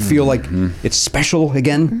empty and you feel like it's special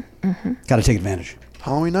again. Got to take advantage.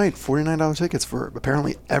 Halloween night, $49 tickets for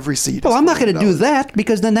apparently every seat. Well, is I'm not going to do $49. that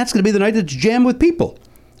because then that's going to be the night that's jammed with people.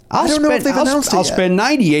 I don't know if they've announced it I'll yet. spend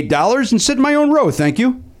 $98 and sit in my own row. Thank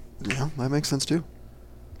you. Yeah, that makes sense too.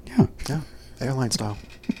 Yeah. Yeah, airline style.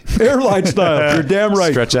 Airline style. You're damn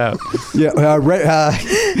right. Stretch out. Yeah,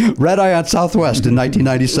 Red Eye on Southwest in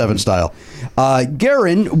 1997 style.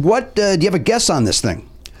 Garen, what do you have a guess on this thing?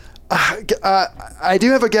 I do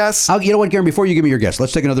have a guess. You know what, Garen? Before you give me your guess,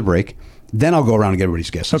 let's take another break. Then I'll go around and get everybody's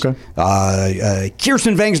guesses. Okay.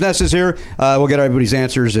 Kirsten Vangsness is here. We'll get everybody's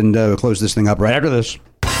answers and we'll close this thing up right after this.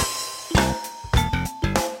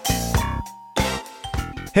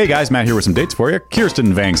 Hey guys, Matt here with some dates for you.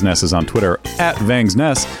 Kirsten Vangsness is on Twitter at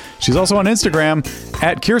Vangsness. She's also on Instagram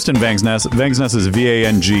at Kirsten Vangsness. Vangsness is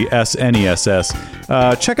Vangsness.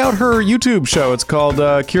 Check out her YouTube show. It's called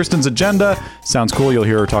Kirsten's Agenda. Sounds cool. You'll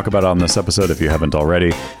hear her talk about it on this episode if you haven't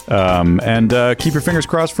already. And keep your fingers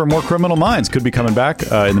crossed for more Criminal Minds. Could be coming back.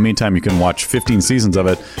 In the meantime, you can watch 15 seasons of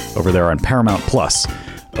it over there on Paramount Plus.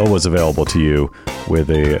 Always available to you with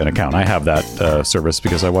an account. I have that service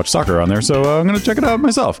because I watch soccer on there, so I'm going to check it out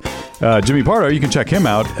myself. Jimmy Pardo, you can check him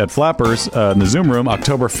out at Flappers in the Zoom Room,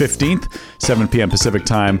 October 15th, 7 p.m. Pacific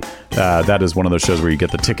time. That is one of those shows where you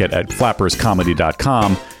get the ticket at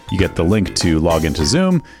flapperscomedy.com. You get the link to log into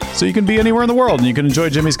Zoom, so you can be anywhere in the world and you can enjoy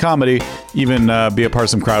Jimmy's comedy, even be a part of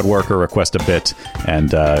some crowd work or request a bit,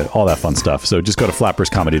 and all that fun stuff. So just go to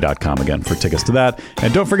flapperscomedy.com again for tickets to that.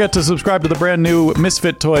 And don't forget to subscribe to the brand new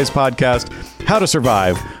Misfit Toys podcast, How to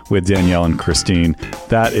Survive with Danielle and Christine.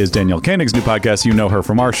 That is Danielle Koenig's new podcast. You know her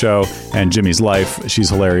from our show and Jimmy's Life. She's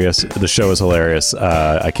hilarious. The show is hilarious.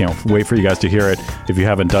 I can't wait for you guys to hear it. If you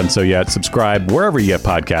haven't done so yet, subscribe wherever you get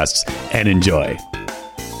podcasts and enjoy.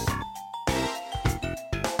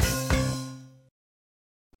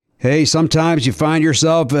 Hey, sometimes you find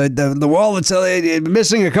yourself the wallet's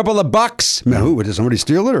missing a couple of bucks. Did somebody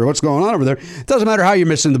steal it or what's going on over there? Doesn't matter how you're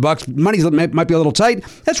missing the bucks. Money might be a little tight.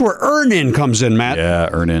 That's where Earn-In comes in, Matt. Yeah,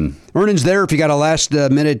 Earn-In. Earn-In's there if you got a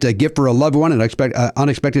last-minute gift for a loved one, an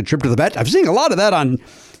unexpected trip to the vet. I've seen a lot of that on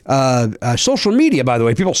social media, by the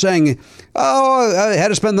way. People saying, I had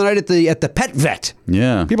to spend the night at the pet vet.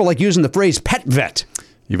 Yeah. People like using the phrase pet vet.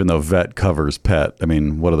 Even though vet covers pet. I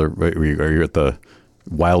mean, what other... Are you at the...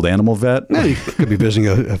 wild animal vet? Yeah, you could be visiting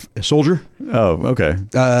a soldier. Oh, okay.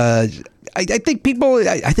 I think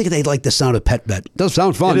I think they like the sound of pet vet. It does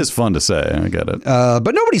sound fun. It is fun to say. I get it.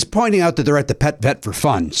 But nobody's pointing out that they're at the pet vet for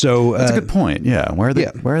fun. So that's a good point. Yeah. Why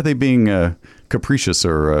are they being capricious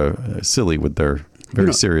or silly with their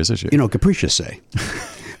very serious issue? Capricious say.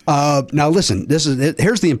 Now listen,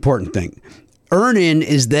 here's the important thing. Earn-In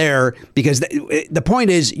is there because the point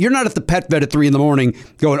is you're not at the pet vet at 3 a.m.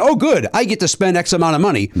 going, oh, good, I get to spend X amount of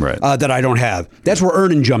money that I don't have. That's where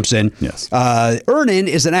Earn-In jumps in. Yes. Earn-In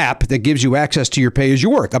is an app that gives you access to your pay as you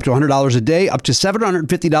work, up to $100 a day, up to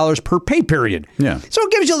 $750 per pay period. Yeah. So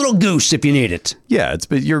it gives you a little goose if you need it. Yeah,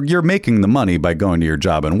 you're making the money by going to your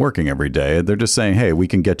job and working every day. They're just saying, hey, we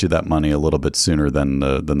can get you that money a little bit sooner than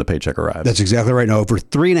the paycheck arrives. That's exactly right. Now, over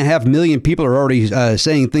 3.5 million people are already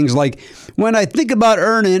saying things like, when I think about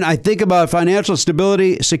Earn-In, I think about financial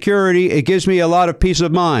stability, security. It gives me a lot of peace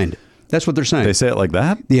of mind. That's what they're saying. They say it like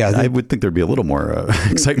that? Yeah. I would think there'd be a little more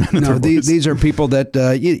excitement in their voice. These are people that,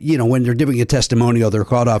 when they're giving a testimonial, they're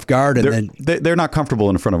caught off guard. And they're not comfortable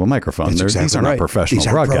in front of a microphone. These are not professional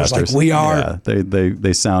broadcasters. Pros like we are. Yeah,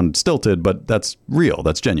 they sound stilted, but that's real.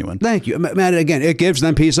 That's genuine. Thank you. Matt, again, it gives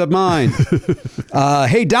them peace of mind.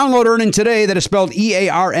 Hey, download Earn-In today. That is spelled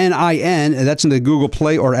EARNIN. That's in the Google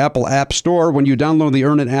Play or Apple App Store. When you download the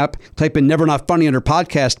Earn-In app, type in Never Not Funny under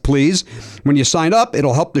podcast, please. When you sign up,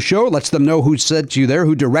 it'll help the show. Lets them know who sent you there,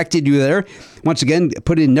 who directed you there. Once again,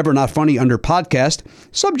 put in Never Not Funny under podcast.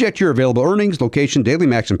 Subject to your available earnings, location, daily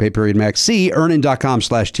max, and pay period max. See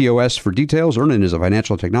earnin.com/TOS for details. Earn-In is a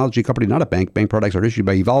financial technology company, not a bank. Bank products are issued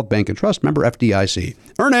by Evolve Bank and Trust, member FDIC.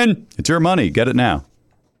 Earn-In. It's your money. Get it now.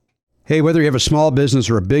 Hey, whether you have a small business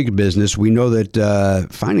or a big business, we know that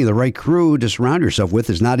finding the right crew to surround yourself with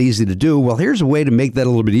is not easy to do. Well, here's a way to make that a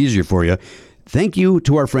little bit easier for you. Thank you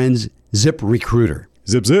to our friends ZipRecruiter.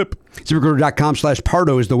 Zip.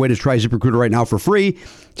 ZipRecruiter.com/Pardo is the way to try ZipRecruiter right now for free.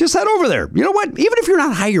 Just head over there. You know what? Even if you're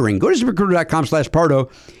not hiring, go to ZipRecruiter.com/Pardo.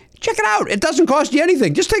 check it out. It doesn't cost you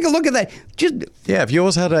anything. Just take a look at that. If you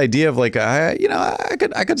always had an idea of like, I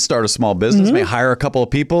could start a small business, maybe hire a couple of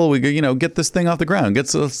people. We could, get this thing off the ground.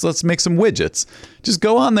 Let's make some widgets. Just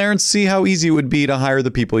go on there and see how easy it would be to hire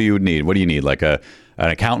the people you would need. What do you need? Like an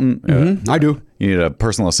accountant? I do. You need a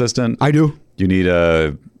personal assistant? I do. You need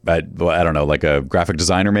I don't know, like a graphic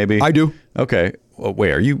designer maybe? I do. Okay. Well,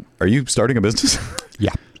 wait, are you starting a business?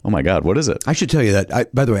 Yeah. Oh my God, what is it? I should tell you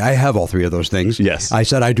that. By the way, I have all three of those things. Yes. I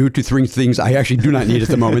said I do 3 things I actually do not need at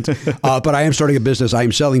the moment. But I am starting a business. I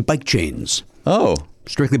am selling bike chains. Oh.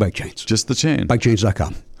 Strictly bike chains. Just the chain.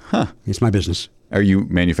 Bikechains.com. Huh. It's my business. Are you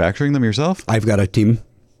manufacturing them yourself? I've got a team.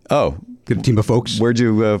 Oh. Good team of folks. Where'd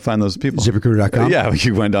you find those people? ZipRecruiter.com. Yeah,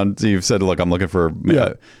 you went on. You've said, look, I'm looking for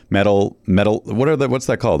metal. What's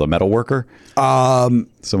that called? A metal worker?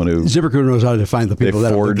 Someone who ZipRecruiter knows how to find the people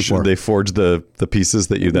that they forge the pieces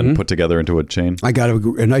that you then put together into a chain. I got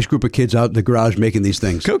a nice group of kids out in the garage making these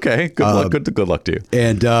things. Okay, good luck. Good luck to you.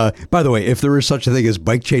 And by the way, if there is such a thing as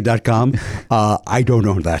bikechain.com, I don't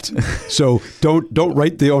own that. So don't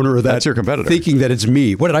write the owner of that. That's your competitor. Thinking that it's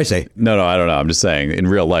me. What did I say? No, I don't know. I'm just saying in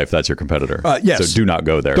real life that's your competitor. Yes. So do not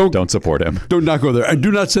go there. Don't support him. Do not go there. And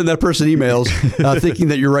do not send that person emails thinking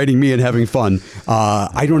that you're writing me and having fun.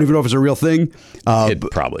 I don't even know if it's a real thing. It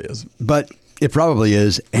probably is. But it probably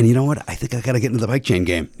is. And you know what? I think I got to get into the bike chain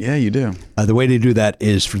game. Yeah, you do. The way to do that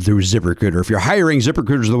is through ZipRecruiter. If you're hiring,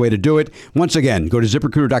 ZipRecruiter is the way to do it. Once again, go to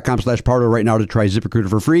ZipRecruiter.com/Pardo right now to try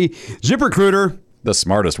ZipRecruiter for free. ZipRecruiter. The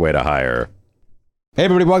smartest way to hire. Hey,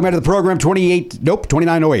 everybody. Welcome back to the program.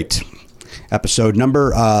 2908. Episode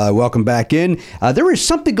number. Welcome back in. There is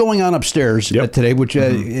something going on upstairs today, which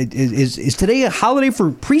is today a holiday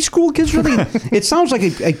for preschool kids? Really? It sounds like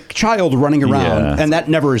a child running around, and that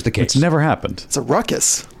never is the case. It's never happened. It's a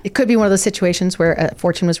ruckus. It could be one of those situations where a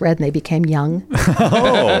fortune was read and they became young.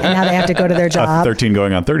 And now they have to go to their job. A 13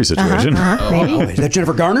 going on 30 situation. Maybe. Is that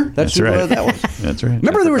Jennifer Garner? That's right. That was. That's right.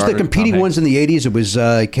 Remember there was the competing ones in the 80s? It was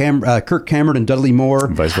Kirk Cameron and Dudley Moore.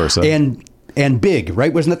 Vice versa. And Big,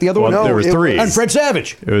 right? Wasn't that the other one? No, there was 3. And Fred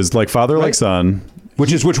Savage. It was like father, like son.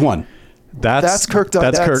 Which one? That's Kirk.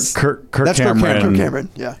 That's Kirk Cameron. Kirk Cameron.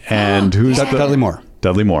 Yeah. And who's Dudley Moore?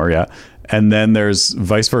 Dudley Moore. Yeah. And then there's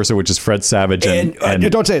vice versa, which is Fred Savage and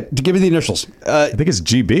don't say it. Give me the initials. I think it's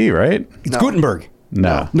GB, right? It's Gutenberg.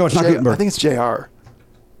 No, it's not Gutenberg. I think it's JR.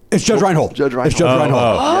 It's Judge Reinhold. It's Judge Reinhold.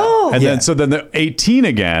 Oh. And then the 18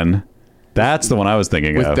 again. That's the one I was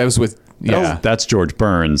thinking of. That was with. Yeah, that's George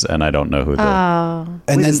Burns, and I don't know who the. And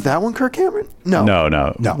then is that one Kirk Cameron? No.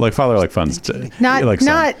 Like father, like fun.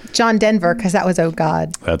 Not John Denver, because that was Oh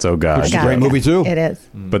God. That's Oh God. Which is a great movie too. It is.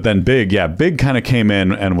 But then Big kind of came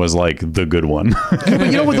in and was like the good one.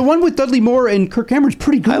 The one with Dudley Moore and Kirk Cameron's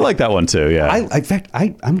pretty good. I like that one too. Yeah. In fact,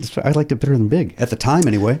 I liked it better than Big at the time,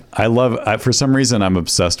 anyway. For some reason, I'm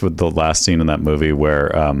obsessed with the last scene in that movie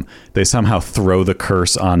where they somehow throw the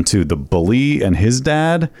curse onto the bully and his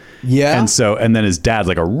dad. Yeah. And then his dad's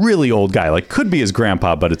like a really old guy, like could be his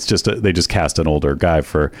grandpa, but it's just they just cast an older guy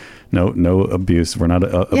for no abuse. We're not.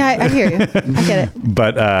 I hear you. I get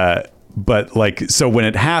it. But like, so when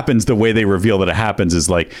it happens, the way they reveal that it happens is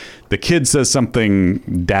like the kid says something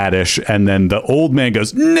daddish, and then the old man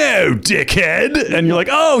goes, "No, dickhead," and you're like,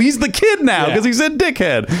 "Oh, he's the kid now because he said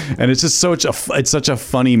dickhead," and it's just such a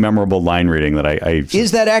funny, memorable line reading that I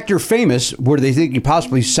is that actor famous? Were they thinking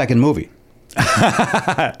possibly second movie?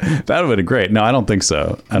 That would have been great. No, I don't think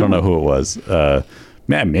so. I don't know who it was.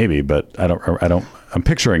 Maybe, but I don't. I'm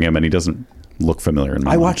picturing him, and he doesn't look familiar in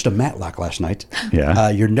my mind. Watched a Matlock last night. Yeah.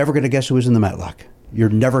 You're never going to guess who was in the Matlock. You're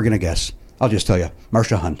never going to guess. I'll just tell you.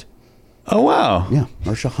 Marsha Hunt. Oh, wow. Yeah,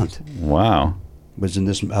 Marsha Hunt. Wow. Was in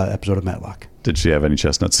this episode of Matlock. Did she have any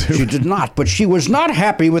chestnut soup? She did not, but she was not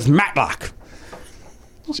happy with Matlock.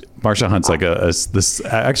 Marsha Hunt's like this.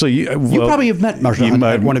 Actually, you probably have met Marsha Hunt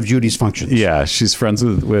at one of Judy's functions. Yeah, she's friends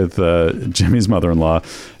with Jimmy's mother-in-law,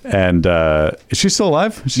 and is she still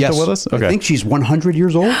alive? Is she still with us? Okay. I think she's 100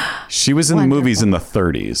 years old. She was in the movies in the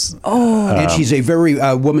 30s. Oh, and she's a very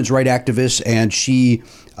women's right activist, and she.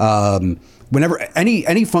 Whenever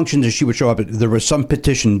any functions that she would show up, there was some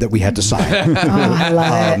petition that we had to sign. I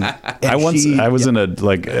love it. I was in a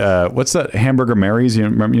what's that Hamburger Mary's? You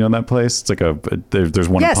remember? You know that place? It's like there's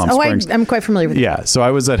one in Palm Springs. I'm quite familiar with it. Yeah, so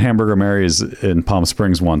I was at Hamburger Mary's in Palm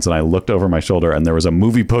Springs once, and I looked over my shoulder, and there was a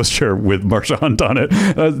movie poster with Marsha Hunt on it.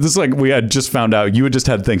 This is like we had just found out you had just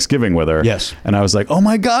had Thanksgiving with her. Yes, and I was like, oh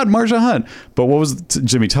my God, Marsha Hunt. But what was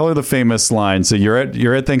Jimmy? Tell her the famous line. So you're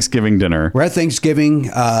at Thanksgiving dinner. We're at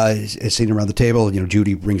Thanksgiving. Sitting around around the table.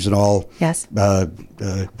 Judy brings it all. Yes.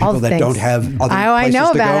 People that don't have other I places know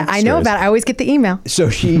to about go. it. I know about it. I always get the email. So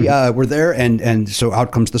we're there, and so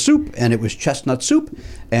out comes the soup, and it was chestnut soup,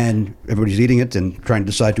 and everybody's eating it and trying to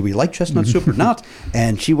decide, do we like chestnut soup or not?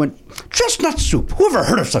 And she went, chestnut soup? Who ever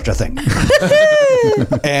heard of such a thing?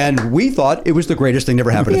 And we thought it was the greatest thing that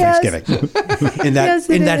ever happened at Thanksgiving. In that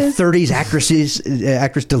 30s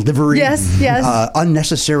actress delivery. Yes.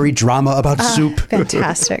 Unnecessary drama about soup.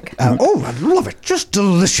 Fantastic. I love it. Just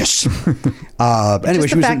delicious. Anyway,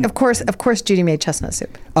 Just the fact, of course, Judy made chestnut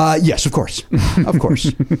soup. Yes, of course. Of course.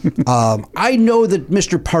 I know that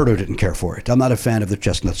Mr. Pardo didn't care for it. I'm not a fan of the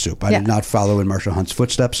chestnut soup. I did not follow in Marsha Hunt's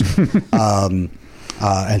footsteps.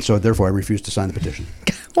 And so, therefore, I refuse to sign the petition.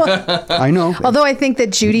 Well, I know. Although I think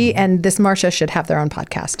that Judy and this Marsha should have their own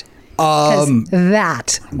podcast. Because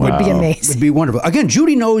that would be amazing. Would be wonderful. Again,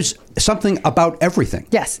 Judy knows something about everything.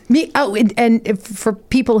 Yes. Me. Oh, and for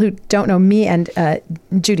people who don't know, me and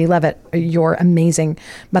Judy Levitt, your amazing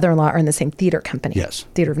mother-in-law, are in the same theater company. Yes.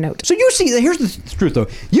 Theater of Note. So you see, here's the truth, though.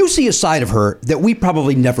 You see a side of her that we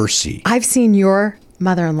probably never see. I've seen your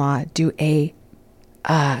mother-in-law do a,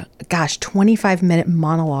 25-minute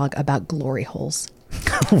monologue about glory holes.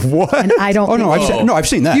 What? And I don't. Oh no! I've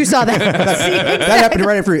seen that. You saw that. That happened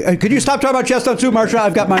right after. Could you stop talking about chestnut soup, Marsha?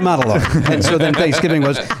 I've got my monologue. And so then Thanksgiving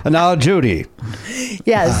was now Judy.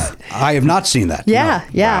 Yes. I have not seen that. Yeah. No.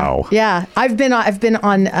 Yeah. Wow. Yeah. I've been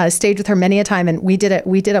on stage with her many a time, and we did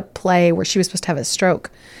a play where she was supposed to have a stroke.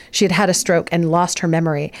 She had a stroke and lost her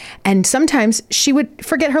memory, and sometimes she would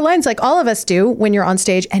forget her lines, like all of us do when you're on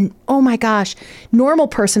stage. And oh my gosh, normal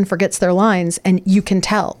person forgets their lines, and you can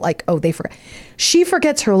tell, like, oh, they forget. She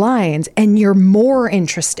forgets her lines, and you're more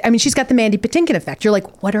interested. I mean, she's got the Mandy Patinkin effect. You're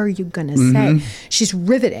like, what are you going to say? She's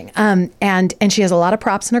riveting. And she has a lot of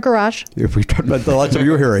props in her garage. If we talk about the lots of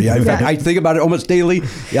you here, in fact, I think about it almost daily.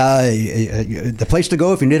 The place to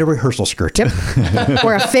go if you need a rehearsal skirt. Yep.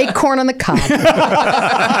 Or a fake corn on the cob.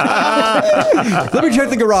 Let me check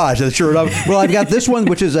the garage. Sure enough. Well, I've got this one,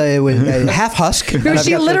 which is a half husk.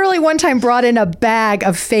 She literally one time brought in a bag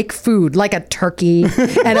of fake food, like a turkey, and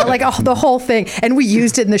the whole thing. And we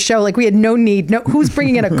used it in the show. Like, we had no need. No, who's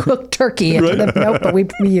bringing in a cooked turkey? Nope, but we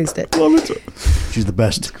used it. Love it. She's the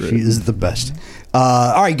best. She is the best.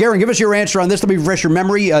 All right, Garen, give us your answer on this. Let me refresh your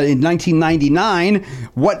memory. In 1999,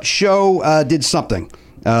 what show did something?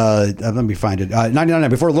 Let me find it. 1999,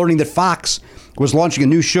 before learning that Fox was launching a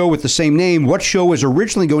new show with the same name, what show was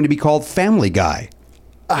originally going to be called Family Guy?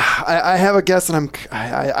 I have a guess, and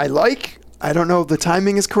I don't know if the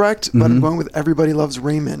timing is correct, but I'm going with Everybody Loves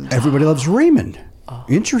Raymond. Everybody Loves Raymond. Oh.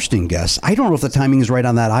 Interesting guess. I don't know if the timing is right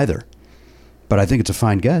on that either, but I think it's a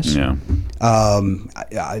fine guess. Yeah.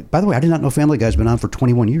 By the way, I did not know Family Guy's been on for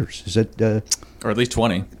 21 years. Is it? Or at least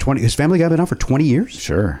 20. 20. Has Family Guy been on for 20 years?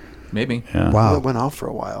 Sure. Maybe. Yeah. Wow. It went off for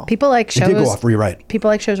a while. People like shows. It did go off. You're right. People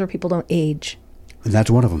like shows where people don't age. And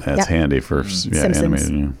that's one of them. That's handy for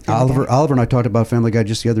animated. Yeah. Oliver and I talked about Family Guy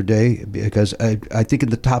just the other day because I think in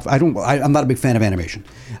the top, I'm not a big fan of animation,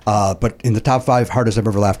 but in the top 5 hardest I've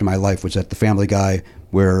ever laughed in my life was at the Family Guy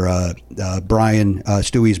where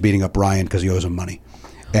Stewie's beating up Brian because he owes him money.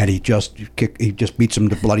 And he just beats him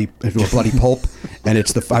to a bloody pulp, and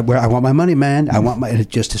it's I want my money, man. And it's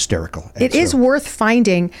just hysterical. It is worth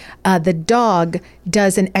finding. The dog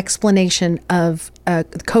does an explanation of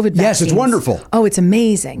COVID vaccines. Yes, it's wonderful. Oh, it's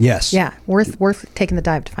amazing. Yes, yeah, worth taking the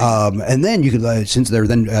dive to find. And then you could, since they're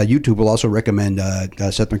then YouTube will also recommend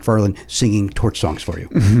Seth MacFarlane singing torch songs for you.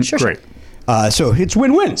 Sure. Great. So it's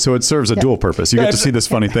win-win. So it serves a dual purpose. You get to see this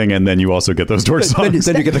funny thing, and then you also get those torch songs.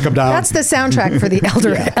 Then you get to come down. That's the soundtrack for the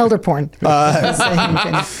elder porn.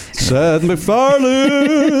 Seth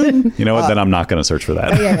MacFarlane. You know what? Then I'm not going to search for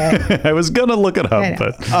that. Yeah. I was going to look it up,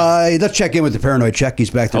 but let's check in with the Paranoid Check. He's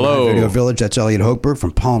back there in Video Village. That's Elliot Hochberg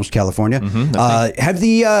from Palms, California. I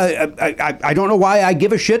don't know why I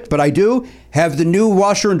give a shit, but I do. Have the new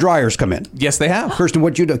washer and dryers come in? Yes, they have. Kirsten,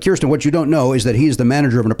 what you don't know is that he's the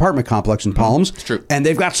manager of an apartment complex in Palms. It's true. And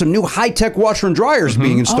they've got some new high-tech washer and dryers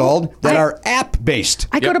being installed that are app-based.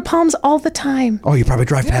 I go to Palms all the time. Oh, you probably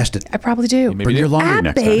drive past it. I probably do. bring your laundry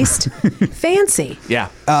next time. App-based, fancy. Yeah.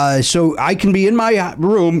 So I can be in my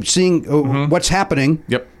room seeing what's happening.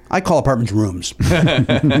 Yep. I call apartments rooms.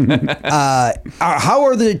 How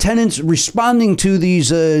are the tenants responding to these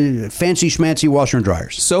fancy schmancy washer and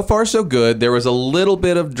dryers? So far, so good. There was a little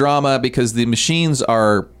bit of drama because the machines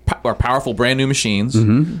are powerful, brand new machines.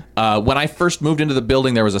 When I first moved into the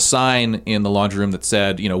building, there was a sign in the laundry room that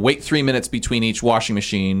said, wait 3 minutes between each washing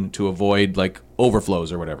machine to avoid like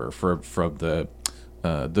overflows or whatever from the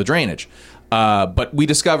drainage. But we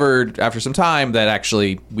discovered after some time that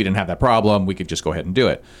actually we didn't have that problem. We could just go ahead and do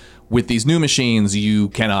it. With these new machines, you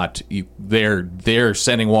cannot. They're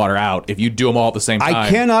sending water out if you do them all at the same time. I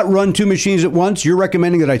cannot run 2 machines at once. You're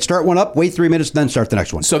recommending that I start one up, wait 3 minutes, then start the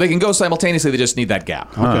next one. So they can go simultaneously. They just need that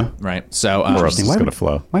gap. Okay. Right. So or else it's going to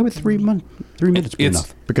flow. Why would 3 minutes be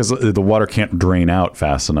enough? Because the water can't drain out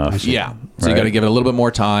fast enough. Yeah. So you got to give it a little bit more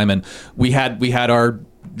time. And we had our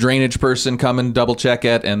drainage person come and double check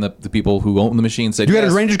it, and the people who own the machine said, You got a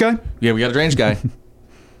drainage guy? Yeah, we got a drainage guy.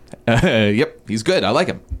 Yep, he's good. I like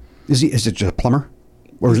him. Is it just a plumber?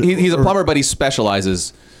 Or He's a plumber, but he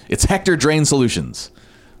specializes. It's Hector Drain Solutions.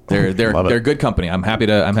 They're good company. I'm happy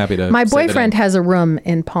to. My say boyfriend the name. has a room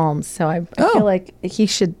in Palms, so I feel like he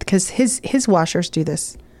should, because his washers do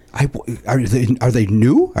this. Are they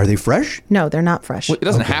new? Are they fresh? No, they're not fresh. Well, it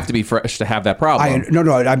doesn't have to be fresh to have that problem.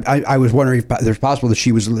 I was wondering if there's possible that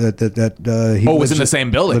she was he was in the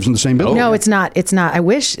same building. Lives in the same building. No, it's not. It's not. I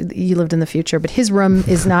wish you lived in the future, but his room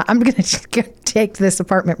is not. I'm going to take this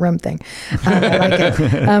apartment room thing. I like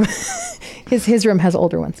it. His room has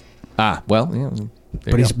older ones. Well, yeah.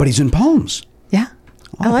 But he's in Palms. Yeah,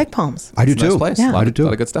 I like Palms. I do It's a too. nice place. Yeah. I do too. A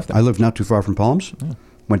lot of good stuff there. I live not too far from Palms. Yeah.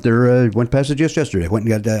 Went there. Went past it just yesterday. Went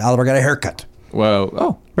and got Oliver got a haircut. Whoa!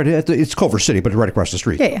 Oh, right. It's Culver City, but right across the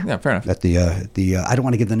street. Yeah, fair enough. At the I don't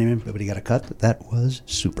want to give the name, but he got a cut. That was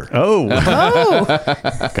super. Oh,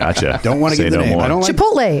 gotcha. Don't want to give the name. More. I don't like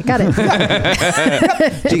Chipotle. Got it.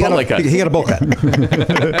 So he got a bowl cut.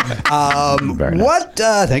 What?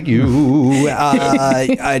 Thank you.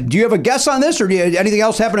 Do you have a guess on this, or anything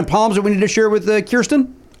else happen in Palms that we need to share with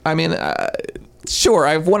Kirsten? I mean, sure.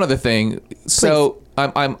 I have one other thing. So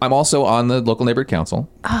I'm also on the local neighborhood council.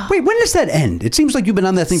 Wait, when does that end? It seems like you've been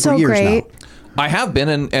on that thing So for years great. now. I have been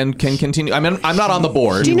and can continue. I mean, I'm not on the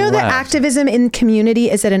board. Do you know that activism in community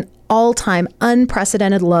is at an all-time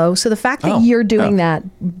unprecedented low? So the fact that you're doing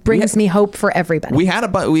that brings me hope for everybody. We had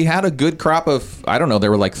a good crop of, I don't know, there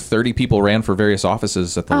were like 30 people ran for various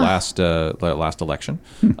offices at the last election.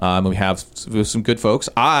 We have some good folks.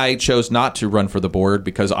 I chose not to run for the board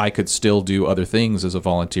because I could still do other things as a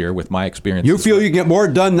volunteer with my experience. You feel you get more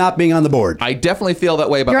done not being on the board? I definitely feel that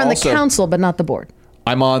way, but You're on also, the council, but not the board.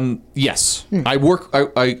 I'm on. Yes, I work.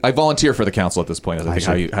 I volunteer for the council at this point. I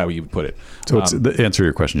think how you would put it. So the answer to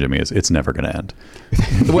your question, Jimmy, is it's never going to end.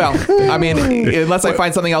 Well, I mean, unless I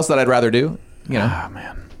find something else that I'd rather do. You know, oh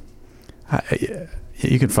man,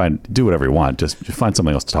 you can do whatever you want. Just find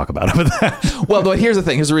something else to talk about with that. Well, but here's the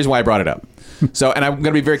thing. Here's the reason why I brought it up. So, and I'm going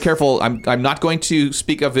to be very careful. I'm not going to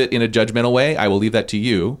speak of it in a judgmental way. I will leave that to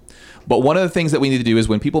you. But one of the things that we need to do is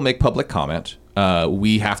when people make public comment,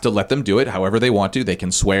 we have to let them do it however they want to. They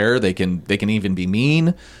can swear. They can even be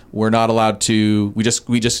mean. We're not allowed to. We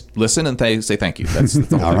just listen and say thank you. That's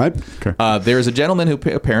the whole all right. Okay. There's a gentleman who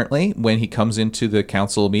apparently, when he comes into the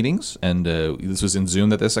council meetings, and this was in Zoom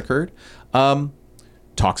that this occurred,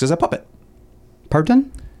 talks as a puppet.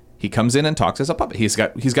 Pardon? He comes in and talks as a puppet. He's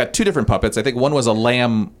got 2 different puppets. I think one was a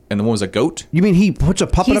lamb and one was a goat. You mean he puts a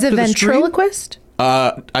puppet He's up a to the screen? ventriloquist?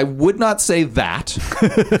 I would not say that,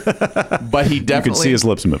 but he definitely. You can see his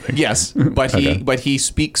lips moving. Yes, but he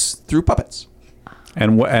speaks through puppets.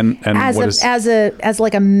 And what as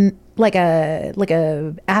like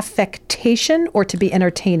a affectation, or to be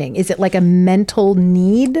entertaining? Is it like a mental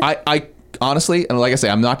need? I honestly, and like I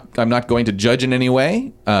say, I'm not going to judge in any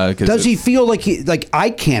way. Does he feel like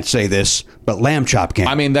I can't say this, but Lamb Chop can?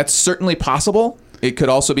 I mean, that's certainly possible. It could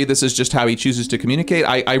also be this is just how he chooses to communicate.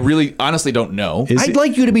 I really, honestly don't know. I'd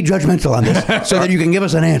like you to be judgmental on this so that you can give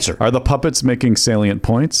us an answer. Are the puppets making salient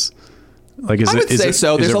points? Like, I would say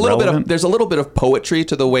so. There's a little bit of poetry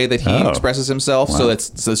to the way that he expresses himself. Wow. So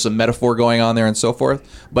there's some metaphor going on there and so forth.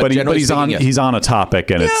 But he's on a topic,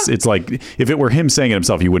 and it's like if it were him saying it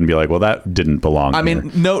himself, you wouldn't be like, well, that didn't belong. I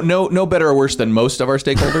mean, no better or worse than most of our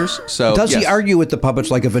stakeholders. So does he argue with the puppets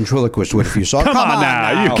like a ventriloquist would if you saw? Come on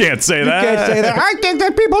now, you can't say that. You can't say that. I think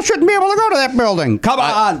that people shouldn't be able to go to that building. Come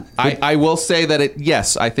on. I will say that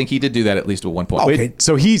yes, I think he did do that at least at one point. Okay, wait,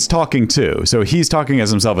 so he's talking too. So he's talking as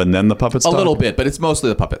himself, and then the puppets. A little bit, but it's mostly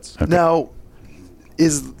the puppets. Okay. Now,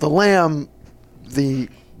 is the lamb the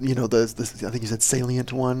I think you said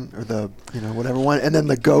salient one, or the whatever one, and then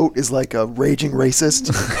the goat is like a raging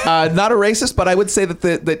racist? Not a racist, but I would say that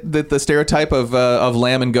the stereotype of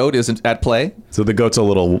lamb and goat isn't at play. So the goat's a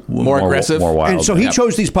little more aggressive, more wild. And so he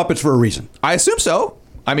chose these puppets for a reason. I assume so.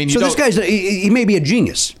 I mean, this guy's he may be a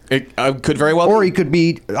genius. It could very well, or he could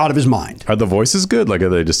be out of his mind. Are the voices good? Like, are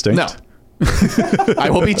they distinct? No. I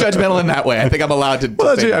will be judgmental in that way. I think I'm allowed to.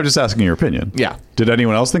 Well, I'm just asking your opinion. Yeah. Did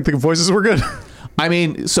anyone else think the voices were good? I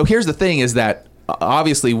mean, so here's the thing: is that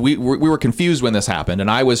obviously we were confused when this happened, and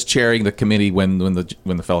I was chairing the committee when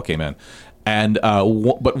the fellow came in, and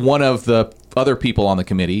but one of the other people on the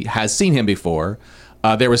committee has seen him before.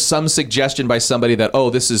 There was some suggestion by somebody that,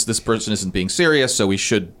 this person isn't being serious, so we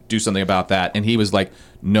should do something about that. And he was like,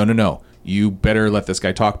 no. You better let this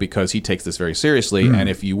guy talk because he takes this very seriously. And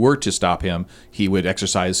if you were to stop him, he would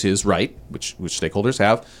exercise his right, which stakeholders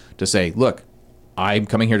have, to say, look, I'm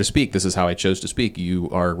coming here to speak. This is how I chose to speak. You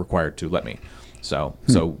are required to let me. So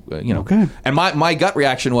Okay. And my gut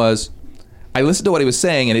reaction was, I listened to what he was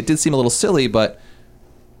saying, and it did seem a little silly, but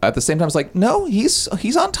at the same time, I was like, no, he's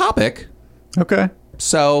on topic. Okay.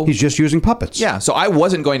 So he's just using puppets. Yeah. So I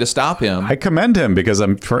wasn't going to stop him. I commend him because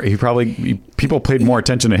people paid more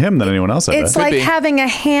attention to him than anyone else. It's like having a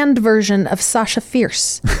hand version of Sasha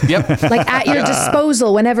Fierce. Yep. Like at your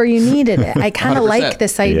disposal whenever you needed it. I kind of like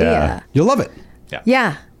this idea. Yeah. You'll love it.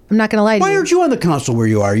 Yeah. I'm not going to lie to you. Why aren't you on the council where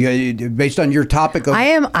you are? Based on your topic of... I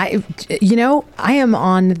am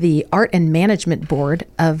on the art and management board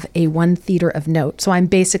of a one theater of note. So I'm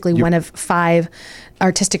basically one of 5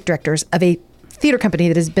 artistic directors of a theater company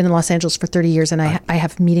that has been in Los Angeles for 30 years, and I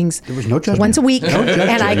have meetings once a week,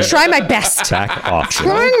 and I try my best. Back off.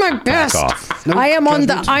 Trying my best. I am on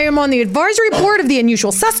the advisory board of the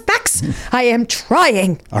Unusual Suspects. I am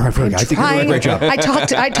trying. All right, I think you're doing a great job.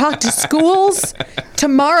 I talked to schools.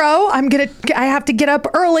 Tomorrow I have to get up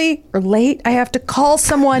early or late. I have to call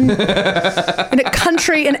someone in a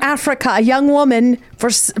country in Africa, a young woman, for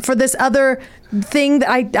this other thing that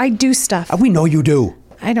I do stuff. We know you do.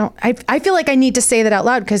 I don't. I feel like I need to say that out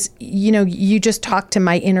loud because you just talked to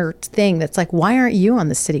my inner thing that's like, why aren't you on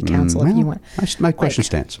the city council if you want? My question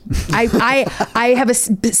stands. I have a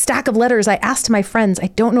stack of letters I asked my friends. I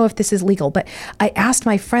don't know if this is legal, but I asked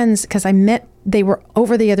my friends because they were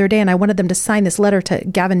over the other day and I wanted them to sign this letter to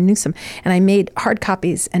Gavin Newsom, and I made hard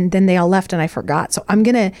copies and then they all left and I forgot. So I'm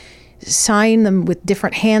gonna sign them with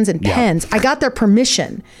different hands and pens. I got their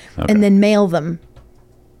permission and then mail them.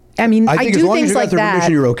 I mean, I think do as long things as you got like the that.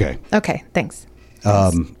 permission, you're okay. Okay, thanks.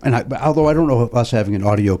 Although I don't know if us having an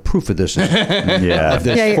audio proof of this,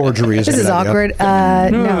 forgery is. This is awkward.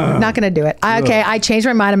 No, not going to do it. I changed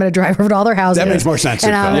my mind. I'm going to drive over to all their houses. That makes more sense.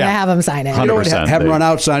 And I'm going to have them sign it. 100%. Have them run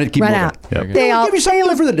out, sign it, keep run moving. out. Yep. Give you something to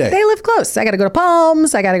live for the day. They live close. I got to go to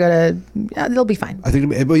Palms. I got to go to. They'll be fine. I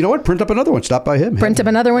think. Well, you know what? Print up another one. Stop by him. Print up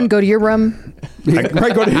another one. Go to your room. Right.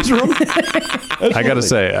 Go to his room. I got to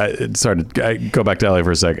say, sorry to go back to Ellie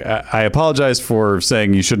for a sec. I apologize for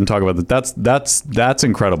saying you shouldn't talk about that. That's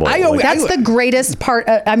incredible. That's the greatest part.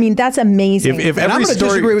 That's amazing. If and I'm going to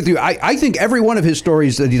disagree with you. I think every one of his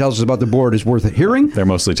stories that he tells us about the board is worth hearing. They're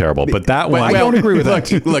mostly terrible, but that one I don't agree with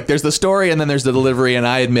that. Look, there's the story and then there's the delivery, and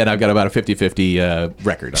I admit I've got about a 50-50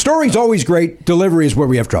 record. Story's always great. Delivery is where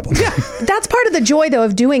we have trouble. Yeah, that's part of the joy, though,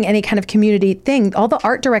 of doing any kind of community thing. All the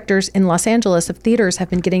art directors in Los Angeles of theaters have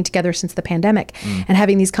been getting together since the pandemic and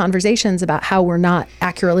having these conversations about how we're not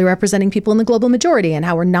accurately representing people in the global majority and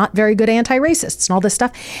how we're not very good anti-racists and all this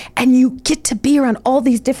stuff. And you get to be around all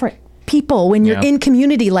these different people when you're in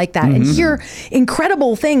community like that and hear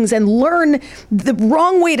incredible things and learn the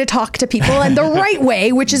wrong way to talk to people and the right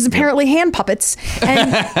way, which is apparently hand puppets.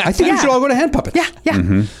 And I think we should all go to hand puppets.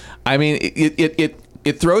 Yeah. I mean,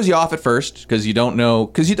 it throws you off at first because you don't know,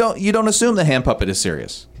 because you don't assume the hand puppet is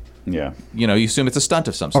serious. Yeah. You assume it's a stunt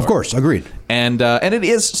of some sort. Of course, agreed. And it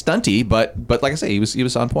is stunty, but like I say, he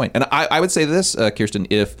was on point. And I would say this, Kirsten,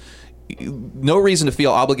 if no reason to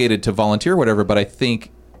feel obligated to volunteer or whatever, but I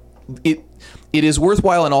think it is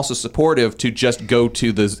worthwhile and also supportive to just go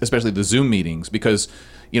to especially the Zoom meetings, because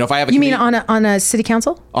if I have a mean on a city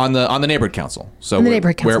council, on the neighborhood council, so the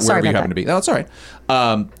neighborhood council, wherever you happen to be. No, it's all right.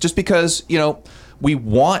 Just because we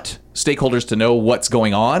want stakeholders to know what's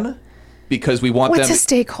going on, because we want them. What's a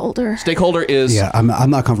stakeholder? Stakeholder is I'm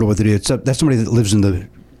not comfortable with it. That's somebody that lives in the.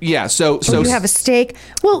 Yeah, so you have a stake.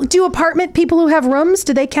 Well, do apartment people who have rooms,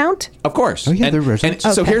 do they count? Of course. Oh yeah, they're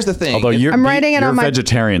residents. So here's the thing. Although you're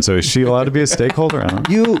vegetarian, so is she allowed to be a stakeholder? I don't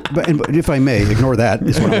know. But if I may, ignore that.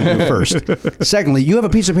 Is what I'm going to do first. Secondly, you have a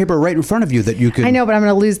piece of paper right in front of you that you can. I know, but I'm going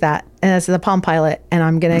to lose that, and it's the Palm Pilot, and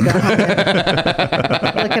I'm going to go home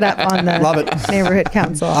and look it up on the neighborhood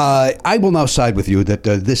council. I will now side with you that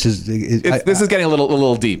this is getting a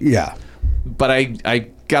little deep. Yeah, but I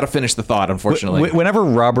got to finish the thought, unfortunately. Whenever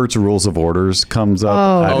Robert's Rules of Orders comes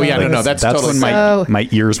up, that's totally when my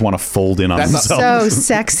ears want to fold in on themselves. So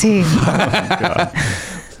sexy.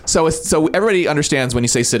 So everybody understands when you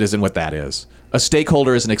say citizen what that is. A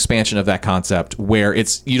stakeholder is an expansion of that concept, where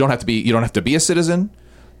you don't have to be a citizen.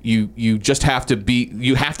 You just have to be.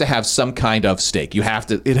 You have to have some kind of stake.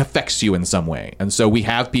 It affects you in some way. And so we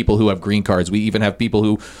have people who have green cards. We even have people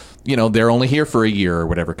who, they're only here for a year or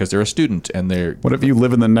whatever because they're a student and they're. What if you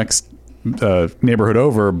live in the next neighborhood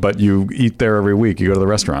over, but you eat there every week. You go to the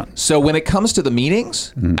restaurant. So when it comes to the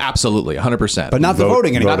meetings, absolutely, 100%. But not the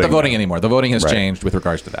voting anymore. Not the voting anymore. The voting has changed with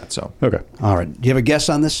regards to that. So okay, all right. Do you have a guess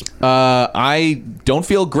on this? I don't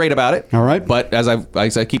feel great about it. All right, but as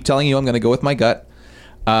I keep telling you, I'm going to go with my gut.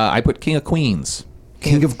 I put King of Queens.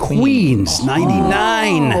 King of Queens,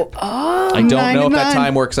 99. I don't know if that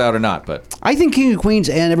time works out or not, but I think King of Queens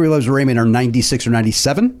and Everybody Loves Raymond are 96 or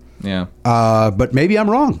 97. Yeah. But maybe I'm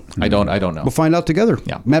wrong. I don't know. We'll find out together.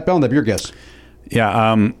 Yeah. Matt Belknap, your guess.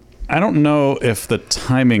 Yeah. I don't know if the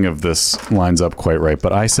timing of this lines up quite right,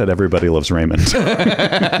 but I said Everybody Loves Raymond.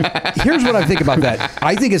 Here's what I think about that.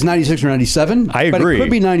 I think it's 96 or 97. I agree. But it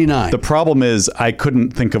could be 99. The problem is I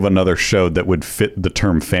couldn't think of another show that would fit the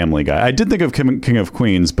term Family Guy. I did think of King of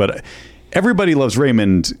Queens, but Everybody Loves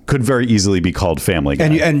Raymond could very easily be called Family Guy.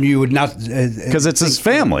 And you would not... Because it's his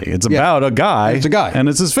family. It's about a guy. It's a guy. And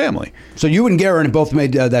it's his family. So you and Garen both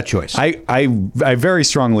made that choice. I very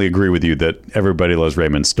strongly agree with you that Everybody Loves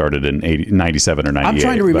Raymond started in 97 or 98. I'm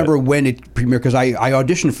trying to remember when it premiered, because I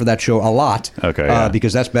auditioned for that show a lot. Okay. Yeah.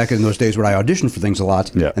 Because that's back in those days when I auditioned for things a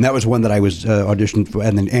lot. Yeah. And that was one that I was auditioned for.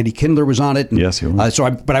 And then Andy Kindler was on it. And, yes, he was.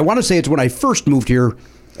 But I want to say it's when I first moved here.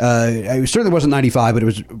 It certainly wasn't 95, but it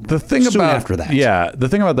was the thing soon about, after that. Yeah, the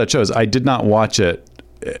thing about that show is I did not watch it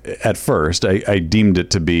at first. I deemed it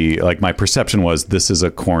to be like, my perception was this is a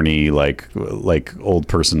corny like old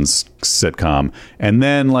person's sitcom, and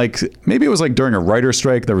then like maybe it was like during a writer's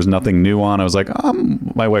strike, there was nothing new on. I was like,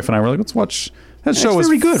 my wife and I were like, let's watch. That show was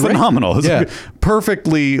very good, phenomenal. Right? It's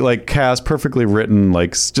perfectly like cast, perfectly written,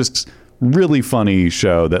 like just really funny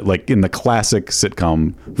show that like in the classic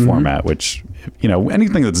sitcom format, which, you know,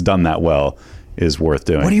 anything that's done that well is worth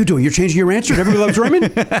doing. What are you doing? You're changing your answer to Everybody Loves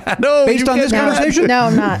Raymond? No, based on this conversation? No,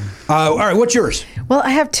 I'm not. All right, what's yours? Well,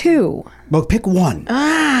 I have two. Well, pick one.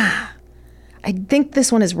 I think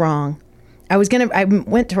this one is wrong. I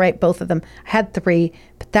went to write both of them. I had three,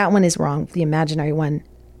 but that one is wrong. The imaginary one.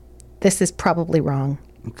 This is probably wrong.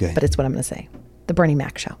 Okay. But it's what I'm going to say. The Bernie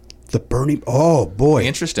Mac Show. The Bernie. Oh boy,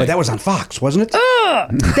 interesting. But that was on Fox, wasn't it?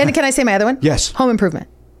 Then can I say my other one? Yes. Home Improvement.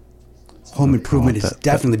 Home Improvement is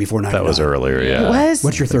definitely before 99. That was earlier, yeah. It was.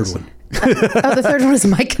 What's your third one? The third one was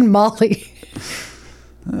Mike and Molly.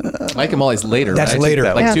 Mike and Molly's later. That's right? later.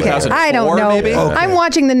 Like Okay. 2004, I don't know. maybe. Okay. I'm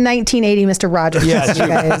watching the 1980 Mr. Rogers. Yes, you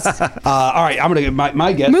guys. All right, I'm going to get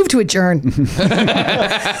my guess. Move to adjourn.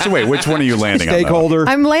 So wait, which one are you landing on? Stakeholder.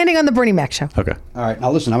 I'm landing on the Bernie Mac Show. Okay. All right,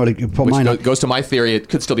 now listen, I'm going to pull Which mine up. goes to my theory. It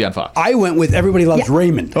could still be on Fox. I went with Everybody Loves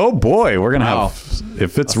Raymond. Oh boy, we're gonna Wow. have,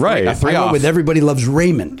 if it's right. a three I went off. with Everybody Loves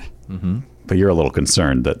Raymond. But you're a little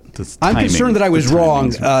concerned that this I'm timing, concerned that I was the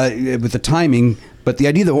wrong timing's- with the timing, but the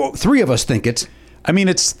idea that three of us think it. I mean,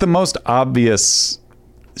 it's the most obvious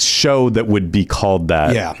show that would be called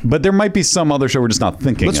that. Yeah. But there might be some other show we're just not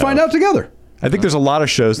thinking Let's of. find out together. I think there's a lot of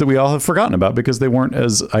shows that we all have forgotten about because they weren't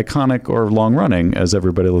as iconic or long running as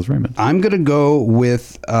Everybody Loves Raymond. I'm going to go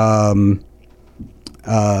with to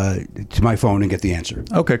my phone and get the answer.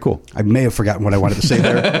 Okay, cool. I may have forgotten what I wanted to say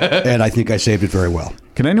there, and I think I saved it very well.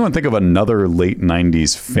 Can anyone think of another late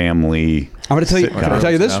 90s family? I'm going to tell you. Can I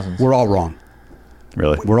tell you this? We're all wrong.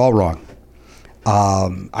 Really? We're all wrong.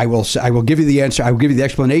 I will give you the answer. I will give you the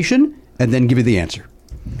explanation and then give you the answer.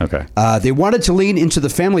 Okay. They wanted to lean into the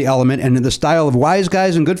family element and in the style of Wise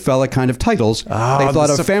Guys and Goodfella kind of titles. They thought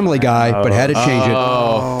of Family Guy, but had to change it.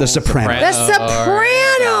 The Sopranos. The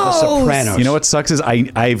Sopranos. The Sopranos. You know what sucks is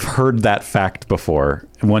I've heard that fact before.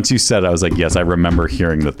 And once you said it, I was like, yes, I remember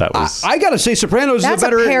hearing that was. I got to say, Sopranos That's is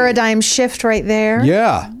a better. a paradigm shift right there.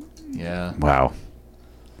 Yeah. Yeah. Wow.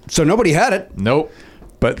 So nobody had it. Nope.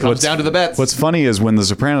 But Comes down to the bets. What's funny is when The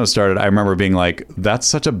Sopranos started, I remember being like, that's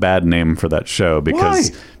such a bad name for that show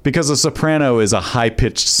because a soprano is a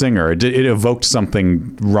high-pitched singer. It evoked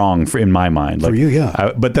something wrong in my mind. For you,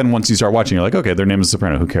 yeah. But then once you start watching, you're like, okay, their name is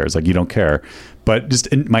Soprano. Who cares? Like, you don't care. But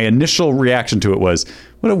just my initial reaction to it was,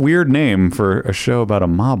 what a weird name for a show about a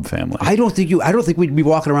mob family. I don't think we'd be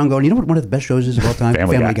walking around going, you know what one of the best shows is of all time?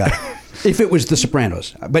 Family Guy. If it was The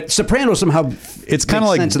Sopranos. But Sopranos somehow It's kind of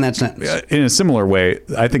like sense in that sentence. In a similar way,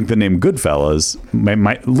 I think the name Goodfellas,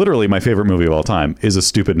 literally my favorite movie of all time, is a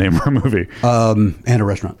stupid name for a movie. And a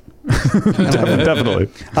restaurant. Definitely.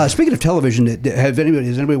 Speaking of television, has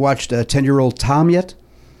anybody watched 10-Year-Old Tom yet?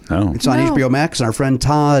 No. It's on HBO Max, and our friend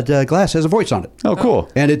Todd Glass has a voice on it. Oh,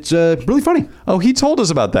 cool. And it's really funny. Oh, he told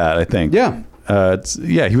us about that, I think. Yeah.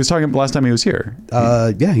 He was talking last time he was here.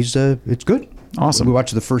 It's good. Awesome. We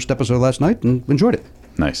watched the first episode last night and enjoyed it.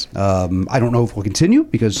 Nice. I don't know if we'll continue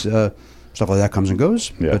because stuff like that comes and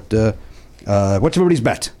goes. Yeah. But what's everybody's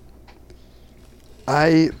bet?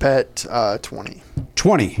 I bet 20.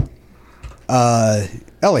 20.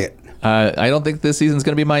 Elliot. I don't think this season's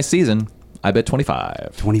going to be my season. I bet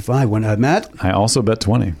 25. 25. When Matt? I also bet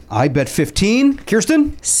 20. I bet 15.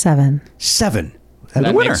 Kirsten? 7. 7. And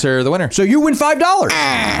that makes her the winner. So you win $5.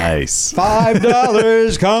 Nice.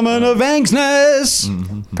 $5 coming to Vangsness.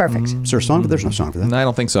 Mm-hmm. Perfect. Is there a song? There's no song for that. I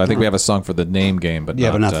don't think so. I think we have a song for the name game, but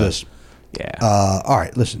but not for this. Yeah. All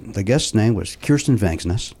right. Listen, the guest's name was Kirsten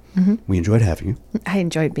Vangsness. Mm-hmm. We enjoyed having you. I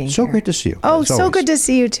enjoyed being So here. great to see you. Oh, as so always. good to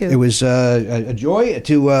see you too. It was a joy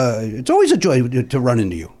to. It's always a joy to run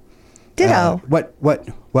into you. Ditto. What?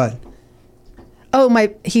 Oh,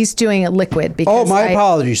 he's doing a liquid because Oh, my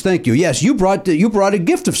apologies. Thank you. Yes, you brought a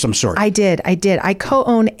gift of some sort. I did. I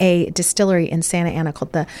co-own a distillery in Santa Ana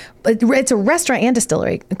called it's a restaurant and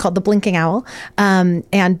distillery called the Blinking Owl.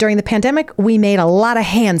 And during the pandemic, we made a lot of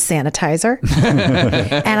hand sanitizer,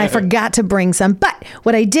 and I forgot to bring some. But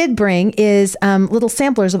what I did bring is little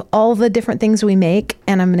samplers of all the different things we make,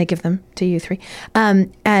 and I'm going to give them to you three,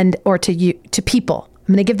 or to people.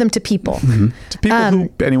 I'm going to give them to people. Mm-hmm. To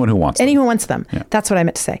people anyone who wants them. Anyone who wants them. Yeah. That's what I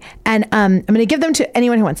meant to say. And I'm going to give them to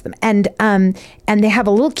anyone who wants them. And they have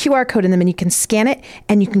a little QR code in them, and you can scan it,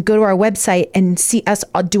 and you can go to our website and see us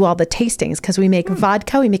do all the tastings, because we make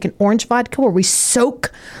vodka. We make an orange vodka where we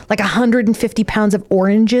soak like 150 pounds of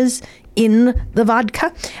oranges in the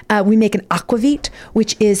vodka. We make an aquavit,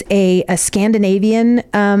 which is a Scandinavian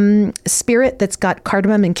spirit that's got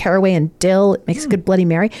cardamom and caraway and dill. It makes a good Bloody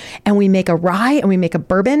Mary. And we make a rye, and we make a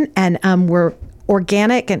bourbon, and we're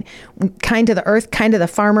organic and kind to the earth, kind to the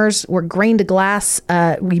farmers. We're grain to glass.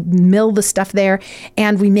 We mill the stuff there,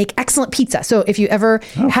 and we make excellent pizza. So if you ever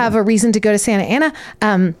have a reason to go to Santa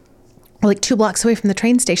Ana, we're like 2 blocks away from the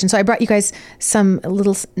train station. So I brought you guys some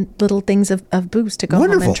little things of booze to go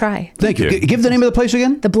home and try. Thank you. Give the name of the place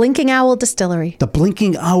again. The Blinking Owl Distillery. The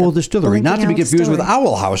Blinking Owl Distillery, not to be confused with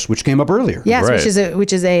Owl House, which came up earlier. Yes, right.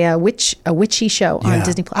 which is a witchy show on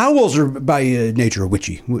Disney Plus. Owls are by nature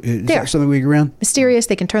witchy. Is that something we agree on? Mysterious.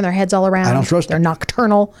 They can turn their heads all around. I don't trust They're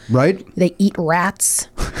nocturnal. Right. They eat rats.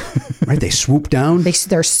 Right. They swoop down.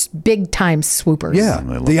 They're big time swoopers. Yeah.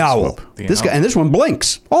 The owl. This one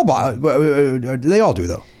blinks. They all do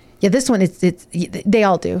though. Yeah, this one, they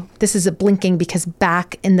all do. This is a blinking because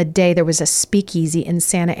back in the day, there was a speakeasy in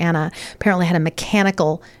Santa Ana. Apparently had a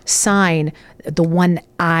mechanical sign. The one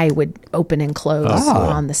eye would open and close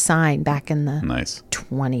on the sign back in the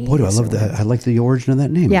 20s. Boy, do I love that. I like the origin of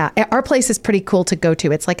that name. Yeah, our place is pretty cool to go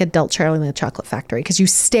to. It's like Adult Charlie and the Chocolate Factory because you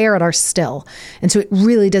stare at our still. And so it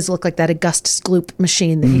really does look like that Augustus Gloop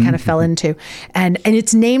machine that you kind of fell into. And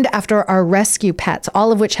it's named after our rescue pets,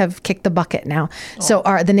 all of which have kicked the bucket now. So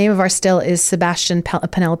the name of our still is Sebastian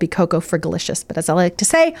Penelope Coco Frigalicious. But as I like to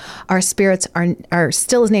say, our spirits our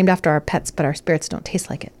still is named after our pets, but our spirits don't taste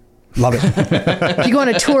like it. Love it. If you go on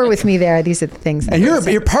a tour with me there, these are the things. And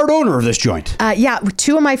you're part owner of this joint. Yeah.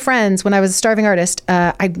 2 of my friends, when I was a starving artist,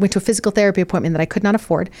 I went to a physical therapy appointment that I could not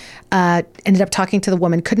afford. Ended up talking to the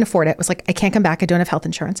woman, couldn't afford it. Was like, I can't come back. I don't have health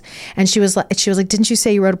insurance. And she was like, didn't you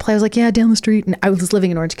say you wrote a play? I was like, yeah, down the street. And I was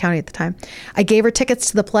living in Orange County at the time. I gave her tickets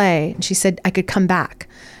to the play, and she said I could come back.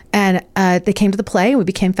 And they came to the play. We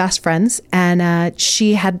became fast friends. And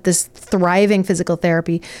she had this thriving physical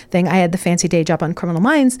therapy thing. I had the fancy day job on Criminal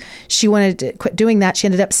Minds. She wanted to quit doing that. She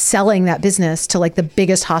ended up selling that business to like the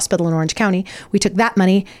biggest hospital in Orange County. We took that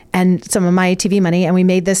money and some of my TV money, and we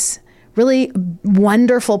made this really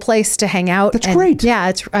wonderful place to hang out. That's great.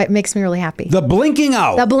 Yeah, it makes me really happy. The Blinking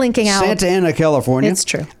Owl. The Blinking Owl. Santa Ana, California. It's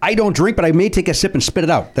true. I don't drink, but I may take a sip and spit it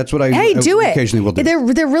out. That's what I occasionally will do.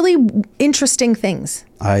 They're really interesting things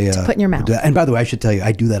to put in your mouth. And by the way, I should tell you,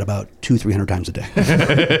 I do that about 200-300 times a day.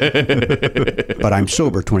 But I'm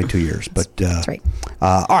sober 22 years. But that's right.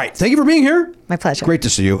 All right. Thank you for being here. My pleasure. Great to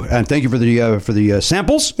see you. And thank you for the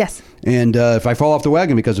samples. Yes. And if I fall off the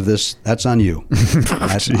wagon because of this, that's on you.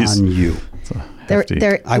 That's on you.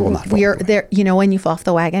 I will not fall off the wagon. You know, when you fall off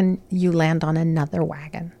the wagon, you land on another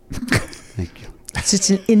wagon. Thank you. It's just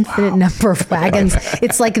an infinite number of wagons.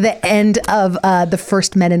 It's like the end of the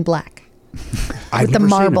first Men in Black. With the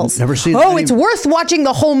marbles. Never seen it. It's worth watching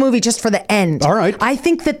the whole movie just for the end. All right. I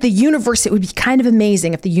think that the universe, it would be kind of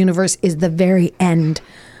amazing if the universe is the very end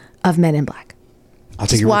of Men in Black. I'll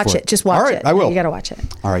take your word for it. Just watch it. All right, I will. You got to watch it.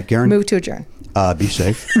 All right, Garen. Move to adjourn. Be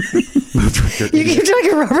safe. You keep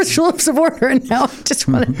talking Robert's Rules of Order, and now I just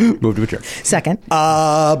want to move to adjourn. Second.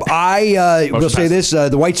 I will say this: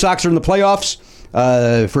 the White Sox are in the playoffs.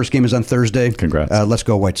 First game is on Thursday. Congrats. Let's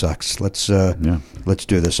go White Sox. Let's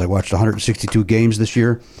do this. I watched 162 games this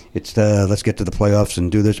year. Let's get to the playoffs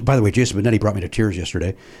and do this. By the way, Jason Benetti brought me to tears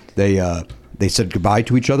yesterday. they said goodbye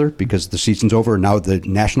to each other because the season's over. And now the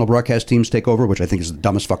national broadcast teams take over, which I think is the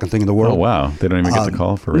dumbest fucking thing in the world. Oh, wow. They don't even get the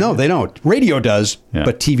call for radio? No, they don't. Radio does,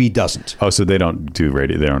 but TV doesn't. Oh, so they don't do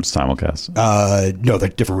radio. They don't simulcast? No, they're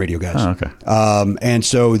different radio guys. Oh, okay. And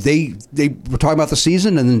so they were talking about the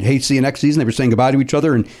season and then, hey, see you next season. They were saying goodbye to each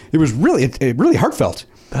other. And it was really heartfelt.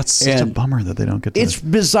 That's such a bummer that they don't get to. It's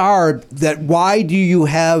bizarre that why do you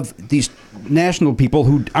have these national people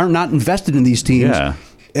who are not invested in these teams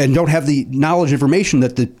and don't have the knowledge information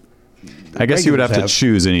that the I guess you would have to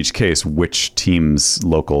choose in each case which team's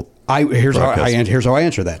local. Here's how I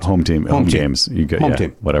answer that. Home games. You get home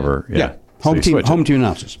team. Whatever. Yeah. Home team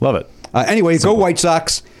announces. Love it. Anyway, go White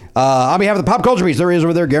Sox. On behalf of the Pop Culture Beast, there he is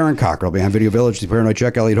over there, Garen Cockrell. Behind Video Village, the Paranoid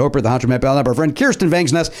Chuck, Elliot Hoper, the Honcho Matt Belknap, our friend Kirsten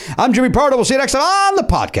Vangsness. I'm Jimmy Pardo. We'll see you next time on the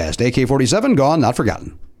podcast. AK-47, Gone, Not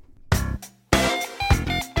Forgotten.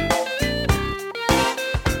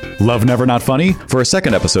 Love Never Not Funny? For a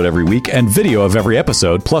second episode every week and video of every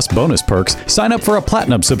episode, plus bonus perks, sign up for a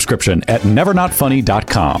platinum subscription at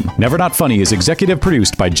nevernotfunny.com. Never Not Funny is executive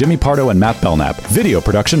produced by Jimmy Pardo and Matt Belknap. Video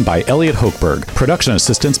production by Elliot Hochberg. Production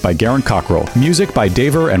assistance by Garen Cockrell. Music by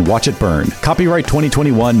Daver and Watch It Burn. Copyright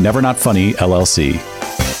 2021 Never Not Funny, LLC.